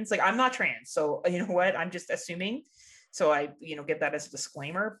trans. Like, I'm not trans, so you know what? I'm just assuming. So I, get that as a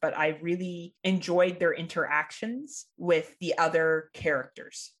disclaimer, but I really enjoyed their interactions with the other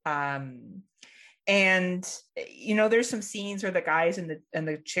characters. And there's some scenes where the guys and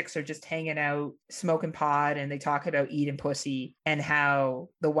the chicks are just hanging out, smoking pot, and they talk about eating pussy and how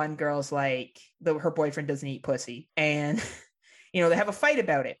the one girl's like, her boyfriend doesn't eat pussy. And, they have a fight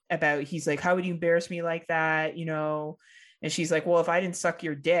about it, he's like, how would you embarrass me like that? And she's like, well, if I didn't suck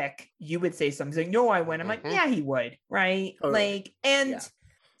your dick, you would say something. He's like, no, I wouldn't. I'm like, yeah, he would. Right. Totally.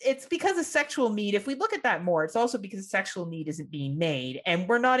 It's because of sexual need. If we look at that more, it's also because sexual need isn't being made. And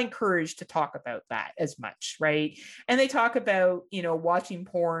we're not encouraged to talk about that as much. Right. And they talk about, watching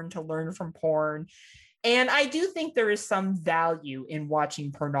porn to learn from porn. And I do think there is some value in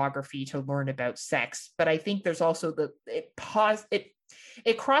watching pornography to learn about sex. But I think there's also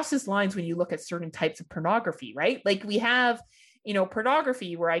it crosses lines when you look at certain types of pornography, right? Like we have,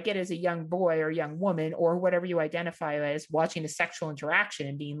 pornography where I get as a young boy or young woman or whatever you identify as watching a sexual interaction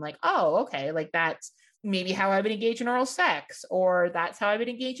and being like, oh, okay, like that's maybe how I would engage in oral sex, or that's how I would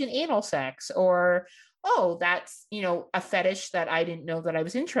engage in anal sex, or oh, that's, a fetish that I didn't know that I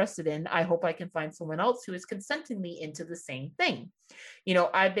was interested in. I hope I can find someone else who is consenting me into the same thing.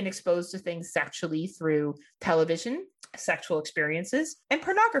 I've been exposed to things sexually through television, sexual experiences, and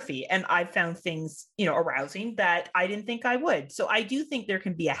pornography. And I've found things, arousing that I didn't think I would. So I do think there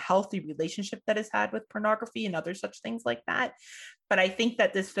can be a healthy relationship that is had with pornography and other such things like that. But I think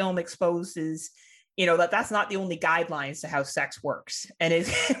that this film exposes that's not the only guidelines to how sex works. And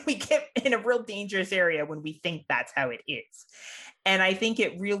we get in a real dangerous area when we think that's how it is. And I think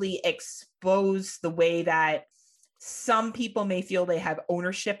it really exposed the way that some people may feel they have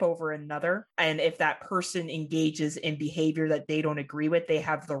ownership over another. And if that person engages in behavior that they don't agree with, they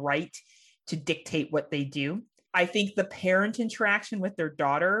have the right to dictate what they do. I think the parent interaction with their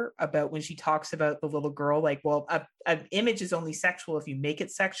daughter about when she talks about the little girl, like, well, an image is only sexual if you make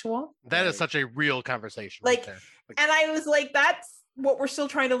it sexual. That is such a real conversation. Like, right there. and I was like, that's what we're still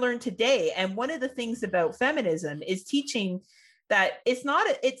trying to learn today. And one of the things about feminism is teaching that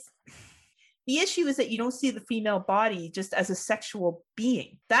the issue is that you don't see the female body just as a sexual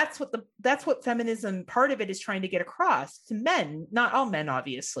being. That's what feminism, part of it, is trying to get across to men, not all men,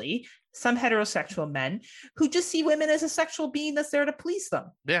 obviously, some heterosexual men who just see women as a sexual being that's there to please them.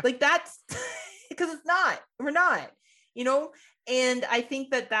 Yeah. Like that's because we're not, and I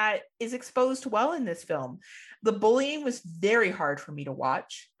think that is exposed well in this film. The bullying was very hard for me to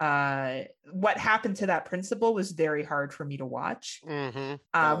watch. What happened to that principal was very hard for me to watch.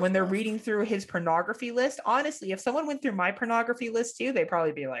 Mm-hmm. When they're reading through his pornography list, honestly, if someone went through my pornography list too, they'd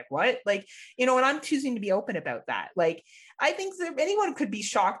probably be like, what? Like, and I'm choosing to be open about that. Like, I think that anyone could be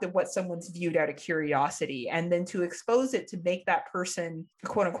shocked at what someone's viewed out of curiosity, and then to expose it to make that person a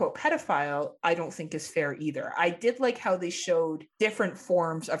quote unquote pedophile, I don't think is fair either. I did like how they showed different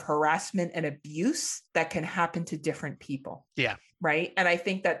forms of harassment and abuse that can happen to different people. Yeah. Right. And I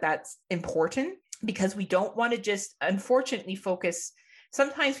think that that's important because we don't want to just, unfortunately, focus.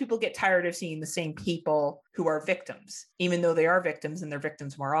 Sometimes people get tired of seeing the same people who are victims, even though they are victims and they're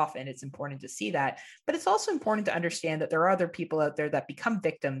victims more often. It's important to see that. But it's also important to understand that there are other people out there that become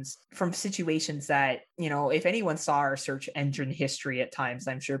victims from situations that, if anyone saw our search engine history at times,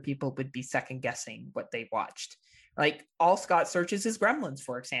 I'm sure people would be second guessing what they watched. Like, all Scott searches is Gremlins,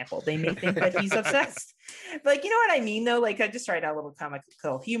 for example. They may think that he's obsessed. Like, you know what I mean, though? Like, I just tried out a little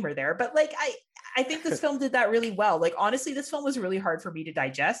comical humor there. But like, I think this film did that really well. Like, honestly, this film was really hard for me to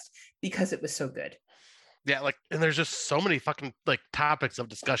digest because it was so good. Yeah, like, and there's just so many fucking like topics of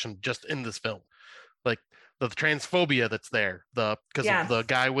discussion just in this film. Like the transphobia that's there, because of the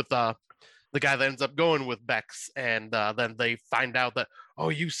guy with the guy that ends up going with Bex, and then they find out that, oh,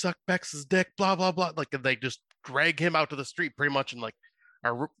 you suck Bex's dick, blah blah blah. Like, and they just drag him out to the street pretty much and like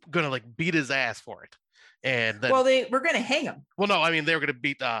are gonna like beat his ass for it. And then, well, they were gonna hang him. Well, no, I mean they were gonna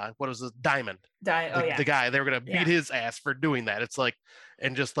beat what was this, Diamond? The guy. They were gonna beat his ass for doing that. It's like,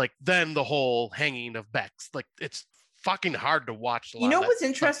 and just like then the whole hanging of Bex, like it's fucking hard to watch. You know what's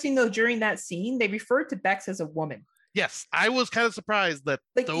interesting though? During that scene, they referred to Bex as a woman. Yes, I was kind of surprised that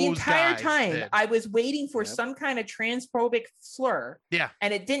like those the entire guys time did. I was waiting for some kind of transphobic slur. Yeah,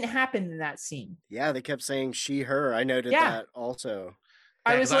 and it didn't happen in that scene. Yeah, they kept saying she, her. I noted that also.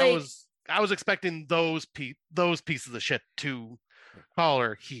 I was like, I was expecting those pieces of shit to call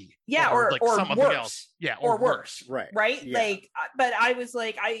her he. Yeah, or something worse. Else. Yeah, or worse. Right. Yeah. Like, but I was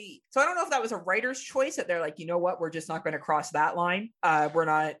like, so I don't know if that was a writer's choice that they're like, you know what, we're just not going to cross that line. We're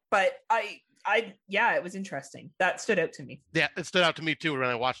not. But it was interesting. That stood out to me. Yeah, it stood out to me too when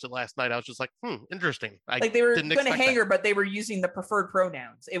I watched it last night. I was just like, interesting. Like they were going to hang her, but they were using the preferred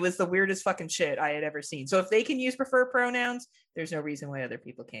pronouns. It was the weirdest fucking shit I had ever seen. So if they can use preferred pronouns, there's no reason why other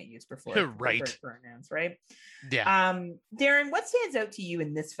people can't use preferred pronouns, right? Yeah. Darren, what stands out to you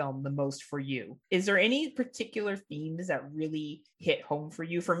in this film the most for you? Is there any particular themes that really hit home for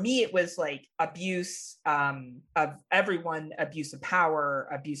you? For me, it was like abuse of everyone, abuse of power,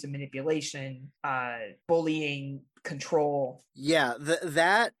 abuse of manipulation, bullying, control. Yeah,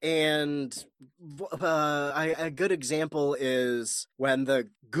 that, and a good example is when the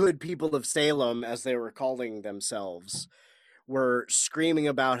good people of Salem, as they were calling themselves, were screaming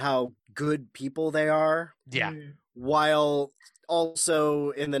about how good people they are. Yeah. While also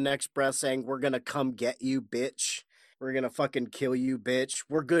in the next breath saying, we're gonna come get you, bitch. We're gonna fucking kill you, bitch.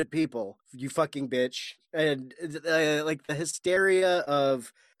 We're good people, you fucking bitch. And like the hysteria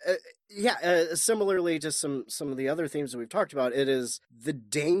of similarly to some of the other themes that we've talked about, it is the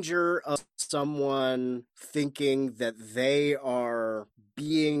danger of someone thinking that they are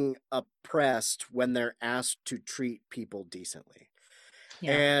being oppressed when they're asked to treat people decently.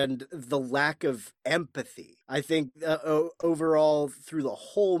 and the lack of empathy. I think overall through the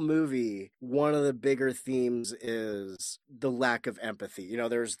whole movie, one of the bigger themes is the lack of empathy. You know,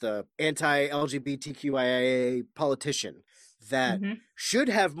 there's the anti-LGBTQIA politician that should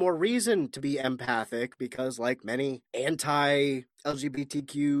have more reason to be empathic because, like many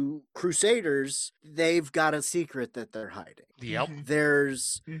anti-LGBTQ crusaders, they've got a secret that they're hiding. Yep.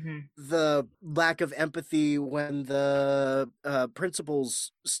 There's the lack of empathy when the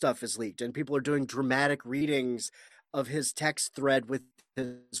principal's stuff is leaked and people are doing dramatic readings of his text thread with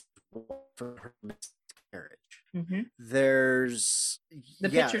his for miscarriage. There's the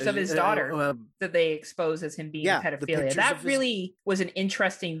pictures of his daughter that they expose as him being pedophilia. That really was an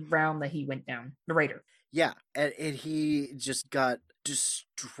interesting round that he went down, the writer. Yeah, and he just got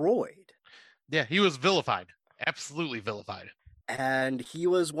destroyed. Yeah, he was vilified. Absolutely vilified. And he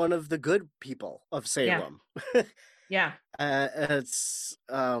was one of the good people of Salem. Yeah. It's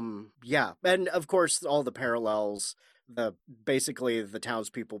and of course all the parallels. Basically the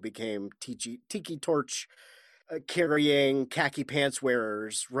townspeople became tiki torch carrying khaki pants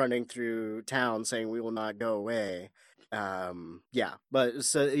wearers running through town saying we will not go away. That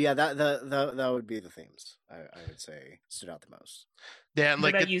would be the themes I would say stood out the most. Yeah, and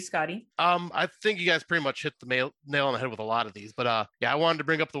what about you, Scotty? I think you guys pretty much hit the nail on the head with a lot of these, but I wanted to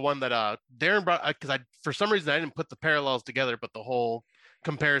bring up the one that Darren brought because for some reason I didn't put the parallels together, but the whole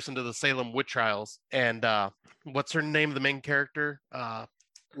comparison to the Salem witch trials and what's her name, the main character?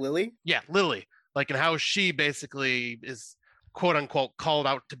 Lily? Yeah, Lily. Like, and how she basically is quote unquote called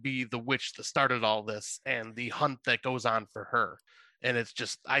out to be the witch that started all this and the hunt that goes on for her. And it's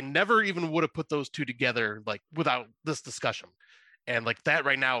just, I never even would have put those two together, like without this discussion. And like that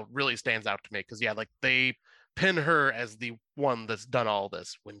right now really stands out to me because like they pin her as the one that's done all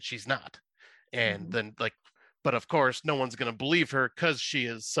this when she's not. And then but of course no one's going to believe her because she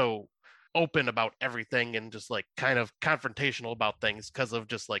is so open about everything and just like kind of confrontational about things because of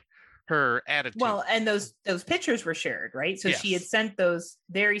just like her attitude. Well, and those pictures were shared, right? So she had sent those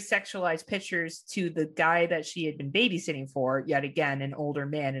very sexualized pictures to the guy that she had been babysitting for, yet again, an older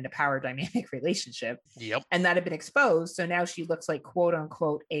man in a power dynamic relationship. Yep. And that had been exposed. So now she looks like quote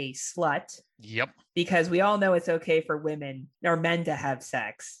unquote a slut. Yep. Because we all know it's okay for women or men to have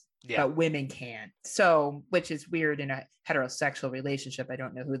sex. Yeah. But women can't. So, which is weird in a heterosexual relationship. I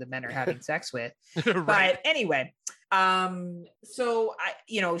don't know who the men are having sex with. Right. But anyway, so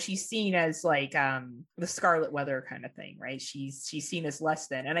she's seen as like the Scarlet Weather kind of thing, right? She's seen as less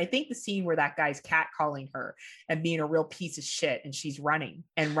than. And I think the scene where that guy's catcalling her and being a real piece of shit and she's running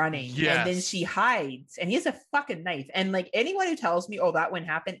and then she hides and he has a fucking knife. And like anyone who tells me, oh, that wouldn't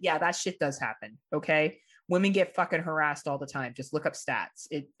happen, yeah, that shit does happen. Okay. Women get fucking harassed all the time. Just look up stats.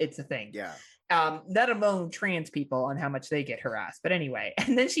 It's a thing. Yeah. Let alone trans people and how much they get harassed. But anyway,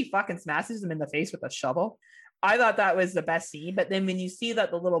 and then she fucking smashes him in the face with a shovel. I thought that was the best scene. But then when you see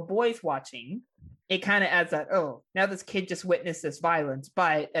that the little boy's watching, it kind of adds that, oh, now this kid just witnessed this violence.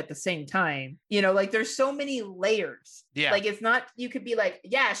 But at the same time, like there's so many layers. Yeah. Like it's not, you could be like,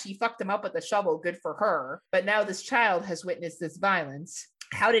 yeah, she fucked him up with the shovel. Good for her. But now this child has witnessed this violence.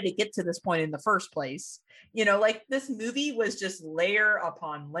 How did it get to this point in the first place? Like this movie was just layer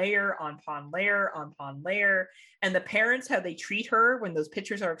upon layer upon layer upon layer. And the parents, how they treat her when those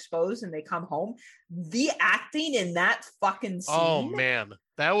pictures are exposed and they come home, the acting in that fucking scene. Oh man,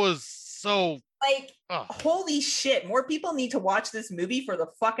 that was so like, holy shit. More people need to watch this movie for the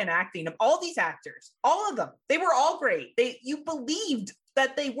fucking acting of all these actors. All of them. They were all great. You believed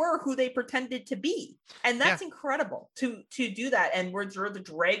that they were who they pretended to be. And that's incredible to do that. And we're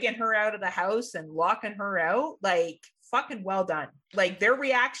dragging her out of the house and locking her out. Like, fucking well done. Like, their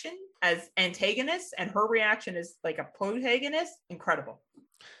reaction as antagonists and her reaction as like a protagonist, incredible.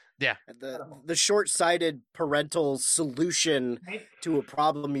 Yeah. The short-sighted parental solution to a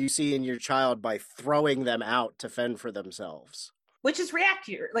problem you see in your child by throwing them out to fend for themselves. Which is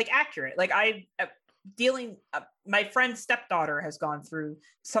accurate. Like my friend's stepdaughter has gone through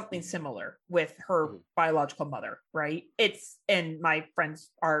something similar with her biological mother, right? And my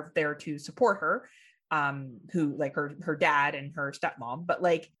friends are there to support her, who like her dad and her stepmom, but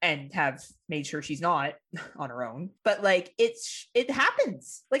like, and have made sure she's not on her own, but like it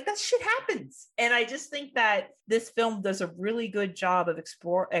happens, like that shit happens. And I just think that this film does a really good job of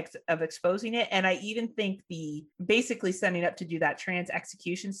exposing it. And I even think basically setting up to do that trans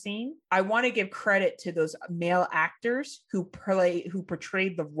execution scene, I want to give credit to those male actors who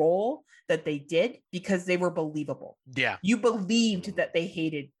portrayed the role that they did, because they were believable. Yeah. You believed that they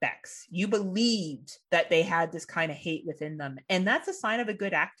hated Bex. You believed that they had this kind of hate within them. And that's a sign of a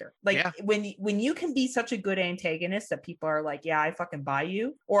good actor. Like when you can be such a good antagonist that people are like, yeah, I fucking buy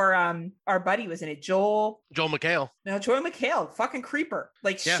you. Or our buddy was in it, Joel McHale. No, Joel McHale, fucking creeper.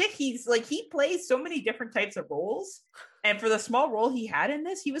 Like shit, he's like, he plays so many different types of roles. And for the small role he had in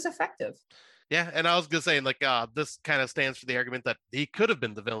this, he was effective. Yeah, and I was gonna say, like, this kind of stands for the argument that he could have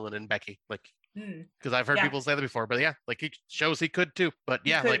been the villain in Becky, like, because I've heard people say that before. But yeah, like, he shows he could too. But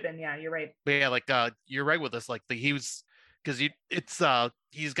yeah, could have been. Yeah, you're right. But yeah, like, you're right with this. Like, he was, because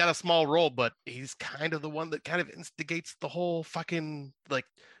he's got a small role, but he's kind of the one that kind of instigates the whole fucking like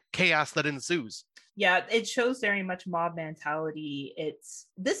chaos that ensues. Yeah, it shows very much mob mentality.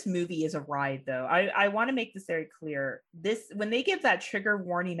 This movie is a ride, though. I want to make this very clear. When they give that trigger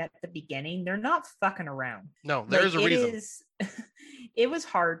warning at the beginning, they're not fucking around. No, there's a reason. It was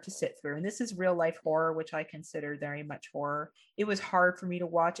hard to sit through, and this is real life horror, which I consider very much horror. It was hard for me to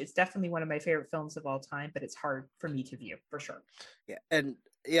watch. It's definitely one of my favorite films of all time, but it's hard for me to view for sure. Yeah, and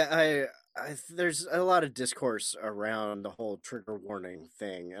yeah, there's a lot of discourse around the whole trigger warning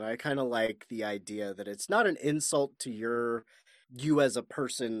thing, and I kind of like the idea that it's not an insult to you as a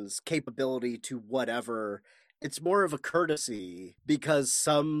person's capability to whatever. It's more of a courtesy because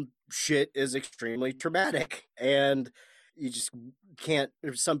some shit is extremely traumatic, and you just can't.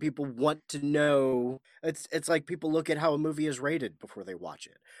 Some people want to know. It's like people look at how a movie is rated before they watch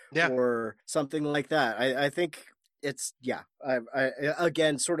it, or something like that. I think. It's I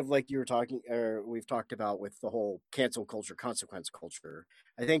again, sort of like you were talking, or we've talked about with the whole cancel culture, consequence culture.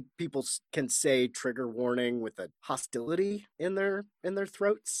 I think people can say trigger warning with a hostility in their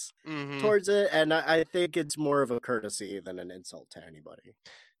throats towards it, and I think it's more of a courtesy than an insult to anybody.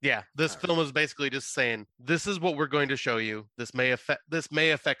 Yeah, this film is basically just saying, this is what we're going to show you. This may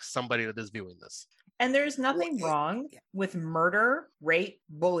affect somebody that is viewing this. And there's nothing wrong with murder, rape,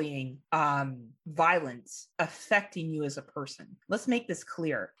 bullying, violence affecting you as a person. Let's make this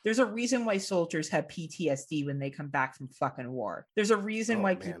clear. There's a reason why soldiers have PTSD when they come back from fucking war. There's a reason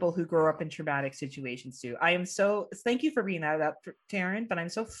why people who grow up in traumatic situations do. Thank you for bringing that up, Taryn, but I'm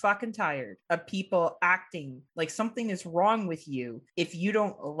so fucking tired of people acting like something is wrong with you if you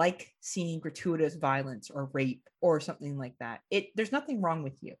don't like seeing gratuitous violence or rape or something like that. There's nothing wrong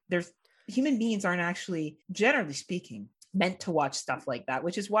with you. Human beings aren't actually, generally speaking, meant to watch stuff like that,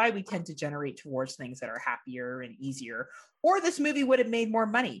 which is why we tend to generate towards things that are happier and easier. Or this movie would have made more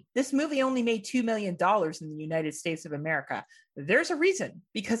money. This movie only made $2 million in the United States of America. There's a reason,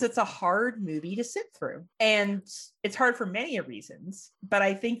 because it's a hard movie to sit through. And it's hard for many reasons, but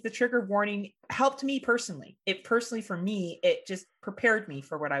I think the trigger warning helped me personally. For me, it just prepared me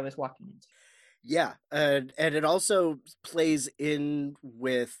for what I was walking into. Yeah, and it also plays in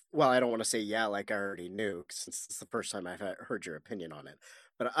with, well, I don't want to say like I already knew, since it's the first time I've heard your opinion on it,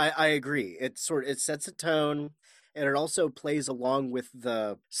 but I agree. It sets a tone, and it also plays along with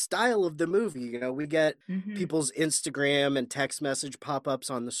the style of the movie. You know, we get people's Instagram and text message pop-ups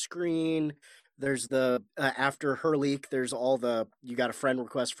on the screen. There's the, after her leak, there's all you got a friend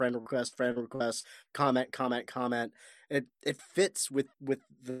request, comment. It fits with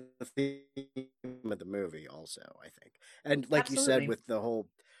the theme of the movie also, I think. And like you said, with the whole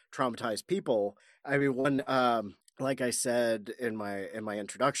traumatized people, I mean, like I said in my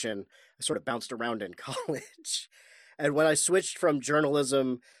introduction, I sort of bounced around in college. And when I switched from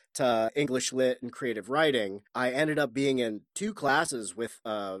journalism to English Lit and creative writing, I ended up being in 2 classes with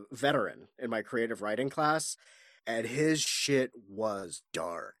a veteran in my creative writing class, and his shit was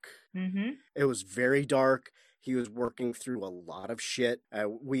dark. It was very dark. He was working through a lot of shit.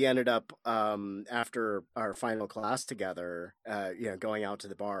 We ended up, after our final class together, going out to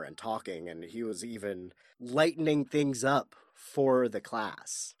the bar and talking, and he was even lightening things up for the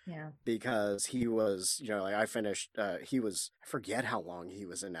class. Yeah. Because he was, I finished, I forget how long he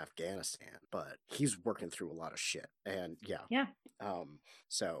was in Afghanistan, but he's working through a lot of shit. And yeah.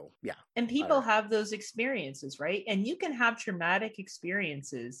 So, yeah. And people have those experiences, right? And you can have traumatic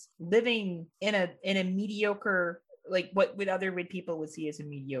experiences living in a mediocre, like what other people would see as a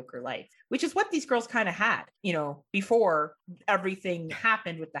mediocre life, which is what these girls kind of had, before everything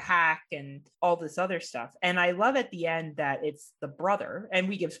happened with the hack and all this other stuff. And I love at the end that it's the brother, and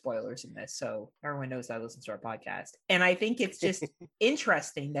we give spoilers in this, so everyone knows that listens to our podcast. And I think it's just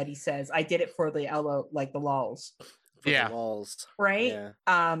interesting that he says, I did it for the lols. for Yeah. the walls. Right.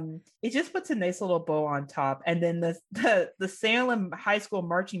 Yeah. It just puts a nice little bow on top. And then the Salem High School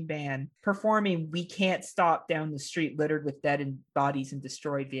marching band performing We Can't Stop down the street littered with dead and bodies and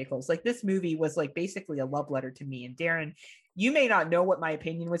destroyed vehicles. Like, this movie was like basically a love letter to me. And Darren, you may not know what my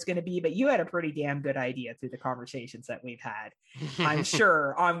opinion was going to be, but you had a pretty damn good idea through the conversations that we've had, I'm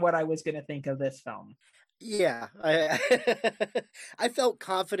sure, on what I was going to think of this film. Yeah, I felt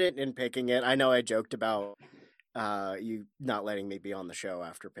confident in picking it. I know I joked about you not letting me be on the show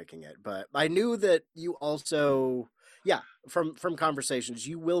after picking it, but I knew that you also, from conversations,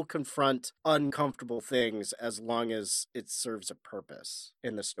 you will confront uncomfortable things as long as it serves a purpose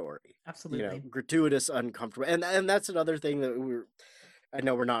in the story. Absolutely. Gratuitous, uncomfortable, and that's another thing that I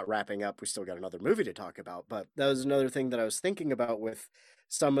know we're not wrapping up. We still got another movie to talk about, but that was another thing that I was thinking about with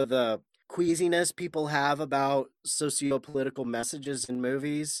some of the queasiness people have about socio-political messages in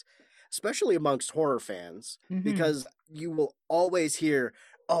movies, especially amongst horror fans, because you will always hear,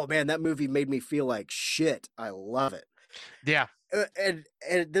 "Oh man, that movie made me feel like shit. I love it." Yeah. And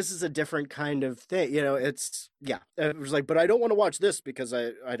this is a different kind of thing. It was like, but I don't want to watch this because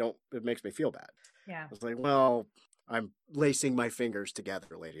I don't, it makes me feel bad. Yeah. It's like, well, I'm lacing my fingers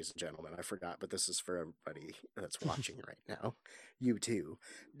together, ladies and gentlemen. I forgot, but this is for everybody that's watching right now. You too.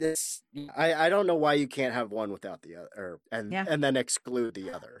 I don't know why you can't have one without the other, and then exclude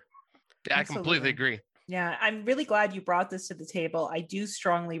the other. Yeah, I completely agree. Yeah, I'm really glad you brought this to the table. I do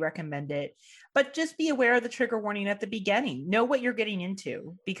strongly recommend it, but just be aware of the trigger warning at the beginning. Know what you're getting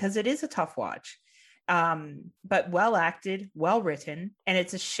into, because it is a tough watch. But well acted, well written, and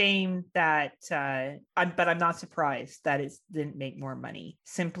it's a shame that I'm not surprised that it didn't make more money,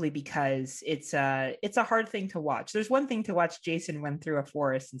 simply because it's a hard thing to watch. There's one thing to watch Jason run through a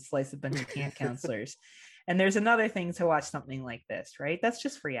forest and slice a bunch of camp counselors, and there's another thing to watch something like this, right? That's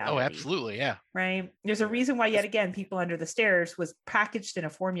just reality. Oh, absolutely, yeah. Right. There's a reason why, yet again, People Under the Stairs was packaged in a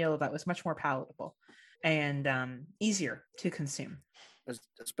formula that was much more palatable and easier to consume.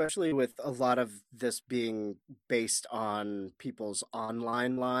 Especially with a lot of this being based on people's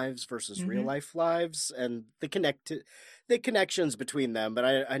online lives versus real life lives, and the connections between them.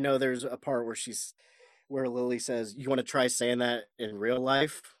 But I know there's a part where Lily says, "You want to try saying that in real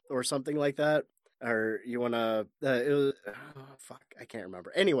life," or something like that, or you want to. I can't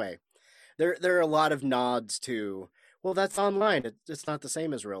remember. Anyway, there are a lot of nods to, well, that's online. It's not the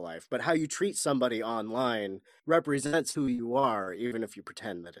same as real life. But how you treat somebody online represents who you are, even if you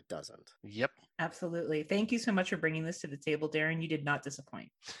pretend that it doesn't. Yep. Absolutely. Thank you so much for bringing this to the table, Darren. You did not disappoint.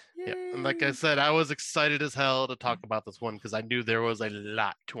 Yep. And like I said, I was excited as hell to talk about this one because I knew there was a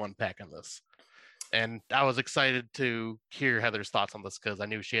lot to unpack in this. And I was excited to hear Heather's thoughts on this because I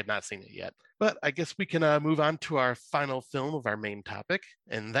knew she had not seen it yet. But I guess we can move on to our final film of our main topic,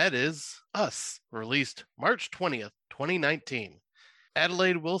 and that is Us, released March 20th, 2019.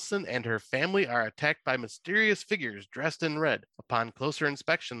 Adelaide Wilson and her family are attacked by mysterious figures dressed in red. Upon closer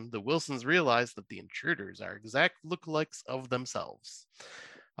inspection, the Wilsons realize that the intruders are exact lookalikes of themselves.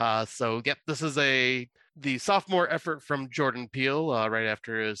 This is the sophomore effort from Jordan Peele right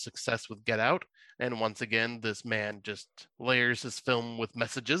after his success with Get Out. And once again, this man just layers his film with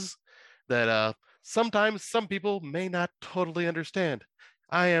messages that sometimes some people may not totally understand.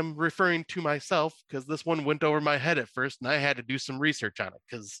 I am referring to myself because this one went over my head at first and I had to do some research on it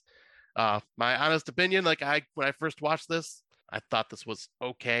because my honest opinion, when I first watched this, I thought this was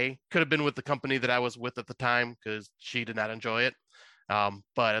okay. Could have been with the company that I was with at the time because she did not enjoy it.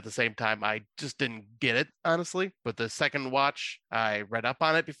 But at the same time, I just didn't get it, honestly. But the second watch, I read up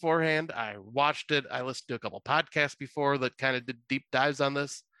on it beforehand. I watched it. I listened to a couple podcasts before that kind of did deep dives on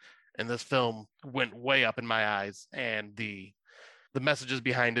this. And this film went way up in my eyes. And the messages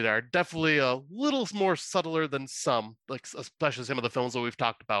behind it are definitely a little more subtler than some, like especially some of the films that we've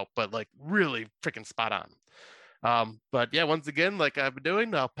talked about, but like really freaking spot on. But yeah, once again, like I've been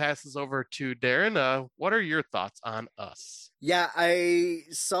doing, I'll pass this over to Darren. What are your thoughts on Us? Yeah, I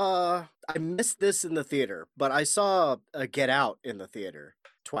missed this in the theater, but I saw Get Out in the theater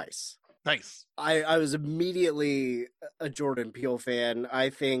twice. Nice. I was immediately a Jordan Peele fan. I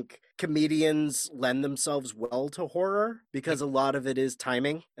think comedians lend themselves well to horror because a lot of it is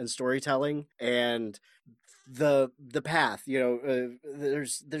timing and storytelling and the path,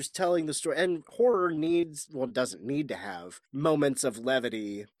 there's telling the story, and horror doesn't need to have moments of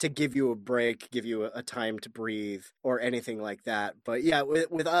levity to give you a break, give you a time to breathe or anything like that. But yeah,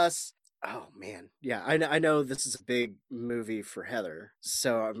 with Us, oh man, yeah, I know this is a big movie for Heather,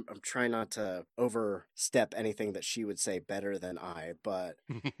 so I'm trying not to overstep anything that she would say better than I, but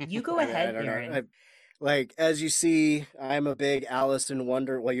you go ahead, Darren. Like, as you see, I'm a big Alice in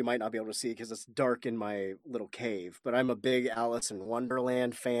Wonder. Well, you might not be able to see because it's dark in my little cave, but I'm a big Alice in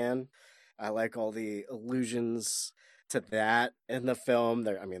Wonderland fan. I like all the allusions to that in the film.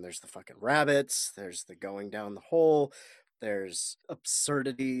 There, I mean, there's the fucking rabbits, there's the going down the hole, there's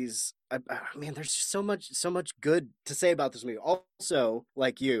absurdities. I mean, there's just so much good to say about this movie. Also,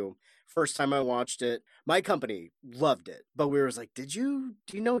 like you, first time I watched it, my company loved it, but we were like, do you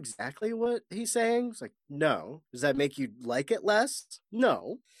know exactly what he's saying? It's like, no. Does that make you like it less?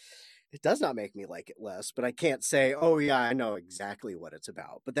 No. It does not make me like it less, but I can't say, oh yeah, I know exactly what it's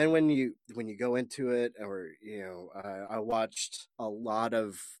about. But then when you go into it, or I watched a lot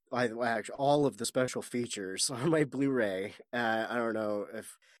of, actually all of the special features on my Blu-ray. I don't know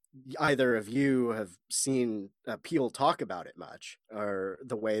if either of you have seen Peele talk about it much, or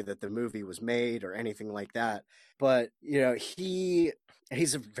the way that the movie was made, or anything like that. But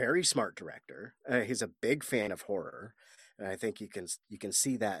he's a very smart director. He's a big fan of horror. And I think you can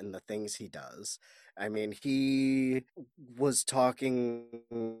see that in the things he does. I mean, he was talking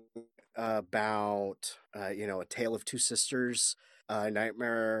about A Tale of Two Sisters,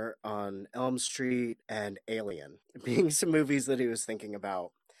 Nightmare on Elm Street, and Alien being some movies that he was thinking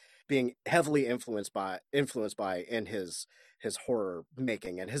about being heavily influenced by in his horror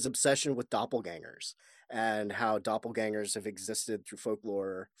making, and his obsession with doppelgangers, and how doppelgangers have existed through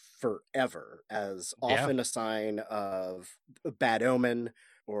folklore forever as often a sign of a bad omen,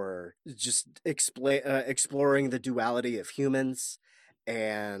 or just exploring the duality of humans.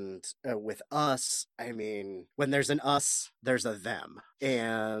 And with us, I mean, when there's an us, there's a them.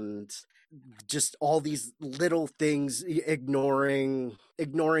 And just all these little things, ignoring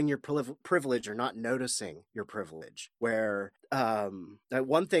your privilege, or not noticing your privilege. Where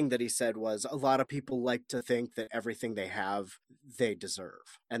one thing that he said was, a lot of people like to think that everything they have, they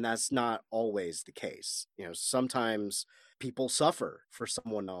deserve. And that's not always the case. Sometimes people suffer for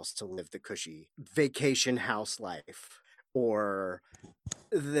someone else to live the cushy vacation house life, or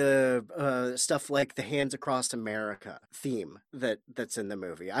the stuff like the Hands Across America theme that's in the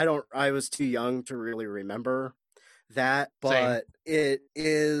movie. I was too young to really remember that, but it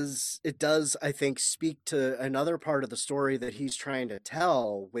does, I think, speak to another part of the story that he's trying to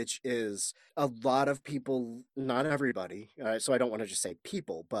tell, which is a lot of people, not everybody, so I don't want to just say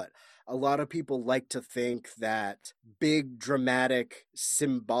people, but a lot of people like to think that big, dramatic,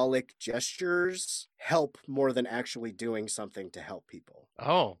 symbolic gestures help more than actually doing something to help people.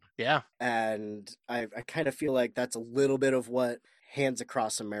 Oh, yeah. And I kind of feel like that's a little bit of what Hands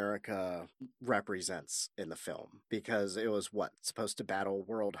Across America represents in the film, because it was supposed to battle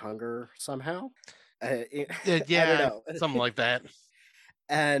world hunger somehow. Yeah, I don't know. Something like that.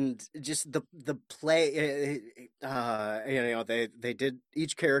 And just the play, they did,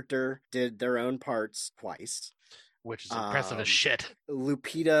 each character did their own parts twice, which is impressive as shit.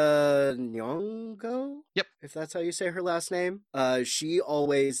 Lupita Nyong'o, yep, if that's how you say her last name. She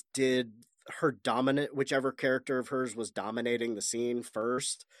always did her dominant, whichever character of hers was dominating the scene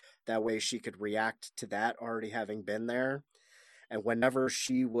first. That way she could react to that already having been there. And whenever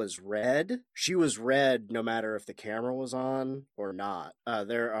she was red no matter if the camera was on or not.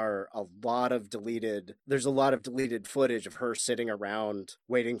 There's a lot of deleted footage of her sitting around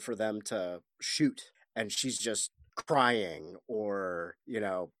waiting for them to shoot, and she's just crying, or,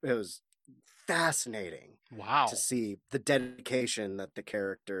 it was fascinating. Wow. To see the dedication that the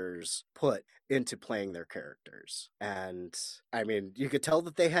characters put into playing their characters. And I mean, you could tell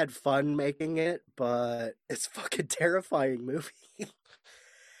that they had fun making it, but it's a fucking terrifying movie.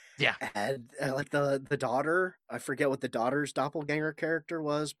 Yeah. And like the daughter, I forget what the daughter's doppelganger character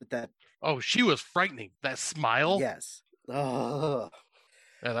was, but that... Oh, she was frightening. That smile. Yes. Oh.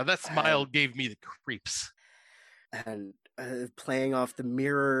 Yeah, that smile gave me the creeps. And playing off the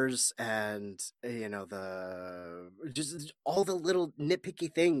mirrors, and just all the little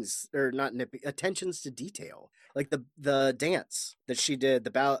nitpicky things, or not nitpicky, attentions to detail, like the dance that she did,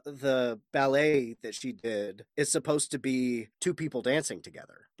 the ballet that she did is supposed to be two people dancing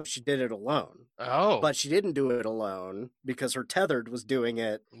together, but she did it alone. Oh, but she didn't do it alone because her tethered was doing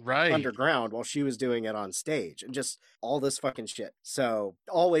it underground while she was doing it on stage, and just all this fucking shit. So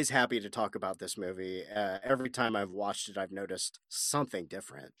always happy to talk about this movie. Every time I've watched it, I've noticed something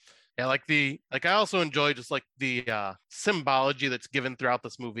different. Yeah, I also enjoy just like the symbology that's given throughout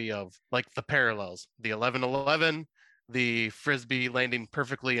this movie of like the parallels, the 11/11, the frisbee landing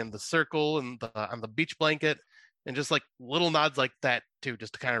perfectly in the circle and on the beach blanket, and just like little nods like that too,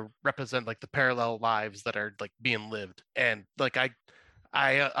 just to kind of represent like the parallel lives that are like being lived. And like I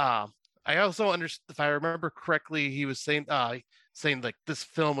also understand, if I remember correctly, he was saying saying like this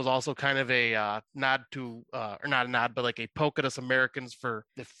film was also kind of a nod to, or not a nod, but like a poke at us Americans for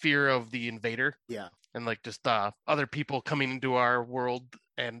the fear of the invader. Yeah. And like just other people coming into our world.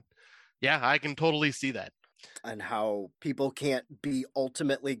 And yeah, I can totally see that. And how people can't be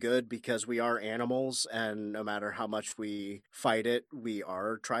ultimately good because we are animals, and no matter how much we fight it, we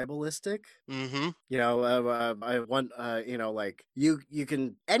are tribalistic. Mm-hmm. You know, I want, you know, like you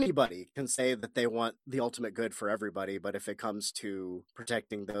can, anybody can say that they want the ultimate good for everybody, but if it comes to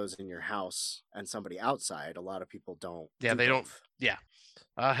protecting those in your house and somebody outside, a lot of people don't. Yeah, they don't. Yeah.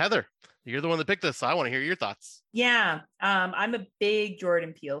 Heather, you're the one that picked this, so I want to hear your thoughts. Yeah, I'm a big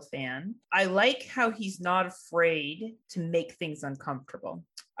Jordan Peele fan. I like how he's not afraid to make things uncomfortable.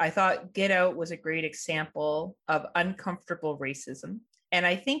 I thought Get Out was a great example of uncomfortable racism. And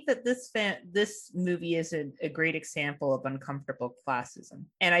I think that this movie is a great example of uncomfortable classism.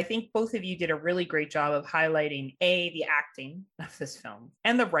 And I think both of you did a really great job of highlighting, the acting of this film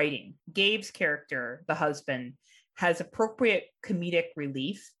and the writing. Gabe's character, the husband, has appropriate comedic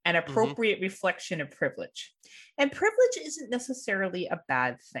relief and appropriate reflection of privilege. And privilege isn't necessarily a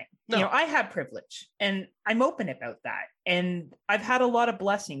bad thing. No. You know, I have privilege and I'm open about that. And I've had a lot of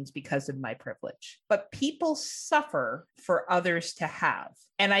blessings because of my privilege. But people suffer for others to have.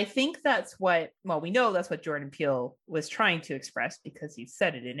 And I think that's what, well, we know that's what Jordan Peele was trying to express because he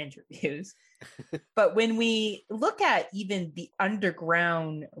said it in interviews. But when we look at even the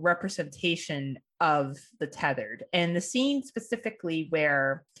underground representation of the tethered and the scene specifically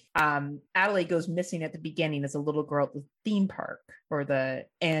where Adelaide goes missing at the beginning as a little girl at the theme park,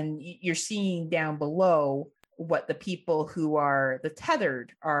 and you're seeing down below what the people who are the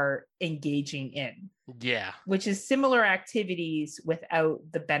tethered are engaging in. Yeah. Which is similar activities without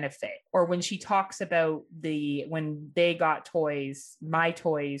the benefit. Or when she talks about when they got toys, my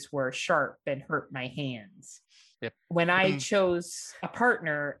toys were sharp and hurt my hands. Yep. When I chose a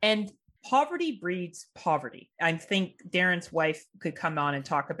partner, and poverty breeds poverty. I think Darren's wife could come on and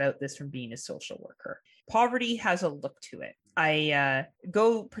talk about this from being a social worker. Poverty has a look to it. I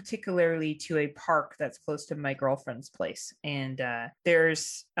go particularly to a park that's close to my girlfriend's place, and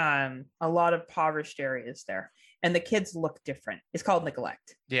there's a lot of impoverished areas there. And the kids look different. It's called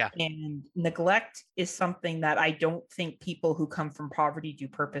neglect. Yeah. And neglect is something that I don't think people who come from poverty do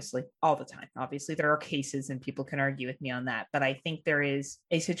purposely all the time. Obviously, there are cases and people can argue with me on that. But I think there is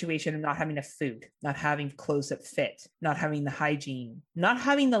a situation of not having enough food, not having clothes that fit, not having the hygiene, not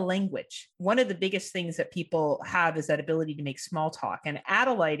having the language. One of the biggest things that people have is that ability to make small talk. And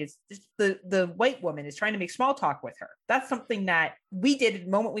Adelaide is the white woman is trying to make small talk with her. That's something that we did the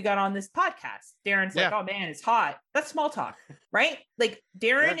moment we got on this podcast. Darren's like, oh man, it's hot. That's small talk, right? Like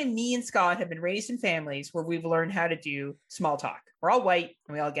Darren and me and Scott have been raised in families where we've learned how to do small talk. We're all white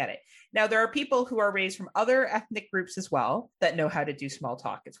and we all get it. Now, there are people who are raised from other ethnic groups as well that know how to do small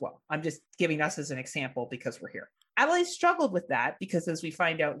talk as well. I'm just giving us as an example because we're here. Adelaide struggled with that because, as we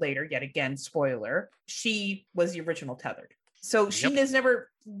find out later, yet again, spoiler, she was the original tethered. So she has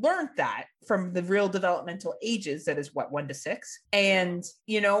never learned that from the real developmental ages, that is what, 1 to 6. And,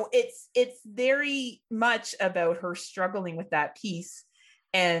 you know, it's very much about her struggling with that piece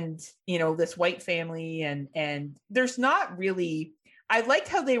and, you know, this white family. And there's not really, I liked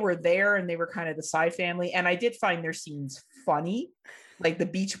how they were there and they were kind of the side family. And I did find their scenes funny, like the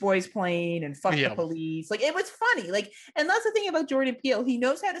Beach Boys playing and fuck the police. Like it was funny. Like, and that's the thing about Jordan Peele. He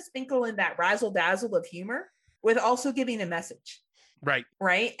knows how to sprinkle in that razzle dazzle of humor with also giving a message. Right.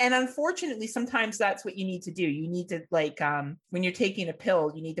 And unfortunately, sometimes that's what you need to do. You need to, like, when you're taking a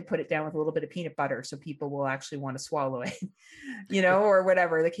pill, you need to put it down with a little bit of peanut butter so people will actually want to swallow it, you know, or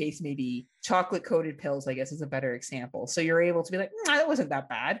whatever the case may be. Chocolate coated pills, I guess, is a better example. So you're able to be like, that wasn't that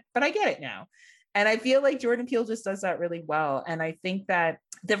bad, but I get it now. And I feel like Jordan Peele just does that really well. And I think that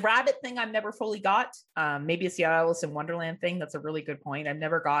the rabbit thing I've never fully got. Maybe it's the Alice in Wonderland thing. That's a really good point. I've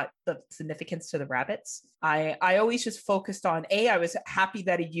never got the significance to the rabbits. I always just focused on, I was happy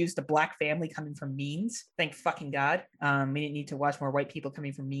that he used a black family coming from Means. Thank fucking God. We didn't need to watch more white people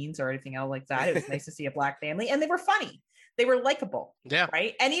coming from Means or anything else like that. It was nice to see a black family. And they were funny. They were likable. Yeah.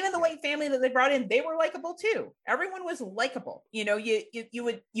 Right. And even the white family that they brought in, they were likable too. Everyone was likable. You know,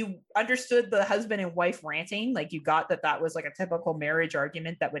 you understood the husband and wife ranting. Like you got that was like a typical marriage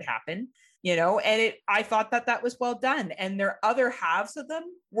argument that would happen, you know, and I thought that was well done. And their other halves of them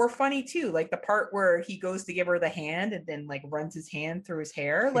were funny too. Like the part where he goes to give her the hand and then like runs his hand through his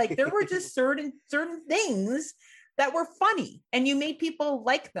hair. Like there were just certain things that were funny and you made people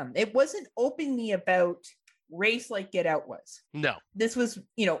like them. It wasn't openly about race like Get Out was. No. This was,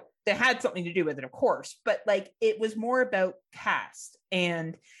 you know, they had something to do with it, of course, but like it was more about cast.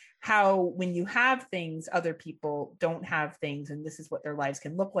 And how when you have things, other people don't have things, and this is what their lives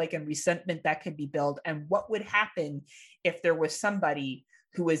can look like, and resentment that can be built, and what would happen if there was somebody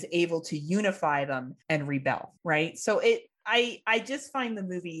who was able to unify them and rebel, right? So I just find the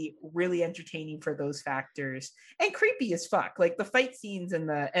movie really entertaining for those factors, and creepy as fuck. Like the fight scenes and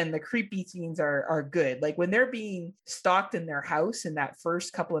the creepy scenes are good. Like when they're being stalked in their house in that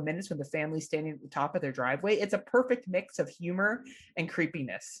first couple of minutes when the family's standing at the top of their driveway, it's a perfect mix of humor and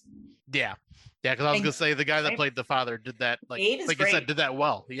creepiness. Yeah, because I was gonna say the guy that played the father did that, like you said, did that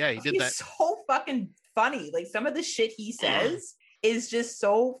well. Yeah, he did that. He's so fucking funny. Like some of the shit he says is just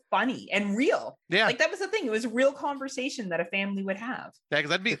so funny and real. Yeah, like that was the thing. It was a real conversation that a family would have. Yeah, because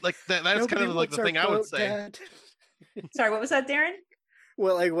that'd be like that's kind of like the thing I would say. Dad. Sorry, what was that, Darren?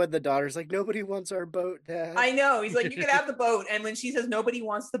 Well, like when the daughter's like, nobody wants our boat, Dad. I know. He's like, you can have the boat. And when she says nobody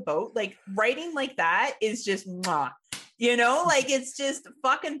wants the boat, like writing like that is just mwah. You know, like it's just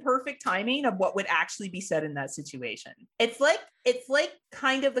fucking perfect timing of what would actually be said in that situation. It's like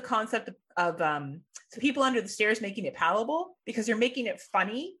kind of the concept of so people under the stairs making it palatable because you're making it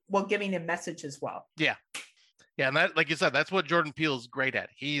funny while giving a message as well. Yeah. Yeah, and that, like you said, that's what Jordan Peele is great at.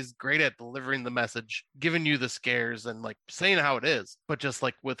 He's great at delivering the message, giving you the scares, and like saying how it is. But just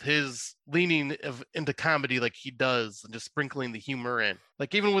like with his leaning into comedy, like he does, and just sprinkling the humor in.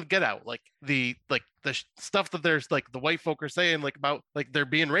 Like even with Get Out, like the stuff that there's like the white folk are saying like about like they're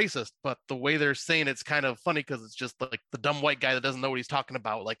being racist, but the way they're saying it's kind of funny because it's just like the dumb white guy that doesn't know what he's talking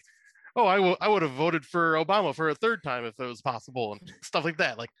about. Like, oh, I would have voted for Obama for a third time if it was possible, and stuff like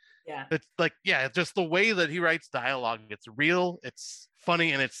that. Like. Yeah, it's like, yeah, just the way that he writes dialogue, it's real, it's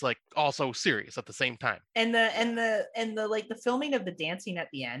funny, and it's like also serious at the same time. And the like the filming of the dancing at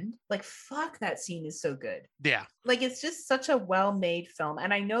the end, like fuck, that scene is so good. Yeah, like it's just such a well-made film.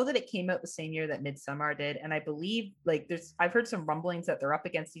 And I know that it came out the same year that Midsommar did, and I believe like I've heard some rumblings that they're up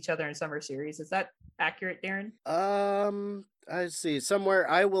against each other in summer series. Is that accurate, Darren? I see somewhere.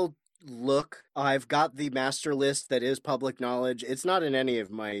 I will look. I've got the master list that is public knowledge. It's not in any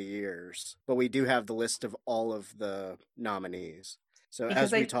of my years, but we do have the list of all of the nominees. So because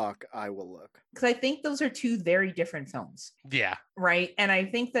as we talk, I will look. Because I think those are two very different films. Yeah. Right. And I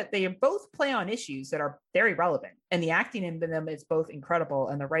think that they both play on issues that are very relevant. And the acting in them is both incredible,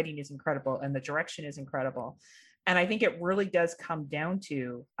 and the writing is incredible, and the direction is incredible. And I think it really does come down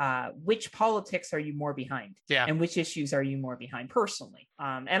to which politics are you more behind? Yeah. And which issues are you more behind personally?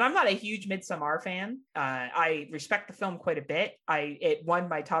 And I'm not a huge Midsommar fan. I respect the film quite a bit. It won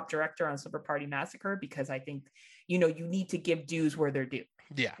my top director on Slumber Party Massacre because I think, you need to give dues where they're due.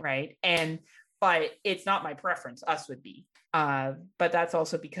 Yeah. Right. But it's not my preference. Us would be. But that's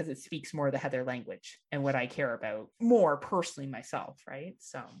also because it speaks more the Heather language and what I care about more personally myself, right?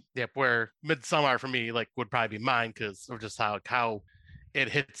 So yep, where Midsommar for me like would probably be mine because of just how it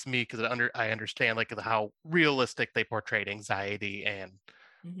hits me because I understand like how realistic they portrayed anxiety and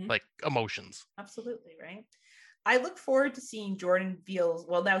like emotions. Absolutely, right. I look forward to seeing Jordan Peele's.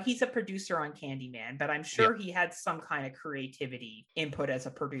 Well, now he's a producer on Candyman, but I'm sure he had some kind of creativity input as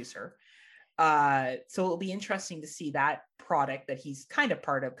a producer. So it'll be interesting to see that product that he's kind of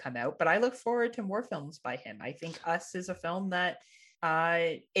part of come out, but I look forward to more films by him. I think Us is a film that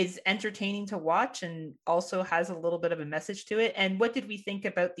is entertaining to watch and also has a little bit of a message to it. And what did we think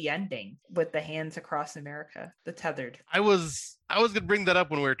about the ending with the hands across America, the tethered? I was gonna bring that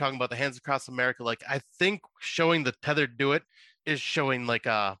up when we were talking about the hands across America. Like I think showing the tethered do it is showing like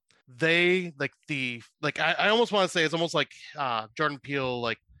they like the like I almost want to say it's almost like Jordan Peele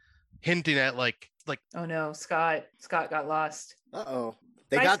like hinting at like oh no, Scott got lost.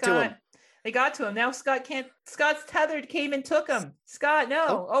 They got to him. They got to him. Now Scott's tethered came and took him. Scott,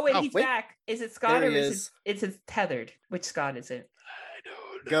 no. Wait, he's back. Is it Scott or is it tethered? Which Scott is it? I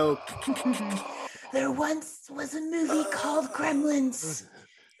don't know. Go. There once was a movie called Gremlins,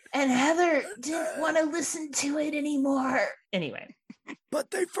 and Heather didn't want to listen to it anymore. Anyway. But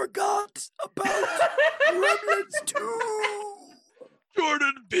they forgot about Gremlins 2.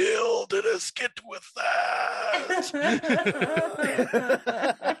 Jordan Peele did a skit with that.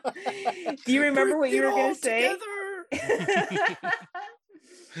 Do you remember what you were going to say?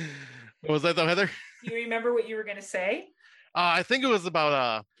 What was that though, Heather? Do you remember what you were going to say? I think it was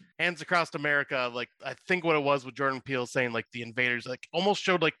about Hands Across America. Like I think what it was with Jordan Peele saying like the invaders like almost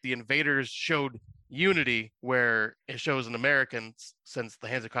showed like the invaders showed unity where it shows in Americans since the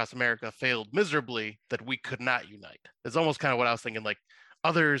Hands Across America failed miserably that we could not unite. It's almost kind of what I was thinking, like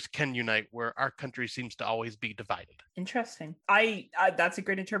others can unite where our country seems to always be divided. Interesting. I that's a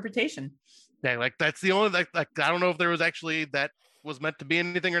great interpretation. Yeah, like that's the only like I don't know if there was actually that was meant to be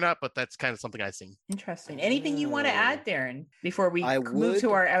anything or not, but that's kind of something I've seen. Interesting. Anything you want to add, Darren, before we I move to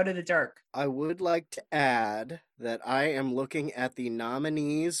would- our Out of the Dark? I would like to add that I am looking at the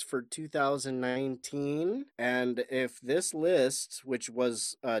nominees for 2019, and if this list, which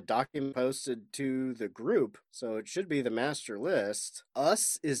was document posted to the group, so it should be the master list,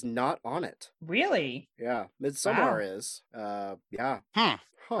 Us is not on it. Really? Yeah, Midsommar Wow. is. Yeah. Hmm.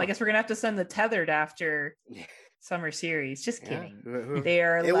 Huh. I guess we're gonna have to send the Tethered after summer series. Just Yeah. kidding. They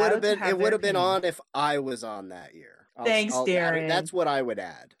are. It would have been. It It would have been on if I was on that year. Thanks, Darren. That's what I would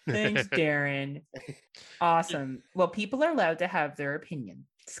add. Thanks, Darren. Awesome. Well, people are allowed to have their opinion.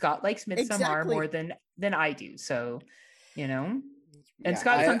 Scott likes Midsommar Exactly. more than I do, so you know. And Yeah,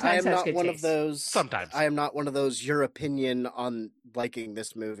 Scott sometimes I has am not good one taste. of those. Sometimes. I am not one of those. Your opinion on liking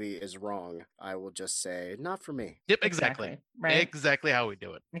this movie is wrong. I will just say, not for me. Yep, exactly. Right. Exactly how we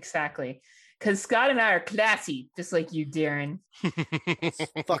do Exactly. Because Scott and I are classy, just like you, Darren.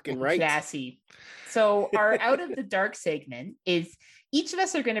 it. Fucking right. Classy. So our Out of the Dark segment is each of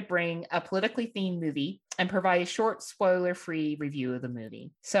us are going to bring a politically themed movie and provide a short spoiler-free review of the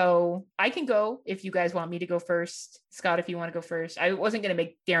movie. So I can go if you guys want me to go first. Scott, if you want to go first. I wasn't going to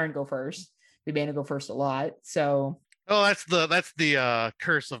make Darren go first. We made him go first a lot. So Oh, that's the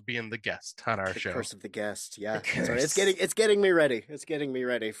curse of being the guest on our The show. Curse of the Guest. Yeah. The So it's curse. getting me ready. It's getting me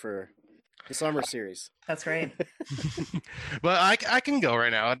ready for the summer series. that's right. But I can go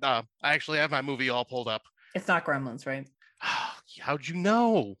right now. I actually have my movie all pulled up. It's not Gremlins, right? How'd you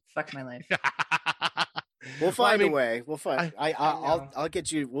know? Fuck my life. We'll find mean, a way. We'll find. know. I'll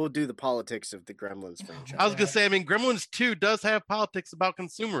get you. We'll do the politics of the Gremlins franchise. I was gonna say, I mean, Gremlins 2 does have politics about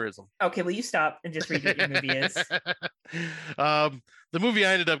consumerism. Okay, will you stop and just read what your movie is? The movie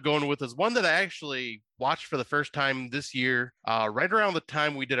I ended up going with is one that I actually watched for the first time this year, right around the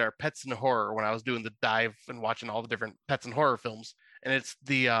time we did our Pets in Horror, when I was doing the dive and watching all the different Pets and Horror films. And it's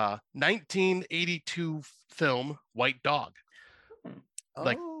the 1982 film White Dog.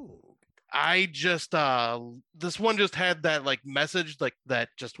 like- Oh. I just this one just had that like message like that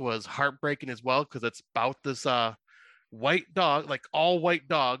just was heartbreaking as well, because it's about this white dog, like all white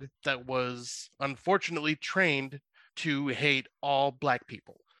dog, that was unfortunately trained to hate all black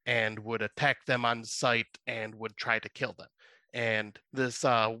people and would attack them on sight and would try to kill them. And this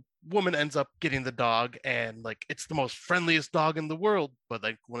woman ends up getting the dog, and like it's the most friendliest dog in the world, but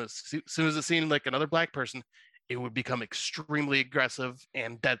like when as soon as it's seen like another black person, it would become extremely aggressive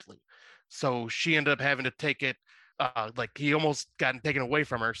and deadly. So she ended up having to take it, like he almost gotten taken away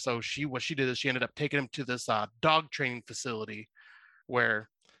from her. So what she did is she ended up taking him to this dog training facility where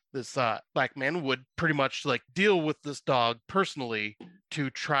this black man would pretty much like deal with this dog personally to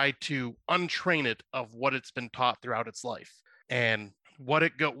try to untrain it of what it's been taught throughout its life. And what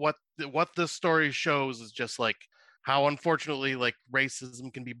this story shows is just like how unfortunately like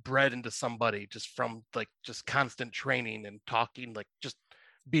racism can be bred into somebody just from like just constant training and talking, like just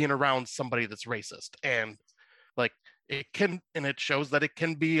being around somebody that's racist. And like it shows that it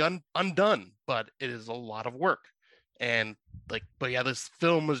can be undone, but it is a lot of work. And like, but yeah, this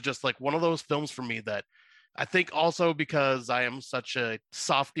film was just like one of those films for me that I think also because I am such a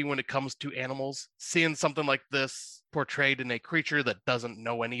softie when it comes to animals, seeing something like this portrayed in a creature that doesn't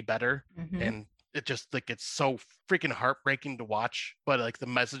know any better, Mhm. and it just like it's so freaking heartbreaking to watch, but like the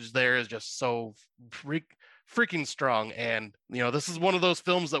message there is just so freaking strong. And you know, this is one of those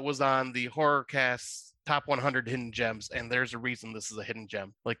films that was on the Horrorcast top 100 hidden gems, and there's a reason this is a hidden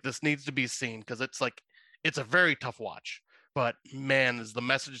gem. Like this needs to be seen because it's a very tough watch, but man, is the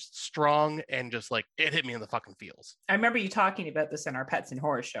message strong, and just like it hit me in the fucking feels. I remember you talking about this in our Pets and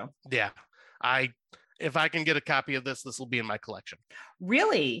Horror show. Yeah, if I can get a copy of this will be in my collection.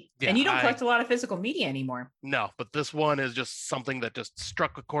 Really? Yeah, And you don't collect a lot of physical media anymore. No, but this one is just something that just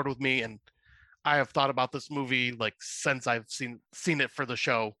struck a chord with me, and I have thought about this movie like since I've seen it for the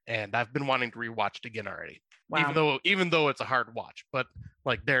show, and I've been wanting to rewatch it again already. Wow. Even though it's a hard watch. But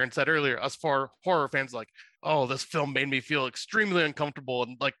like Darren said earlier, us for horror fans, like, oh, this film made me feel extremely uncomfortable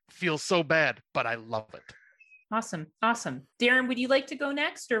and like feel so bad, but I love it. Awesome. Darren, would you like to go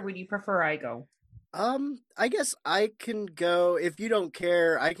next, or would you prefer I go? I guess I can go. If you don't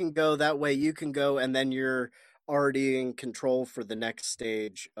care, I can go. That way you can go, and then you're already in control for the next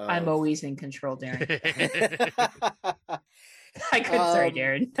stage. I'm always in control, Darren. Sorry, Sorry,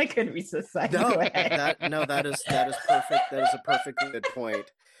 Darren. I couldn't resist that. No, Go ahead. that is perfect. That is a perfectly good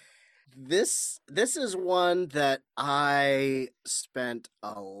point. This is one that I spent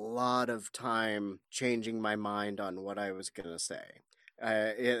a lot of time changing my mind on what I was gonna say.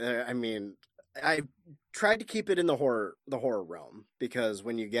 I mean, I tried to keep it in the horror realm, because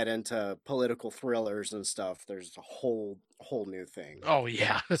when you get into political thrillers and stuff, there's a whole new thing. Oh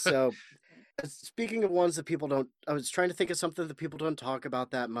yeah. So speaking of ones that people don't, I was trying to think of something that people don't talk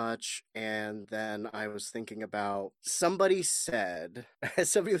about that much, and then I was thinking about, somebody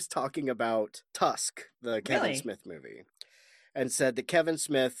was talking about Tusk, the Kevin Really? Smith movie, and said that Kevin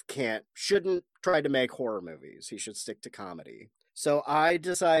Smith shouldn't try to make horror movies. He should stick to comedy. So I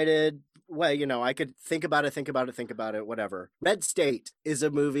decided, well, I could think about it, whatever. Red State is a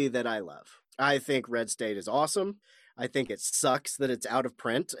movie that I love. I think Red State is awesome. I think it sucks that it's out of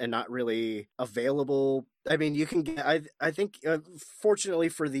print and not really available. I mean, you can get, I think, fortunately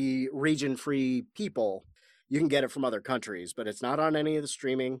for the region-free people, you can get it from other countries, but it's not on any of the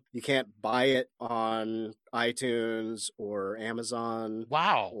streaming. You can't buy it on iTunes or Amazon.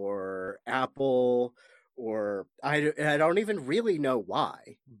 Wow. Or Apple, or I don't even really know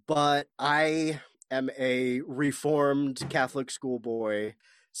why. But I am a reformed Catholic schoolboy,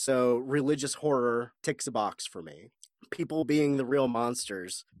 so religious horror ticks a box for me. People being the real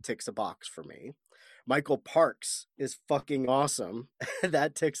monsters ticks a box for me. Michael Parks is fucking awesome.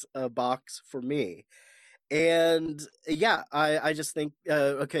 That ticks a box for me. And yeah, I just think,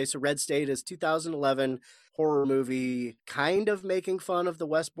 okay, so Red State is 2011 horror movie, kind of making fun of the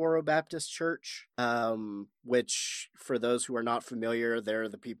Westboro Baptist Church, which, for those who are not familiar, they're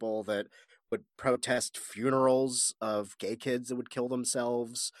the people that would protest funerals of gay kids that would kill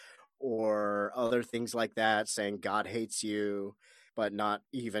themselves, or other things like that, saying God hates you, but not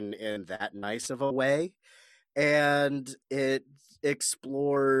even in that nice of a way. And it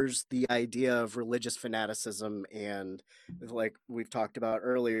explores the idea of religious fanaticism, and, like we've talked about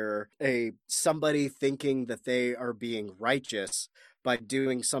earlier, somebody thinking that they are being righteous by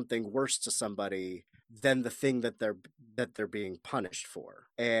doing something worse to somebody than the thing that they're being punished for.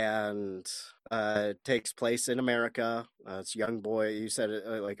 And it takes place in America. It's young boy. You said it,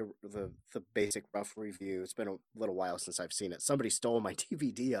 the basic rough review. It's been a little while since I've seen it. Somebody stole my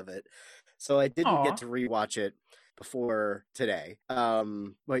DVD of it, so I didn't get to rewatch it before today. But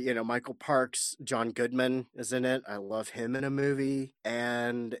Michael Parks, John Goodman is in it. I love him in a movie,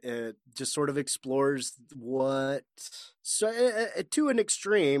 and it just sort of explores to an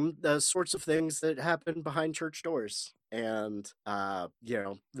extreme, the sorts of things that happen behind church doors. And how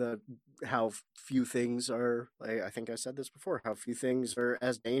few things are, I think I said this before, how few things are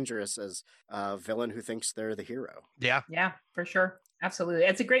as dangerous as a villain who thinks they're the hero. Yeah, for sure. Absolutely.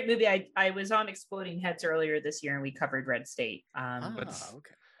 It's a great movie. I was on Exploding Heads earlier this year, and we covered Red State. Okay.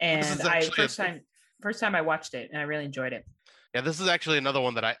 And first time I watched it, and I really enjoyed it. Yeah, this is actually another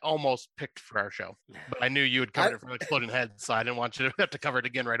one that I almost picked for our show, but I knew you would cover it from Exploding Heads, so I didn't want you to have to cover it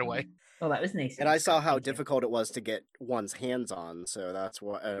again right away. Well, that was nice. And I saw how difficult it was to get one's hands on, so that's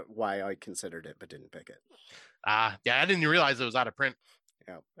why I considered it but didn't pick it. Yeah, I didn't realize it was out of print.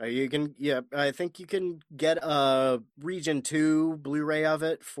 Yeah, you can. Yeah, I think you can get a Region 2 Blu-ray of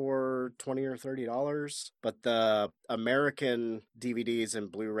it for $20 or $30, but the American DVDs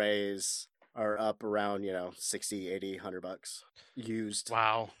and Blu-rays are up around, $60, $80, $100 used.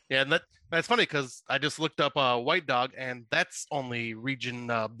 Wow. Yeah, and that's funny because I just looked up White Dog, and that's only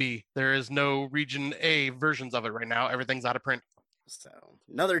Region B. There is no Region A versions of it right now. Everything's out of print. So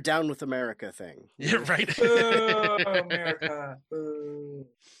another Down with America thing. Yeah, right. Boo, America. Boo.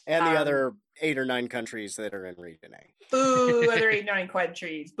 And the other 8 or 9 countries that are in Region A. Boo, other 8 or 9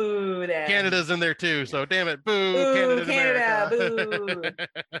 countries. Boo, them. Canada's in there too, so damn it. Boo, Boo, Canada, Boo.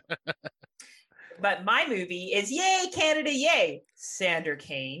 But my movie is Yay, Canada, Yay. Sander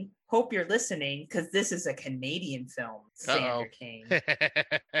Kane. Hope you're listening, because this is a Canadian film, Sander Kane.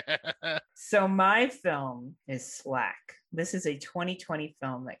 So my film is Slack. This is a 2020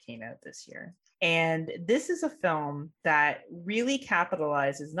 film that came out this year. And this is a film that really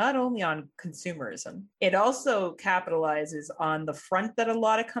capitalizes not only on consumerism, it also capitalizes on the front that a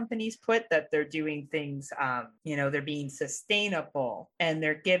lot of companies put, that they're doing things, they're being sustainable, and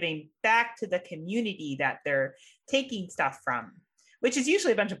they're giving back to the community that they're taking stuff from, which is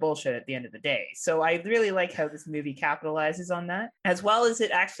usually a bunch of bullshit at the end of the day. So I really like how this movie capitalizes on that, as well as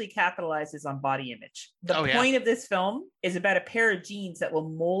it actually capitalizes on body image. The point of this film is about a pair of jeans that will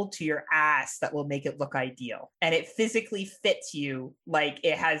mold to your ass that will make it look ideal. And it physically fits you, like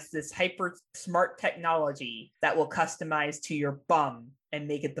it has this hyper smart technology that will customize to your bum and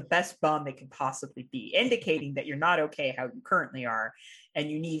make it the best bum it can possibly be, indicating that you're not okay how you currently are,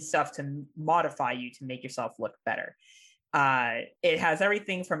 and you need stuff to modify you to make yourself look better. It has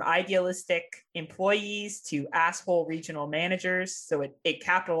everything from idealistic employees to asshole regional managers. So it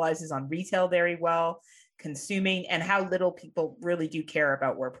capitalizes on retail very well, consuming and how little people really do care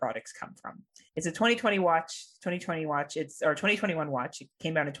about where products come from. It's a 2020 watch. It's or 2021 watch. It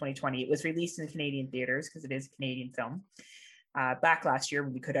came out in 2020. It was released in Canadian theaters because it is a Canadian film. Back last year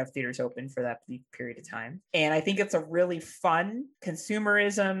when we could have theaters open for that period of time. And I think it's a really fun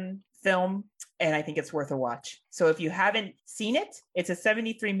consumerism film, and I think it's worth a watch. So if you haven't seen it, it's a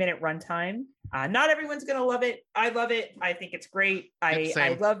 73-minute runtime. Not everyone's going to love it. I love it. I think it's great.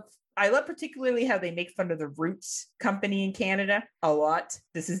 I love particularly how they make fun of the Roots company in Canada a lot.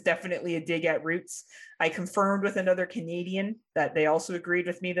 This is definitely a dig at Roots. I confirmed with another Canadian that they also agreed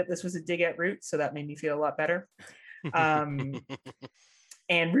with me that this was a dig at Roots, so that made me feel a lot better.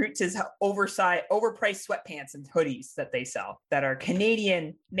 And Roots is overpriced sweatpants and hoodies that they sell that are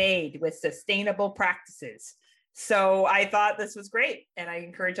Canadian made with sustainable practices. So I thought this was great, and I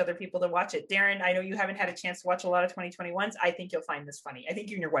encourage other people to watch it. Darren, I know you haven't had a chance to watch a lot of 2021s. I think you'll find this funny. I think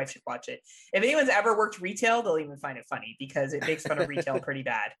you and your wife should watch it. If anyone's ever worked retail, they'll even find it funny because it makes fun of retail pretty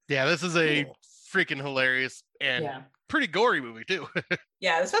bad. Yeah, this is a freaking hilarious and pretty gory movie too.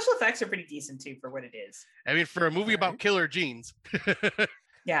 Yeah, the special effects are pretty decent too for what it is. I mean, for a movie about killer jeans,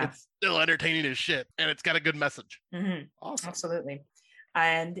 it's still entertaining as shit, and it's got a good message. Mm-hmm. Awesome. Absolutely.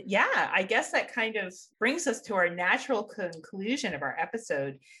 And I guess that kind of brings us to our natural conclusion of our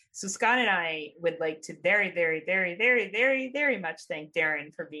episode. So Scott and I would like to very, very, very, very, very, very much thank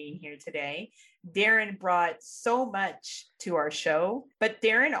Darren for being here today. Darren brought so much to our show, but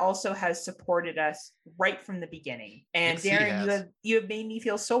Darren also has supported us right from the beginning. And yes, Darren, you have made me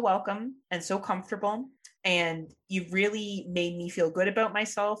feel so welcome and so comfortable. And you've really made me feel good about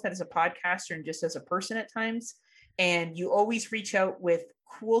myself as a podcaster and just as a person at times. And you always reach out with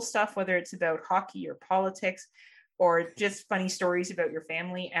cool stuff, whether it's about hockey or politics or just funny stories about your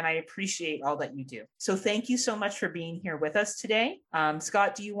family. And I appreciate all that you do. So thank you so much for being here with us today.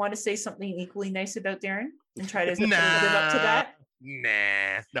 Scott, do you want to say something equally nice about Darren and try to live up to that?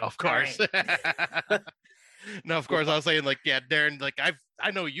 Nah, no, of course. Right. No, of course. I was saying, Darren,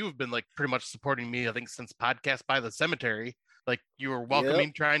 I know you've been pretty much supporting me, I think, since Podcast by the Cemetery. You were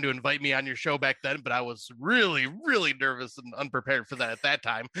welcoming, trying to invite me on your show back then, but I was really, really nervous and unprepared for that at that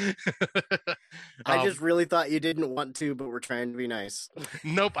time. I just really thought you didn't want to, but we're trying to be nice.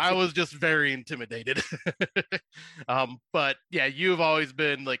 Nope, I was just very intimidated. But yeah, you've always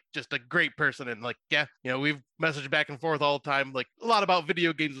been just a great person, and we've messaged back and forth all the time, a lot about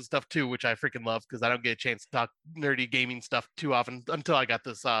video games and stuff too, which I freaking love because I don't get a chance to talk nerdy gaming stuff too often until I got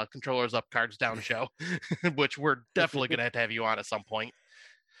this Controllers Up, Cards Down show, which we're definitely gonna have to have you on at some point.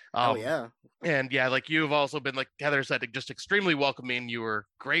 Oh yeah. And yeah, you've also been, Heather said, just extremely welcoming. You were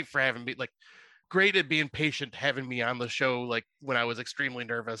great for having me, great at being patient, having me on the show when I was extremely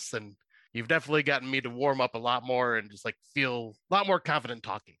nervous, and you've definitely gotten me to warm up a lot more and just feel a lot more confident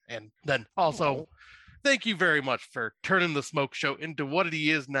talking. And then also thank you very much for turning the Smoke Show into what it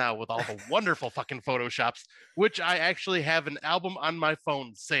is now with all the wonderful fucking Photoshops, which I actually have an album on my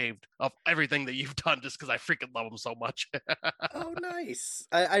phone saved of everything that you've done just because I freaking love them so much. Oh, nice.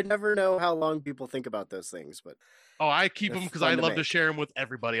 I never know how long people think about those things, but... Oh, I keep them because I love to share them with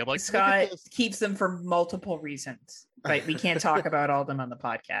everybody. I'm Scott keeps them for multiple reasons, but we can't talk about all of them on the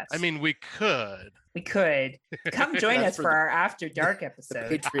podcast. I mean, we could. Come join us for our After Dark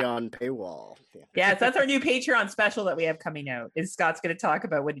episode. Patreon paywall. Yeah, that's our new Patreon special that we have coming out. Is Scott's going to talk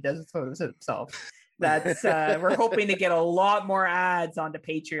about what he does with photos of himself. That's we're hoping to get a lot more ads onto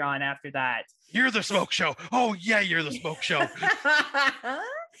Patreon after that. You're the Smoke Show. Oh yeah, you're the Smoke Show.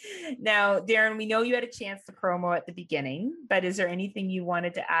 Now, Darren, we know you had a chance to promo at the beginning, but is there anything you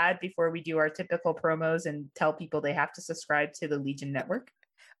wanted to add before we do our typical promos and tell people they have to subscribe to the Legion Network?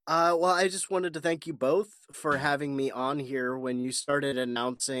 Well, I just wanted to thank you both for having me on here. When you started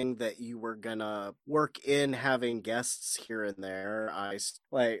announcing that you were gonna work in having guests here and there,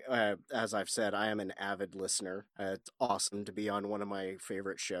 as I've said, I am an avid listener. It's awesome to be on one of my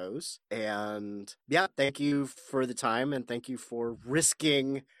favorite shows. And yeah, thank you for the time, and thank you for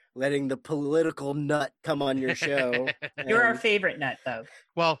risking letting the political nut come on your show. You're our favorite nut, though.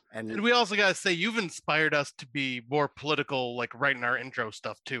 Well, and we also got to say, you've inspired us to be more political, writing our intro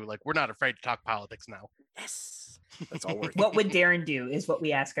stuff, too. We're not afraid to talk politics now. Yes. That's all worth. What would Darren do is what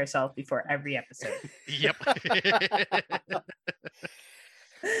we ask ourselves before every episode. Yep.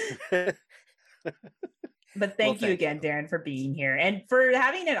 But thank you again, Darren, for being here and for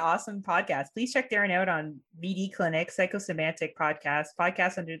having an awesome podcast. Please check Darren out on VD Clinic, Psychosemantic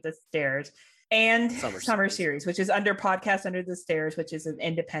Podcast Under the Stairs, and Summer Series, which is under Podcast Under the Stairs, which is an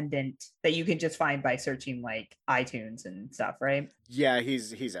independent that you can just find by searching iTunes and stuff, right? Yeah,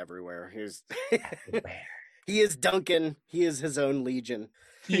 he's everywhere. He's everywhere. He is Duncan. He is his own legion.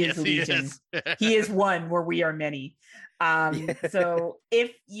 He is Legion. He is one where we are many. So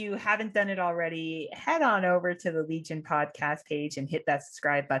if you haven't done it already, head on over to the Legion podcast page and hit that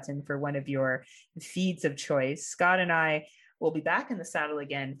subscribe button for one of your feeds of choice. Scott and I will be back in the saddle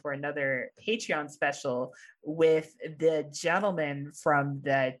again for another Patreon special with the gentleman from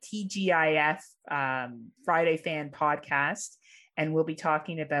the TGIF Friday Fan podcast. And we'll be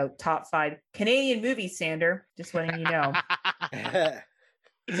talking about top 5 Canadian movies, Sander. Just letting you know.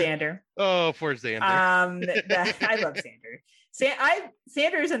 Xander. Oh, poor Xander. I love Xander.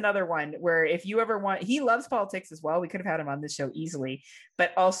 Xander is another one where if you ever want, he loves politics as well. We could have had him on this show easily,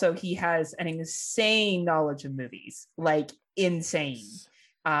 but also he has an insane knowledge of movies, like insane.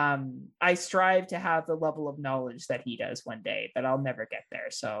 I strive to have the level of knowledge that he does one day, but I'll never get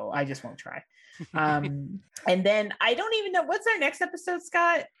there. So I just won't try. And then I don't even know what's our next episode,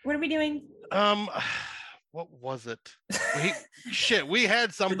 Scott. What are we doing? What was it? We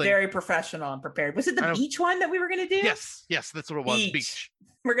had something. We're very professional and prepared. Was it the beach one that we were going to do? Yes, that's what it was. Beach.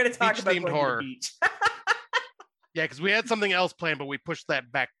 We're going to talk about themed horror. The beach. Yeah, because we had something else planned, but we pushed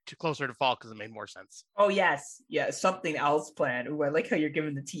that back to closer to fall because it made more sense. Oh yes, something else planned. Ooh, I like how you're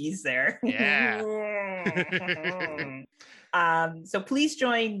giving the tease there. Yeah. So please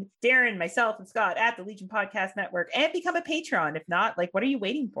join Darren, myself, and Scott at the Legion Podcast Network and become a patron. If not, what are you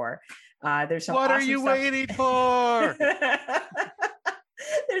waiting for? There's some. What awesome are you stuff. waiting for?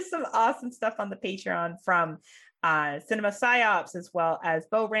 There's some awesome stuff on the Patreon from Cinema Psyops, as well as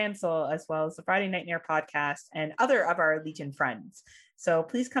Bo Ramsel, as well as the Friday Night Nair podcast and other of our Legion friends. So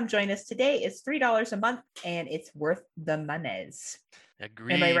please come join us today. It's $3 a month and it's worth the monies.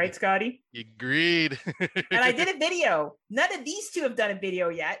 Agreed. Am I right, Scotty? Agreed. And I did a video. None of these two have done a video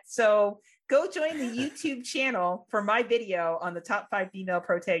yet. So go join the YouTube channel for my video on the top 5 female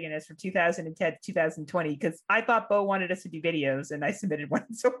protagonists from 2010 to 2020, because I thought Bo wanted us to do videos and I submitted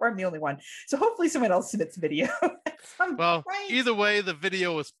one. So far, I'm the only one. So hopefully someone else submits a video. Well, either way, the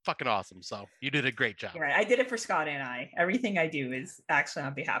video was fucking awesome. So you did a great job. Right. I did it for Scott and I. Everything I do is actually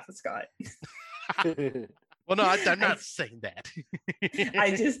on behalf of Scott. Well, no, I'm not saying that.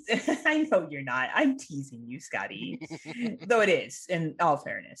 I know you're not. I'm teasing you, Scotty. Though it is, in all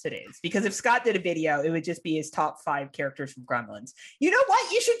fairness, it is. Because if Scott did a video, it would just be his top 5 characters from Gremlins. You know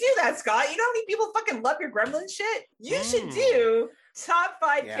what? You should do that, Scott. You know how many people fucking love your Gremlins shit? You should do top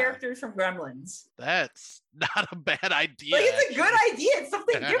 5 characters from Gremlins. That's not a bad idea. It's a good idea. It's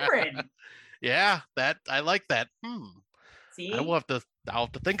something different. Yeah, I like that. See? I'll have to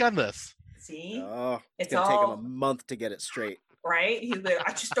think on this. See? Oh, it's going to take him a month to get it straight. Right? He's like,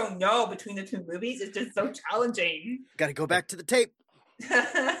 I just don't know between the 2 movies. It's just so challenging. Got to go back to the tape.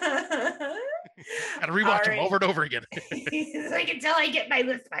 Gotta rewatch them over and over again. He's like, until I get my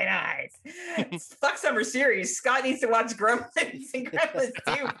list by eyes. Fuck summer series. Scott needs to watch Gremlins and Gremlins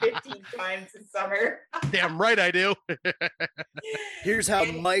 2 15 times this summer. Damn right I do. Here's how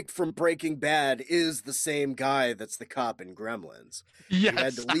Mike from Breaking Bad is the same guy that's the cop in Gremlins. Yes. He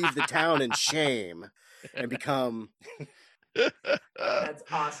had to leave the town in shame and become... That's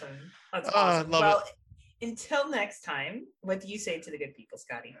awesome. That's awesome. Love it. Until next time, what do you say to the good people,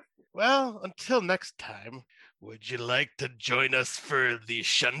 Scotty? Well, until next time, would you like to join us for the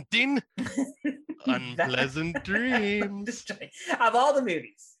shunting? Unpleasant dreams. Of all the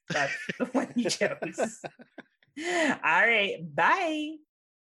movies, that's the one you chose. All right, bye.